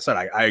reiterate what you just said.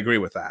 I agree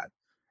with that.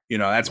 You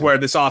know, that's where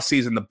this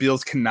offseason, the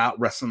Bills cannot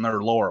rest on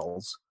their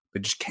laurels. They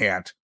just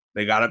can't.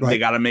 They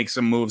gotta make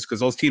some moves because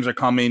those teams are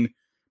coming.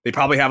 They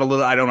probably have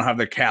I don't have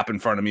their cap in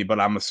front of me, but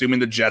I'm assuming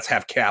the Jets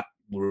have cap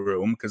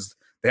room because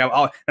they have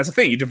all. That's the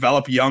thing. You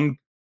develop young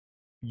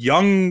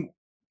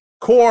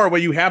core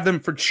where you have them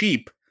for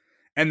cheap.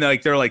 And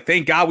they're like,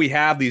 thank God we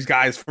have these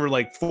guys for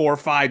like 4 or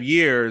 5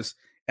 years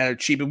and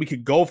cheap and we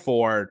could go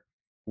for it.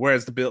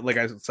 Whereas the Bill, like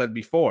I said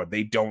before,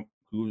 they don't.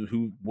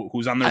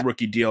 Who's on their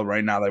rookie deal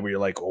right now that where you're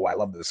like, oh, I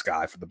love this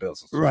guy for the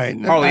Bills. Right.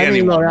 Hardly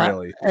anyone,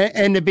 really.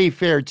 And to be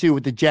fair, too,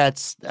 with the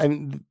Jets, I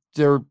mean,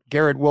 they're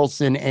Garrett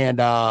Wilson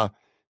and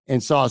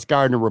Sauce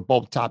Gardner were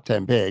both top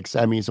 10 picks.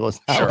 I mean, so it's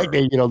not like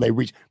they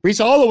reached.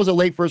 Breece Hall was a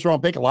late first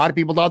round pick. A lot of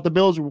people thought the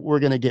Bills were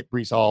going to get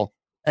Breece Hall.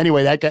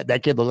 Anyway, that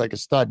kid looked like a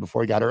stud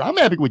before he got hurt. I'm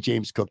happy with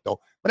James Cook,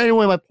 though. But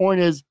anyway, my point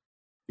is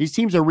these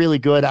teams are really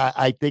good.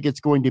 I think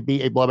it's going to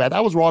be a bloodbath.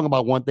 I was wrong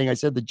about one thing. I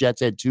said the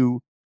Jets had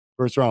 2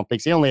 first round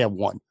picks. They only have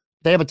 1.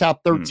 They have a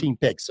top 13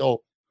 pick.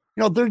 So,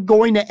 they're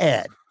going to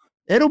add.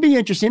 It'll be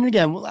interesting. And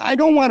again, I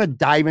don't want to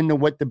dive into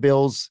what the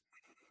Bills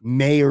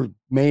may or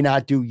may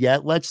not do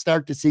yet. Let's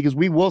start to see, because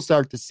we will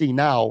start to see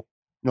now.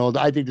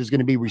 I think there's going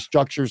to be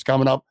restructures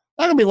coming up.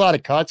 Not going to be a lot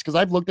of cuts because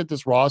I've looked at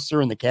this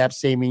roster and the cap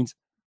savings.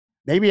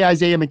 Maybe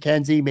Isaiah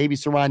McKenzie, maybe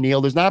Saron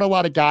Neal. There's not a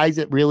lot of guys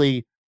that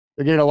really,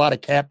 they're getting a lot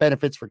of cap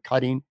benefits for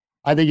cutting.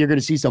 I think you're going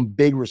to see some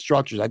big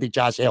restructures. I think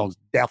Josh Allen's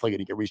definitely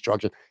going to get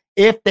restructured.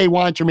 If they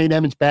want Tremaine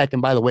Edmonds back,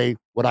 and by the way,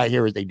 what I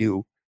hear is they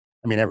do.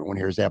 I mean, everyone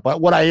hears that. But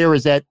what I hear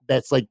is that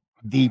that's like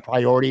the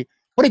priority.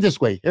 Put it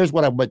this way. Here's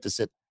what I want to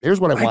say.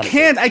 Here's what I want to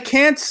say. I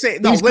can't say.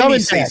 No, let me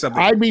say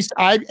something.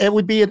 It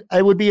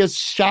would be a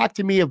shock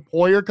to me if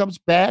Poyer comes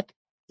back.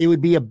 It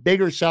would be a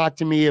bigger shock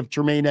to me if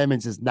Tremaine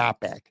Edmonds is not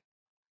back.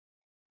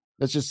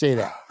 Let's just say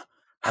that.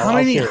 How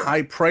many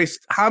high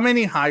priced?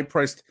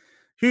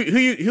 Who do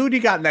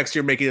you got next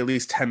year making at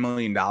least $10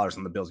 million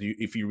on the Bills?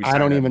 If you resign I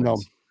don't even know.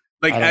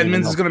 Like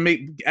Edmonds is going to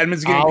make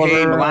Edmonds getting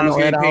paid, Milano's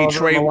getting paid,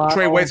 Trey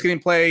White's getting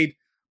paid,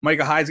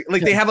 Micah Hyde's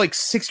like they have like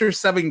 6 or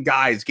 7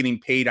 guys getting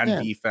paid on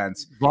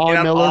defense. Vaughn and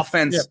on Miller.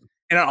 offense,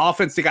 and on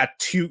offense they got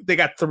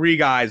 3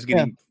 guys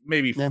getting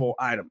maybe 4.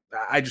 I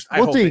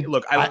hope they,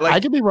 look. I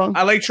could be wrong.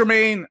 I like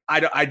Tremaine. I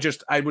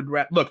would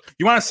look.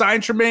 You want to sign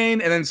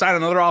Tremaine and then sign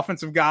another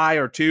offensive guy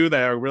or 2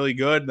 that are really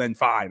good, then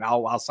fine.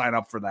 I'll sign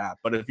up for that.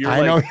 But if you're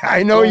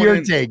I know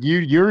your take.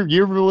 You're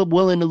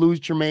willing to lose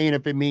Tremaine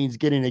if it means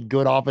getting a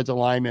good offensive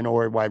lineman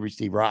or a wide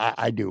receiver.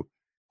 I do.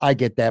 I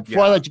get that.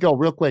 Before I let you go,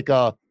 real quick,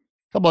 a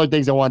couple other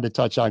things I wanted to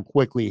touch on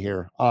quickly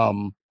here.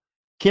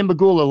 Kim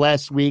Bagula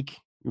last week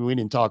We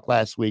didn't talk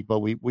last week, but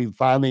we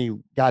finally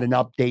got an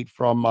update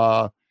from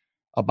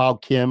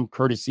about Kim,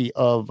 courtesy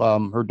of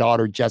her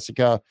daughter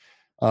Jessica.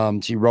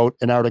 She wrote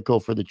an article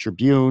for the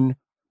Tribune.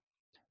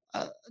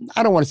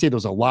 I don't want to say there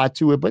was a lot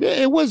to it, but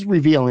it was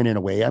revealing in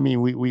a way. I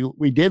mean,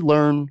 we did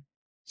learn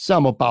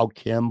some about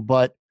Kim,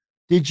 but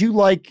did you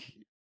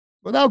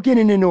without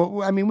getting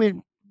into, I mean, we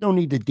don't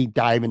need to deep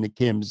dive into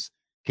Kim's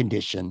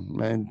condition.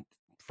 And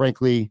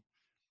frankly,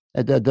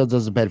 that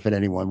doesn't benefit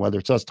anyone, whether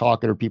it's us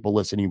talking or people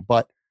listening.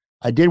 But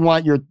I did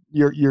want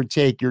your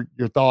take,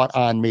 your thought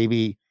on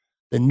maybe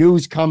the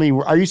news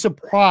coming. Are you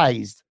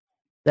surprised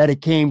that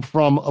it came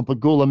from a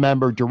Pegula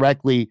member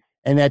directly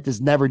and that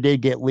this never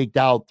did get leaked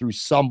out through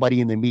somebody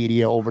in the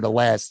media over the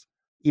last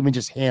even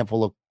just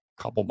handful of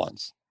couple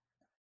months?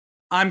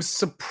 I'm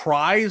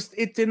surprised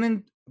it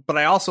didn't, but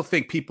I also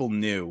think people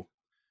knew,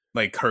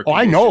 like, her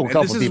condition. I know a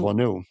couple people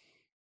knew.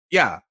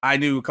 Yeah, I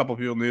knew a couple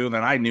people knew,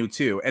 then I knew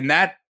too. And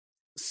that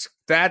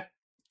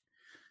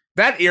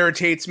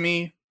irritates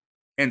me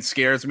and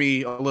scares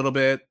me a little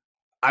bit.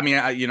 I mean,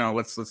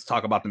 let's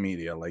talk about the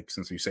media. Like,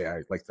 since you say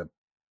I like to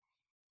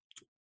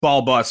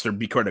ball bust or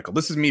be critical,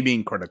 this is me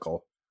being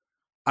critical.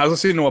 I was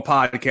listening to a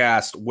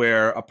podcast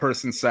where a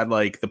person said,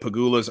 like, the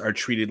Pegulas are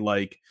treated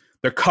like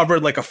they're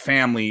covered like a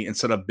family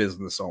instead of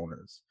business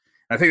owners.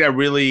 And I think that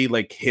really,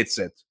 like, hits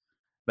it.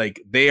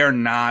 Like, they are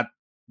not,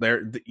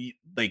 they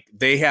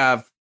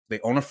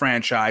own a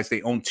franchise.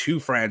 They own 2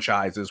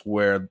 franchises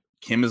where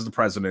Kim is the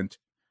president.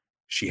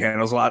 She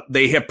handles a lot.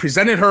 They have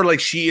presented her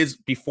like she is,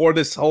 before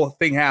this whole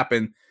thing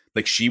happened,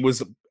 like she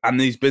was on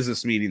these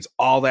business meetings,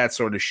 all that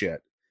sort of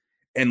shit.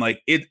 And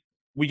like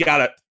we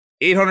got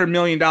 $800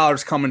 million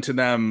coming to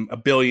them,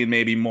 $1 billion,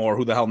 maybe more,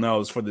 who the hell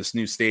knows, for this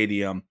new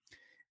stadium.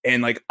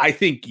 And like, I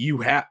think you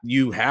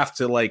have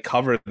to like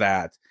cover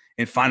that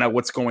and find out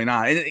what's going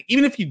on. And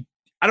even if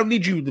I don't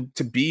need you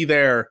to be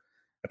there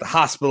at the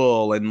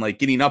hospital and like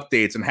getting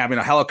updates and having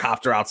a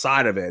helicopter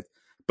outside of it,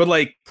 but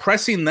like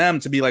pressing them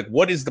to be like,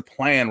 what is the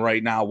plan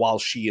right now while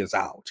she is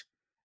out?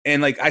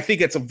 And like, I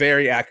think it's a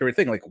very accurate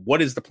thing. Like,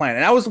 what is the plan?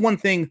 And that was one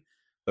thing.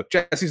 Look,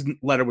 Jesse's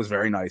letter was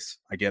very nice.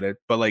 I get it.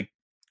 But like,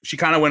 she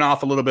kind of went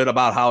off a little bit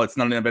about how it's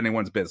none of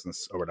anyone's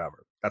business or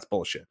whatever. That's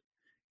bullshit.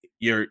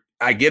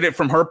 I get it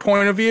from her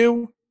point of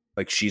view.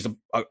 Like, she's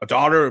a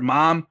daughter, a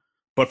mom,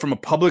 but from a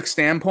public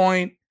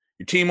standpoint,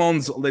 your team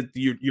owns,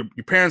 your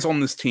parents own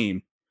this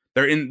team.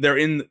 They're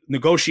in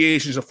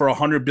negotiations for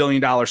 $100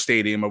 billion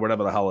stadium or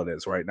whatever the hell it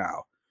is right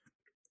now.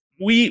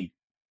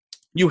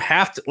 You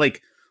have to,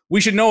 like, we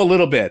should know a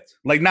little bit.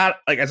 Like, not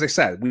like, as I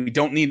said, we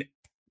don't need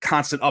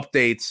constant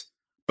updates,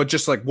 but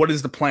just like, what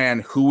is the plan?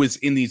 Who is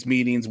in these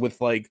meetings with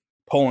like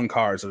polling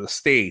cars or the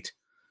state?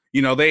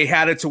 You know, they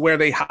had it to where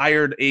they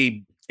hired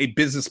a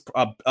business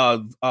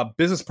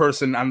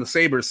person on the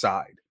Sabres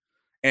side,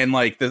 and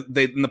like the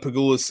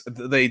Pegulas,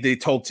 they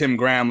told Tim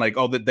Graham like,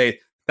 oh, that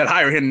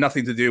hire had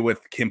nothing to do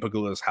with Kim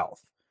Pegula's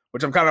health,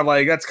 which I'm kind of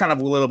like, that's kind of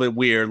a little bit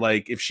weird.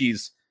 Like, if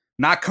she's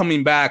not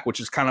coming back,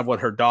 which is kind of what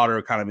her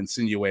daughter kind of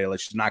insinuated,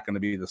 like she's not going to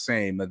be the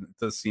same, then it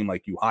does seem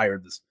like you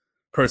hired this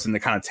person to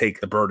kind of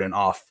take the burden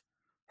off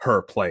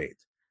her plate.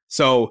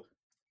 So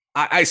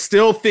I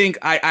still think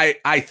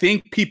I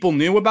think people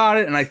knew about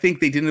it, and I think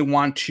they didn't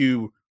want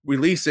to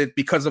release it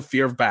because of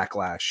fear of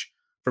backlash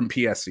from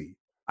PSE.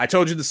 I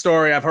told you the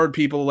story. I've heard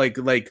people like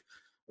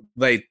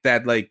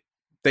that, like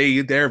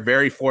they're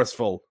very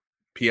forceful,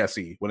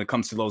 PSE, when it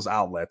comes to those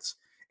outlets.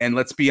 And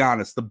let's be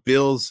honest, the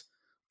Bills,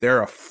 they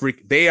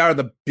are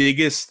the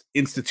biggest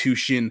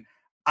institution,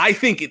 I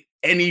think, in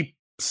any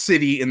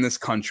city in this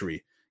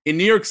country. In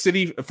New York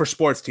City for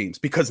sports teams,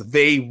 because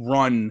they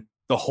run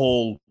the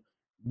whole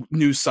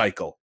news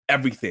cycle,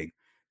 everything.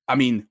 I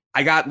mean,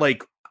 I got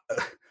like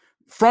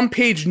front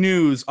page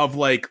news of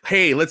like,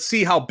 hey, let's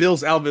see how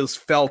Bills Elvis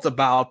felt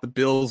about the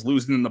Bills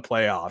losing in the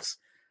playoffs.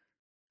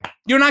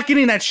 You're not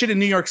getting that shit in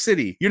New York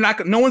City.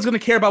 No one's going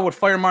to care about what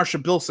Fire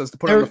Marshal Bill says to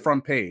put on the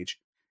front page.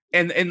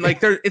 And like,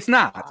 it's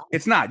not.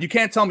 You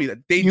can't tell me that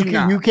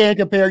you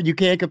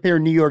can't compare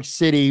New York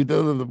City,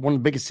 one of the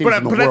biggest cities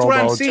in the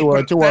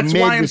world, to a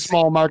mid to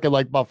small market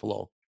like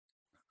Buffalo.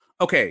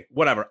 Okay,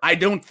 whatever. I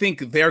don't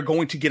think they're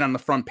going to get on the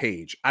front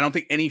page. I don't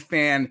think any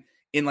fan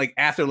in like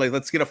after like,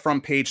 let's get a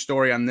front page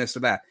story on this or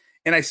that.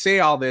 And I say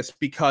all this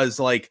because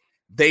like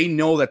they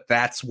know that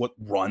that's what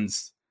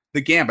runs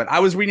the gambit. I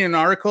was reading an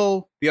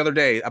article the other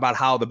day about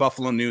how the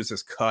Buffalo News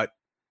has cut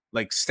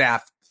like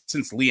staff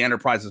since Lee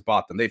Enterprises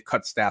bought them. They've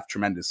cut staff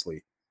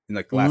tremendously in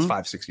like the last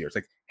 5-6 years,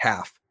 like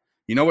half.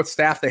 You know what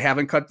staff they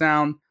haven't cut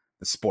down?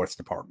 The sports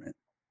department.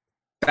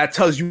 That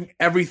tells you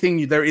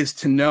everything there is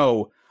to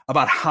know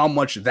about how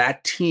much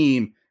that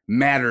team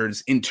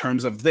matters in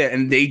terms of that.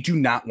 And they do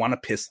not want to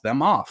piss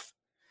them off.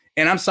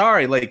 And I'm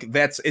sorry, like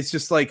it's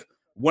just like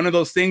one of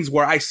those things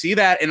where I see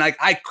that. And like,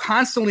 I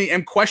constantly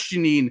am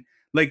questioning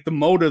like the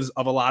motives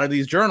of a lot of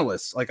these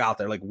journalists like out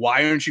there. Like,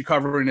 why aren't you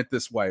covering it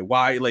this way?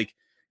 Why? Like,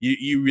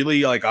 you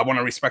really like, I want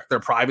to respect their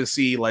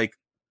privacy. Like,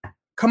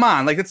 come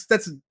on. Like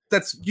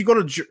that's you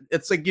go to,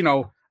 it's like, you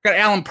know, got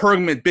Alan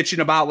Pergament bitching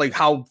about like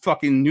how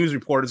fucking news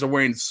reporters are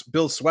wearing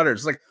Bills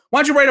sweaters. It's like, why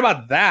don't you write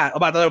about that,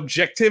 about the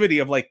objectivity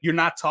of like, you're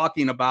not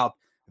talking about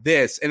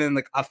this. And then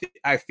like,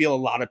 I feel a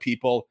lot of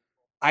people,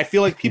 I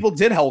feel like people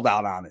did hold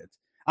out on it.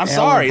 I'm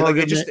sorry.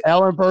 Like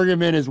Alan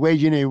Pergament is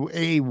waging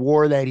a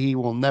war that he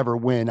will never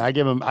win. I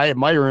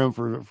admire him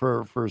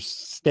for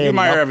standing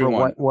up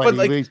everyone. For what but he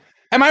like, believes.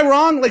 am I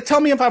wrong? Like, tell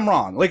me if I'm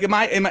wrong. Like,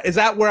 is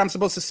that where I'm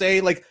supposed to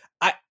say, like,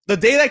 the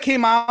day that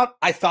came out,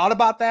 I thought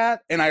about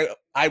that, and I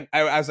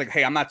was like,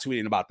 hey, I'm not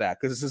tweeting about that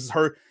because this is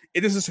her.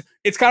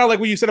 It's kind of like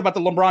what you said about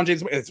the LeBron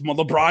James. It's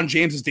LeBron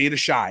James's day to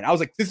shine. I was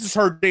like, this is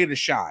her day to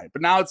shine.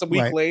 But now it's a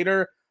week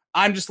later.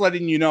 I'm just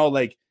letting you know,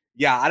 like,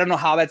 yeah, I don't know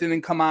how that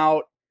didn't come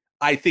out.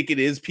 I think it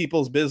is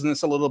people's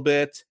business a little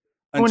bit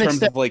in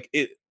terms of like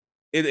it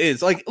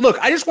is like, look,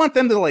 I just want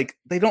them to like,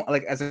 they don't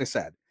like, as I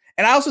said,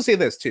 and I also say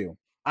this too.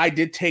 I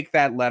did take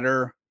that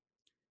letter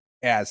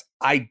as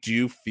I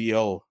do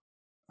feel.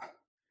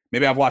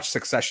 Maybe I've watched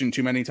Succession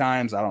too many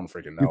times. I don't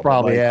freaking know. You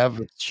probably like, have.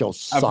 The show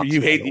sucks.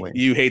 You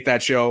hate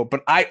that show,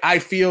 but I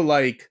feel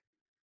like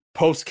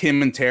post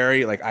Kim and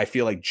Terry, like I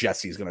feel like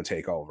Jesse's gonna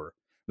take over.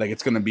 Like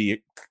it's gonna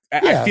be.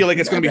 I feel like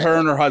it's gonna be her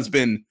and her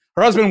husband.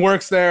 Her husband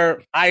works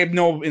there. I have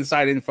no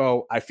inside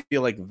info. I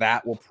feel like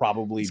that will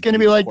probably. It's going to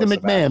be like the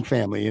McMahon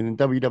family in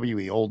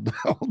WWE, old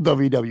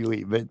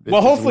WWE.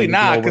 Well, hopefully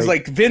not, because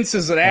like Vince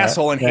is an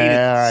asshole and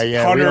hated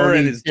Hunter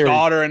and his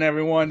daughter and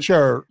everyone.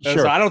 Sure.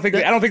 So I don't think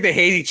they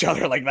hate each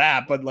other like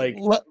that. But like,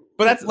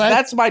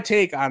 that's my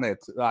take on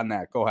it. On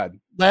that, go ahead.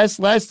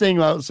 Last thing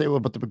I'll say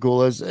about the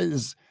Pegulas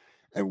is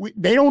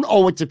they don't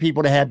owe it to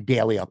people to have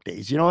daily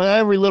updates. You know,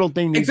 every little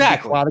thing needs to be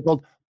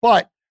chronicled.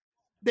 But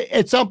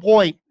at some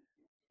point.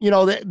 You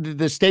know,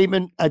 the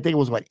statement, I think it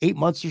was, 8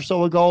 months or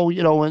so ago,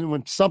 you know,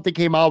 when something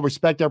came out,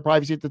 respect our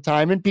privacy at the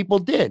time, and people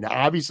did.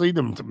 Obviously,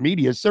 the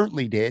media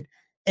certainly did.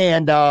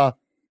 And I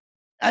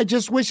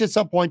just wish at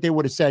some point they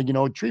would have said, you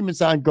know,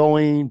 treatment's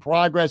ongoing,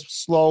 progress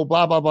slow,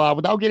 blah, blah, blah,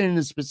 without getting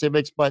into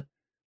specifics. But,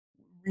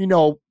 you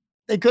know,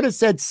 they could have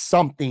said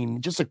something,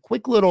 just a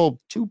quick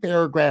little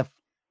 2-paragraph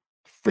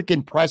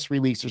freaking press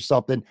release or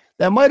something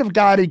that might have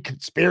gotten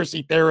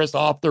conspiracy theorists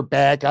off their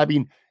back. I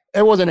mean,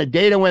 it wasn't a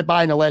day that went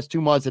by in the last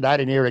 2 months that I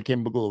didn't hear that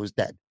Kim Pegula was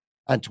dead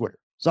on Twitter.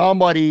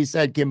 Somebody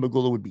said Kim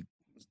Pegula would be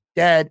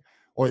dead,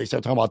 or they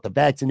started talking about the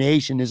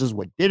vaccination. This is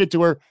what did it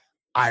to her.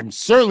 I'm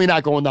certainly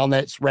not going down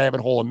that rabbit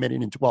hole a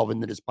minute and 12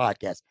 into this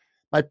podcast.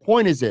 My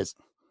point is this.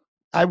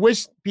 I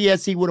wish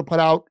PSC would have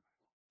put out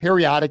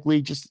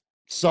periodically just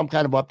some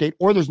kind of update,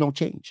 or there's no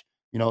change.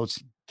 You know,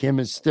 Kim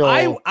is still.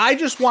 I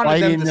just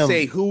wanted them to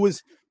say who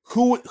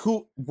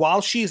while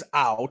she's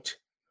out,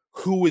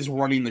 who is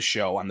running the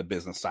show on the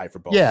business side for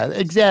both. Yeah,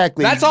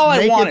 exactly. That's all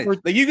I wanted.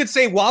 Like you could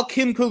say while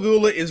Kim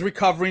Pegula is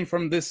recovering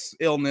from this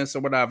illness or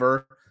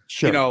whatever,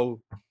 you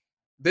know,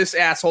 this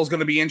asshole is going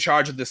to be in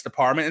charge of this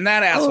department, and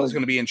that asshole is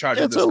going to be in charge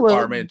of this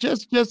department.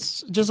 Just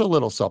a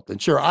little something.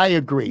 Sure, I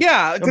agree.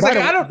 Yeah, because like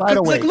I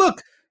don't. Like,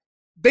 look,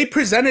 they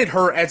presented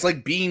her as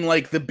like being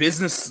like the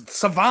business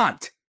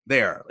savant.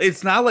 There,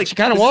 it's not like she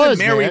kind of was.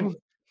 Man.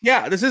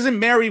 Yeah, this isn't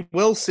Mary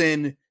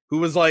Wilson, who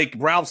was like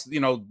Ralph's, you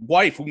know,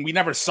 wife, whom we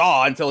never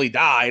saw until he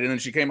died, and then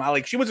she came out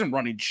like she wasn't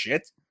running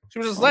shit. She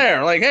was just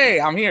there, like,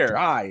 hey, I'm here,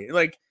 hi.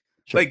 Like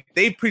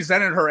they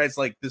presented her as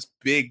like this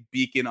big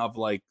beacon of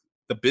like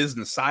the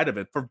business side of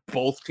it for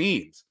both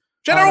teams.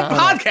 General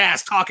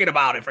podcast talking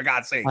about it, for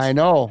God's sake. I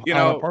know, you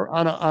know,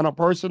 on a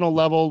personal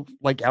level,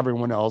 like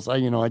everyone else.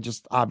 I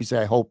just obviously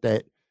I hope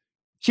that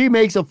she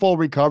makes a full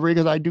recovery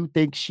because I do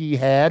think she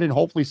had, and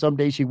hopefully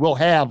someday she will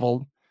have,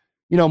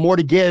 more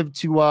to give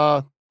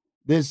to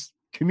this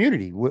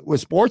community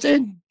with sports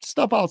and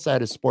stuff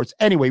outside of sports.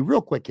 Anyway,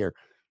 real quick here.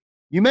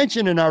 You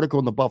mentioned an article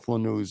in the Buffalo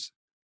News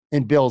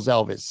in Bills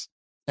Elvis.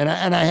 And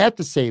I have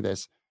to say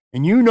this,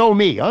 and you know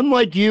me,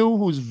 unlike you,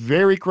 who's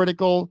very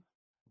critical,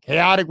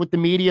 chaotic with the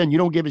media, and you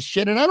don't give a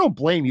shit. And I don't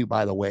blame you,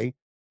 by the way.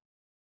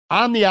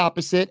 I'm the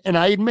opposite. And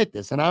I admit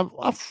this, and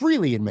I'll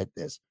freely admit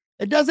this.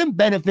 It doesn't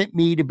benefit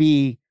me to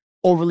be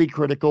overly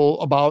critical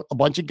about a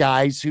bunch of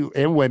guys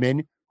and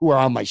women who are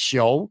on my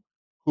show,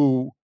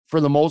 who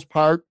for the most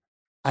part,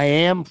 I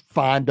am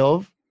fond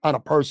of on a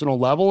personal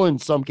level, in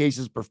some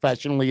cases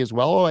professionally as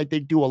well. I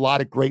think do a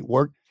lot of great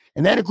work,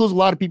 and that includes a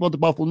lot of people at the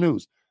Buffalo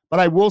News. But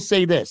I will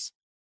say this,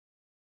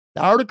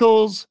 the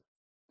articles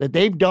that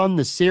they've done,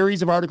 the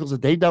series of articles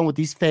that they've done with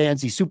these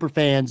fans, these super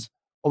fans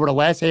over the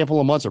last handful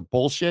of months are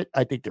bullshit.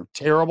 I think they're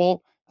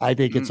terrible. I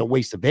think it's a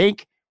waste of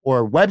ink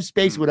or web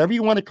space, whatever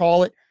you want to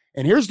call it.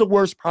 And here's the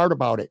worst part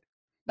about it.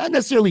 Not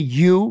necessarily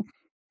you,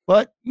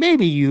 but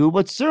maybe you,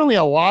 but certainly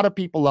a lot of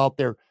people out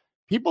there.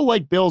 People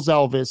like Bills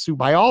Elvis, who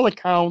by all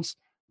accounts,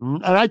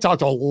 and I talk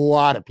to a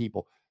lot of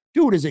people,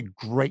 dude is a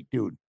great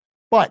dude.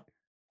 But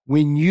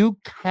when you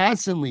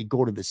constantly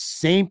go to the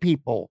same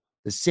people,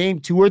 the same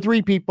 2 or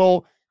 3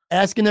 people,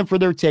 asking them for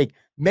their take,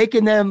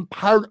 making them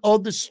part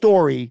of the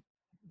story,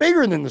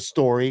 bigger than the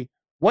story,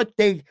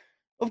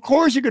 of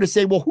course you're going to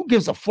say, well, who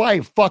gives a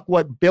flying fuck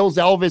what Bills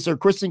Elvis or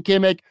Kristen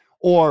Kimmick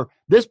or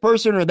this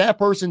person or that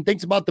person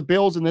thinks about the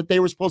Bills and that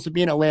they were supposed to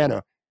be in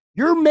Atlanta.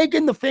 You're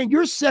making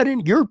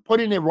you're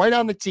putting it right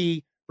on the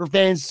tee for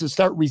fans to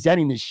start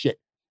resenting this shit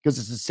because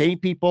it's the same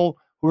people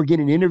who are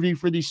getting interviewed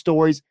for these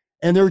stories,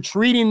 and they're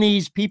treating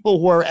these people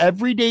who are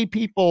everyday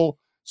people,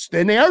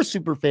 and they are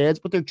super fans,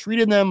 but they're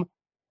treating them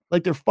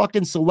like they're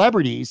fucking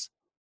celebrities.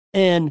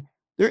 And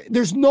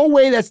there's no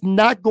way that's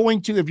not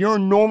going to, if you're a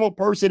normal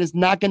person, it's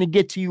not going to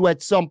get to you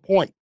at some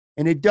point.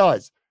 And it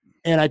does.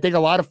 And I think a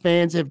lot of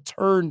fans have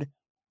turned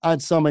on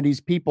some of these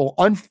people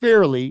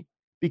unfairly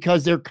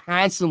because they're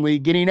constantly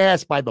getting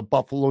asked by the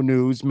Buffalo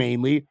News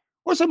mainly,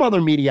 or some other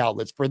media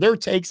outlets for their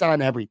takes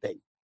on everything.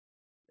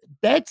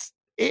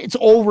 It's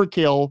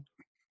overkill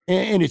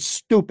and it's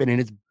stupid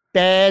and it's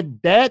bad.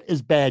 That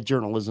is bad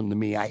journalism to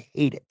me. I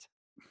hate it.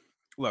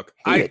 Look,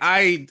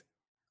 I'm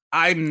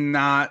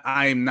not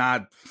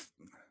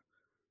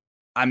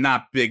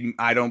big.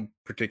 I don't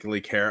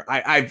particularly care.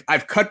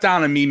 I've cut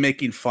down on me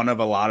making fun of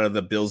a lot of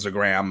the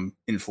Billsagram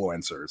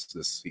influencers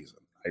this season.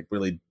 I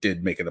really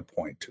did make it a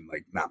point to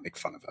like not make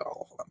fun of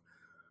all of them.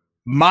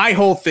 My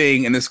whole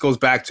thing, and this goes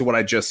back to what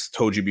I just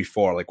told you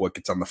before, like what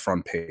gets on the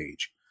front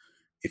page.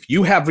 If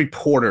you have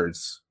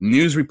reporters,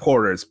 news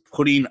reporters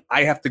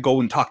I have to go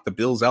and talk to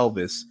Bill's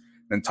Elvis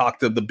and talk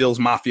to the Bills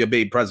Mafia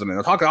Babe president.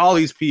 I'll talk to all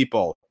these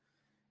people.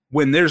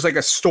 When there's like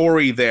a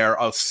story there,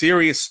 a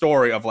serious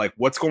story of like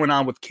what's going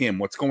on with Kim,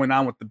 what's going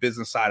on with the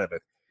business side of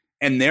it,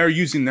 and they're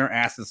using their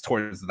assets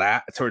towards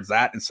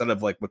that instead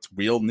of like what's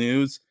real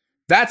news,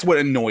 that's what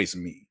annoys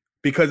me.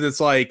 Because it's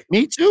like,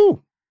 me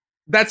too.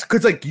 That's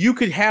because like you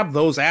could have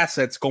those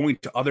assets going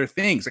to other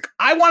things. Like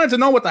I wanted to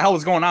know what the hell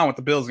was going on with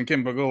the Bills and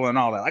Kim Pegula and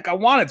all that. Like I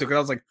wanted to, because I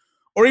was like,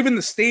 or even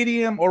the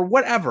stadium or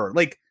whatever.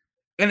 Like,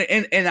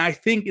 and I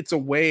think it's a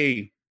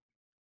way,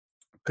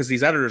 because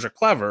these editors are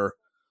clever,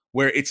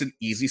 where it's an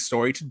easy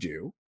story to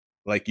do.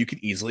 Like you can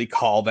easily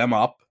call them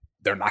up.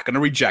 They're not going to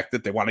reject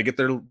it. They want to get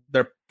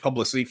their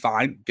publicity.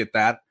 Fine, get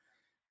that.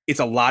 It's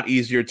a lot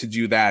easier to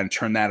do that and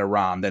turn that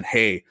around than,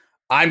 hey,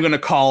 I'm going to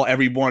call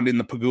everyone in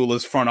the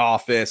Pegula's front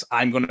office.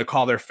 I'm going to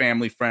call their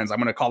family friends. I'm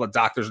going to call the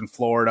doctors in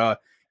Florida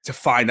to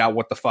find out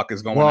what the fuck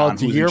is going on.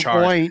 To your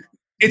point,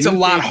 it's a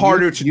lot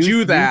harder to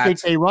do that. You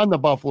think they run the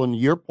Buffalo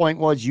News. Your point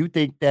was you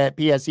think that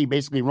PSE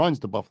basically runs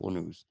the Buffalo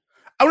News.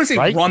 I wouldn't say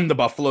run the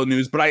Buffalo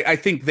News, but I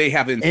think they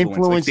have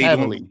influence. Like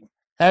heavily.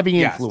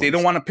 Heavy influence. They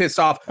don't want to piss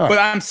off. All but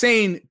I'm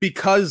saying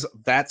because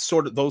that's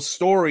sort of those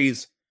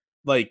stories,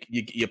 like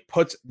you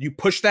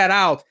push that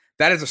out,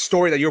 that is a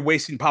story that you're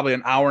wasting probably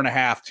an hour and a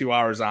half, 2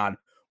 hours on.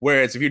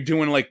 Whereas if you're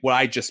doing like what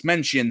I just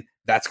mentioned,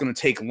 that's going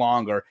to take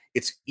longer.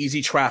 It's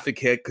easy traffic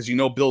hit because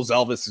Bill's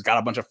Elvis has got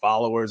a bunch of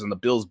followers and the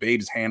Bill's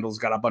Babes handle's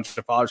got a bunch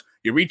of followers.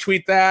 You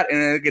retweet that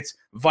and it gets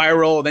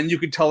viral. Then you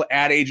can tell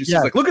ad agencies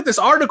like, look at this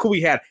article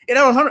we had. It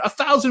had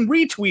 1,000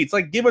 retweets.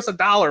 Like, give us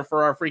 $1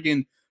 for our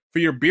for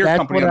your beer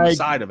company on the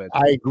side of it.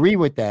 I agree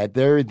with that.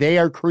 They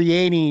are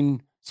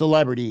creating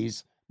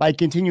celebrities by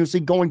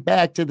continuously going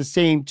back to the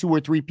same 2 or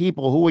 3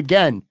 people who,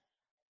 again,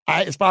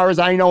 as far as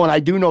I know, and I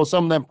do know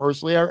some of them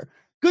personally, are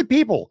good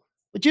people.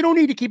 But you don't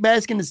need to keep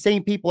asking the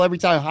same people every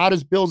time. How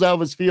does Bill's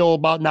Elvis feel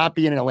about not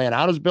being in Atlanta?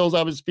 How does Bill's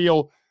Elvis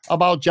feel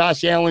about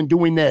Josh Allen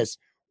doing this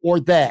or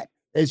that?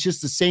 It's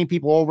just the same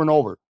people over and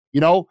over.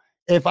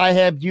 If I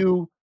have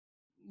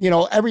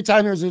every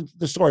time there's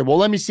the story, well,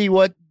 let me see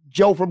what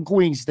Joe from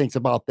Queens thinks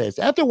about this.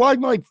 After a while,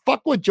 I'm like,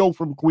 fuck what Joe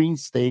from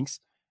Queens thinks.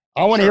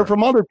 I want to hear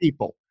from other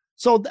people.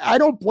 So I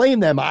don't blame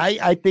them.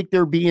 I think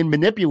they're being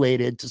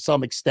manipulated to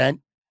some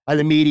extent by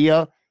the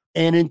media.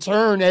 And in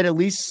turn, at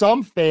least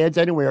some fans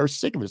anyway are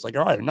sick of it. It's like,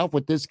 all right, enough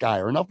with this guy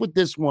or enough with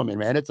this woman,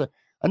 man.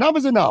 Enough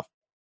is enough.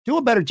 Do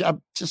a better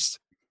job. Just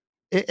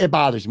it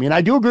bothers me. And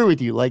I do agree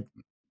with you. Like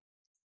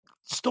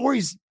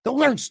stories,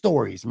 those aren't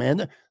stories,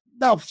 man.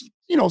 Now,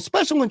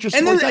 special interest.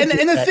 And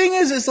the thing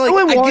is like,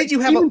 I get you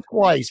have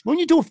twice. When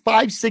you do it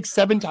 5, 6,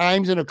 7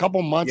 times in a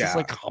couple months, it's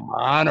like, come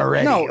on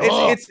already. No,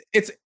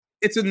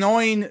 it's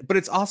annoying, but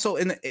it's also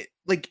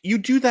like you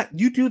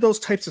do those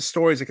types of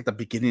stories like at the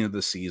beginning of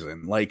the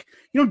season. Like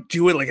you don't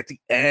do it like at the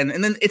end,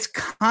 and then it's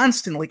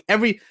constant. Like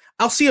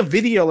I'll see a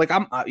video. Like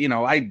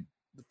I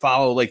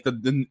follow like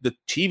the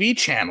TV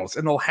channels,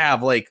 and they'll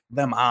have like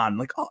them on.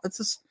 Like it's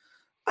just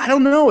I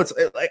don't know. It's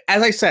like,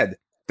 as I said,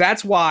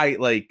 that's why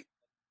like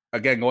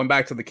again going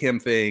back to the Kim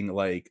thing.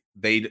 Like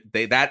they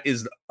that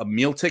is a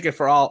meal ticket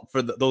for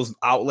those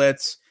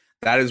outlets.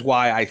 That is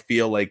why I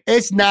feel like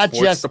it's not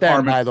just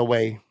them, by the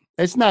way.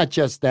 It's not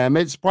just them.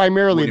 It's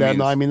primarily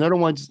them. I mean, they're the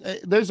ones.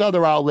 There's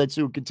other outlets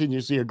who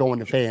continuously are going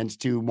to fans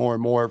too more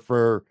and more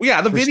for.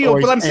 Yeah, the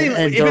video. But I'm saying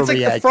if it's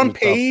like the front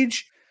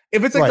page,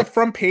 if it's like the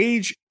front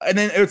page, and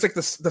then it's like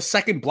the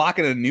second block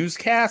in a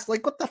newscast,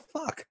 like what the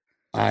fuck?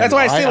 That's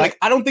why I say like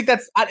I don't think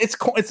that's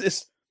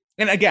it's.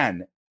 And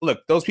again,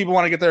 look, those people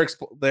want to get their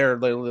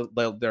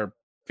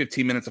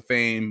 15 minutes of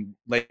fame.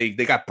 Like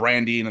they got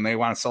branding and they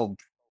want to sell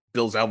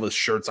Bill's Elvis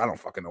shirts. I don't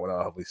fucking know what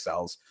Elvis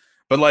sells.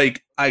 But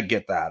like, I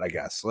get that, I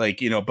guess.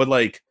 Like, but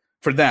like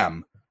for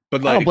them,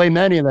 But I don't blame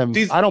any of them.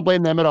 I don't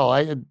blame them at all.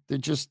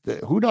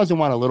 Who doesn't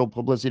want a little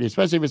publicity,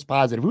 especially if it's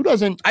positive? Who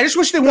doesn't? I just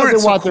wish they weren't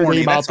so want their corny,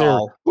 name out there.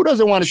 all. Who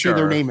doesn't want to see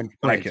their name in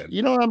print? Like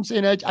You know what I'm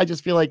saying? I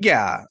just feel like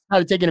kind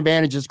of taking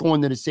advantage, just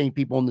going to the same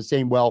people in the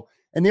same well.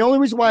 And the only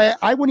reason why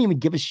I wouldn't even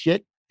give a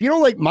shit, if you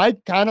don't like my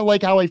kind of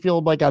like how I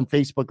feel like on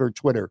Facebook or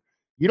Twitter,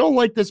 you don't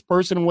like this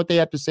person and what they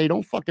have to say,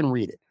 don't fucking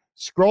read it.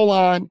 Scroll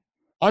on,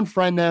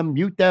 unfriend them,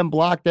 mute them,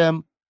 block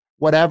them,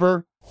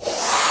 whatever.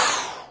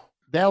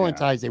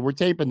 Valentine's Day. We're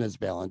taping this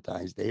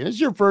Valentine's Day. This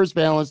is your first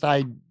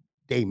Valentine's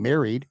Day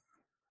married.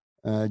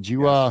 We're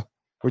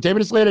taping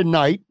this late at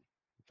night.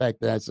 In fact,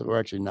 we're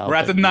actually now. We're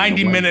at the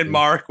 90-minute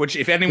mark, which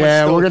if anyone's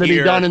still we're going to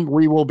here, be done and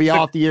we will be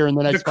off the air in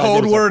the next 5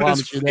 minutes. The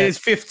code word is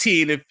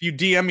 15. If you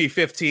DM me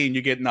 15,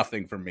 you get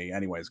nothing from me.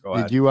 Anyways, go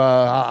ahead. Did you,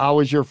 how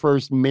was your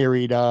first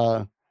married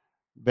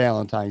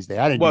Valentine's Day?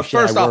 I didn't. Well,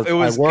 first off, it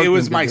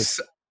was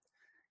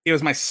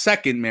my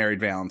second married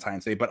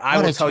Valentine's Day, but I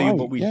will tell you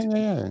what we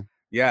did.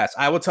 Yes,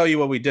 I will tell you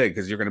what we did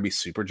because you're going to be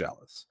super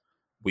jealous.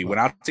 We went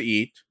out to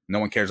eat. No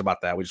one cares about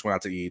that. We just went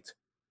out to eat.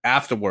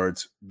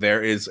 Afterwards,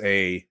 there is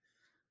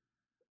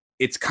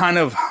it's kind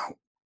of,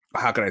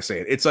 how can I say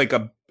it? It's like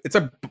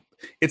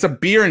it's a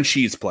beer and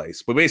cheese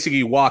place. But basically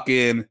you walk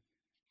in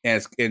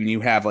and you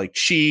have like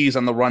cheese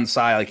on the one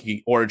side, like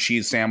you order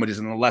cheese sandwiches,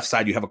 and on the left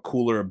side you have a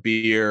cooler of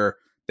beer.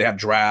 They have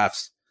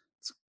drafts.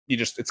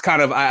 It's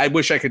kind of, I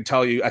wish I could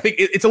tell you. I think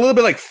it's a little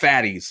bit like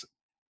Fatty's,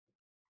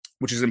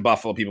 which is in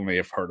Buffalo. People may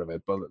have heard of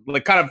it, but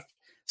like kind of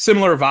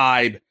similar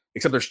vibe,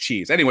 except there's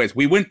cheese. Anyways,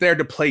 we went there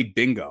to play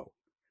bingo,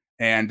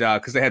 and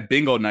because they had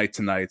bingo night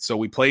tonight. So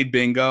we played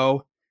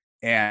bingo,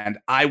 and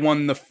I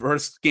won the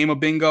first game of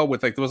bingo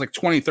with there was like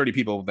 20, 30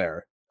 people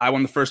there. I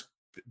won the first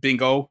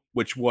bingo,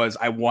 which was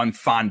I won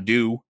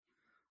fondue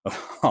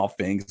of all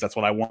things. That's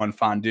what I won,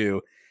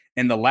 fondue.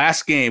 And the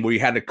last game where you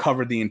had to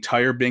cover the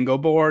entire bingo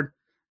board,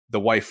 the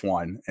wife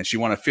won, and she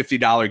won a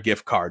 $50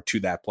 gift card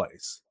to that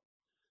place.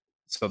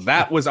 So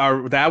that was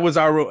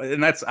our,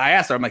 and I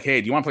asked her, I'm like, hey,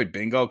 do you want to play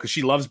bingo? Because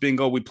she loves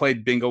bingo. We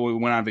played bingo. We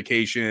went on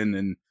vacation,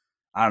 and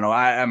I don't know.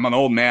 I'm an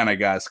old man, I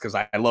guess, because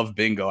I love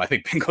bingo. I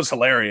think bingo's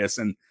hilarious,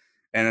 and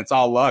it's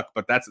all luck.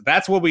 But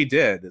that's what we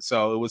did.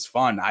 So it was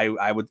fun.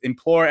 I would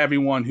implore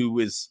everyone who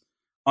is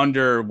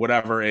under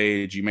whatever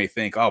age you may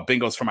think, oh,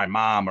 bingo's for my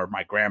mom or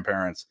my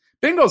grandparents.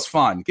 Bingo's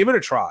fun. Give it a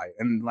try.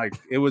 And like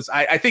it was,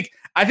 I think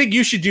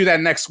you should do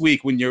that next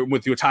week when you're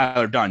with your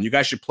Tyler Dunn. You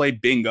guys should play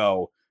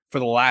bingo for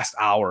the last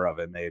hour of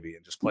it, maybe,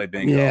 and just play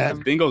bingo. Yeah.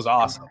 Bingo's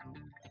awesome.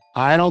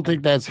 I don't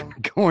think that's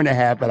going to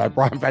happen.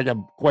 In fact,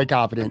 I'm quite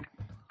confident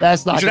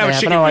that's not going to happen. You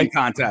should have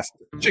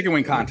a chicken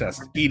wing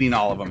contest, eating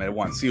all of them at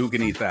once. See who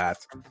can eat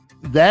that.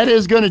 That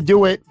is going to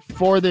do it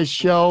for this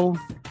show.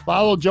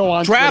 Follow Joe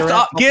on Draft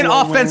Twitter. Get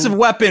offensive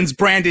weapons,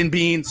 Brandon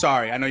Bean.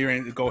 Sorry, I know you're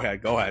in. Go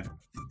ahead.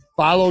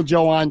 Follow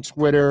Joe on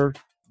Twitter.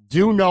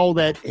 Do know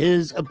that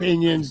his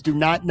opinions do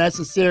not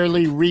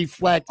necessarily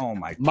reflect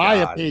my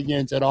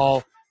opinions at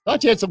all. I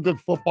thought you had some good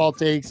football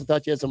takes. I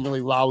thought you had some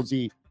really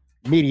lousy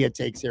media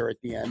takes here at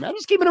the end. I'm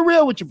just keeping it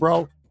real with you,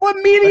 bro. What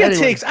media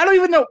takes? I don't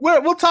even know.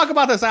 We'll talk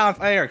about this on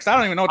air because I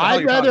don't even know what the hell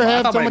you're talking about. I'd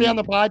rather have somebody on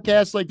the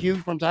podcast like you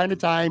from time to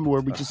time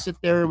where we just sit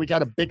there and we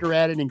kind of bicker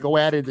at it and go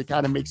at it. It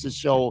kind of makes this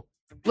show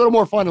a little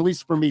more fun, at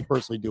least for me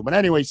personally, do. But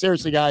anyway,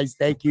 seriously, guys,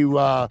 thank you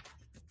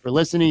for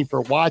listening,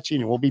 for watching.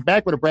 And we'll be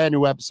back with a brand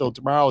new episode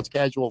tomorrow. It's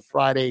Casual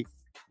Friday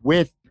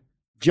with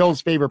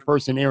Joe's favorite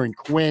person, Aaron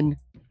Quinn.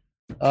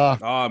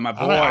 Oh, my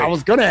boy. I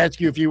was going to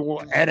ask you if you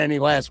had any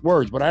last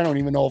words, but I don't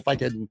even know if I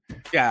can.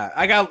 Yeah,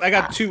 I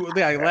got two.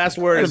 Last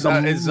word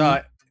is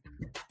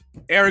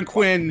Aaron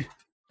Quinn.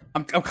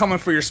 I'm coming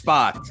for your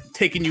spot,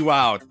 taking you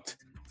out.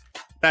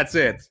 That's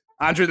it.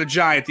 Andre the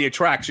Giant, the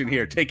attraction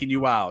here, taking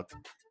you out.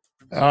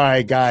 All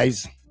right,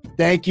 guys.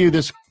 Thank you.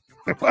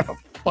 What a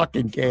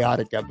fucking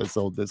chaotic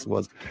episode this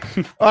was.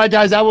 All right,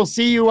 guys. I will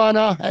see you on.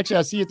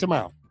 I'll see you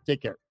tomorrow.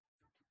 Take care.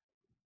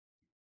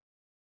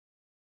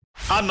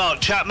 I'm Mark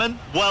Chapman.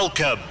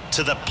 Welcome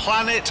to the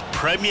Planet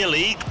Premier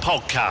League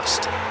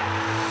podcast.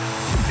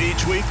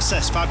 Each week,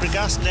 Cesc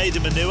Fabregas,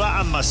 Nader Manua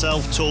and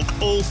myself talk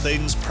all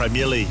things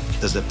Premier League.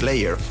 As a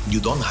player,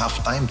 you don't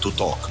have time to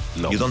talk.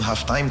 No. You don't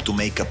have time to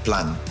make a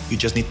plan. You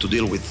just need to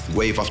deal with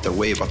wave after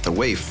wave after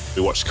wave.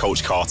 We watched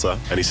Coach Carter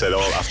and he said,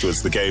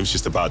 afterwards, the game's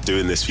just about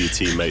doing this for your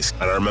teammates.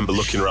 And I remember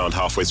looking around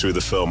halfway through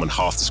the film and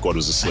half the squad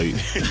was asleep.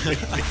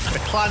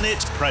 Planet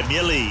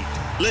Premier League.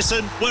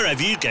 Listen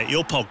wherever you get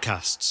your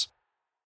podcasts.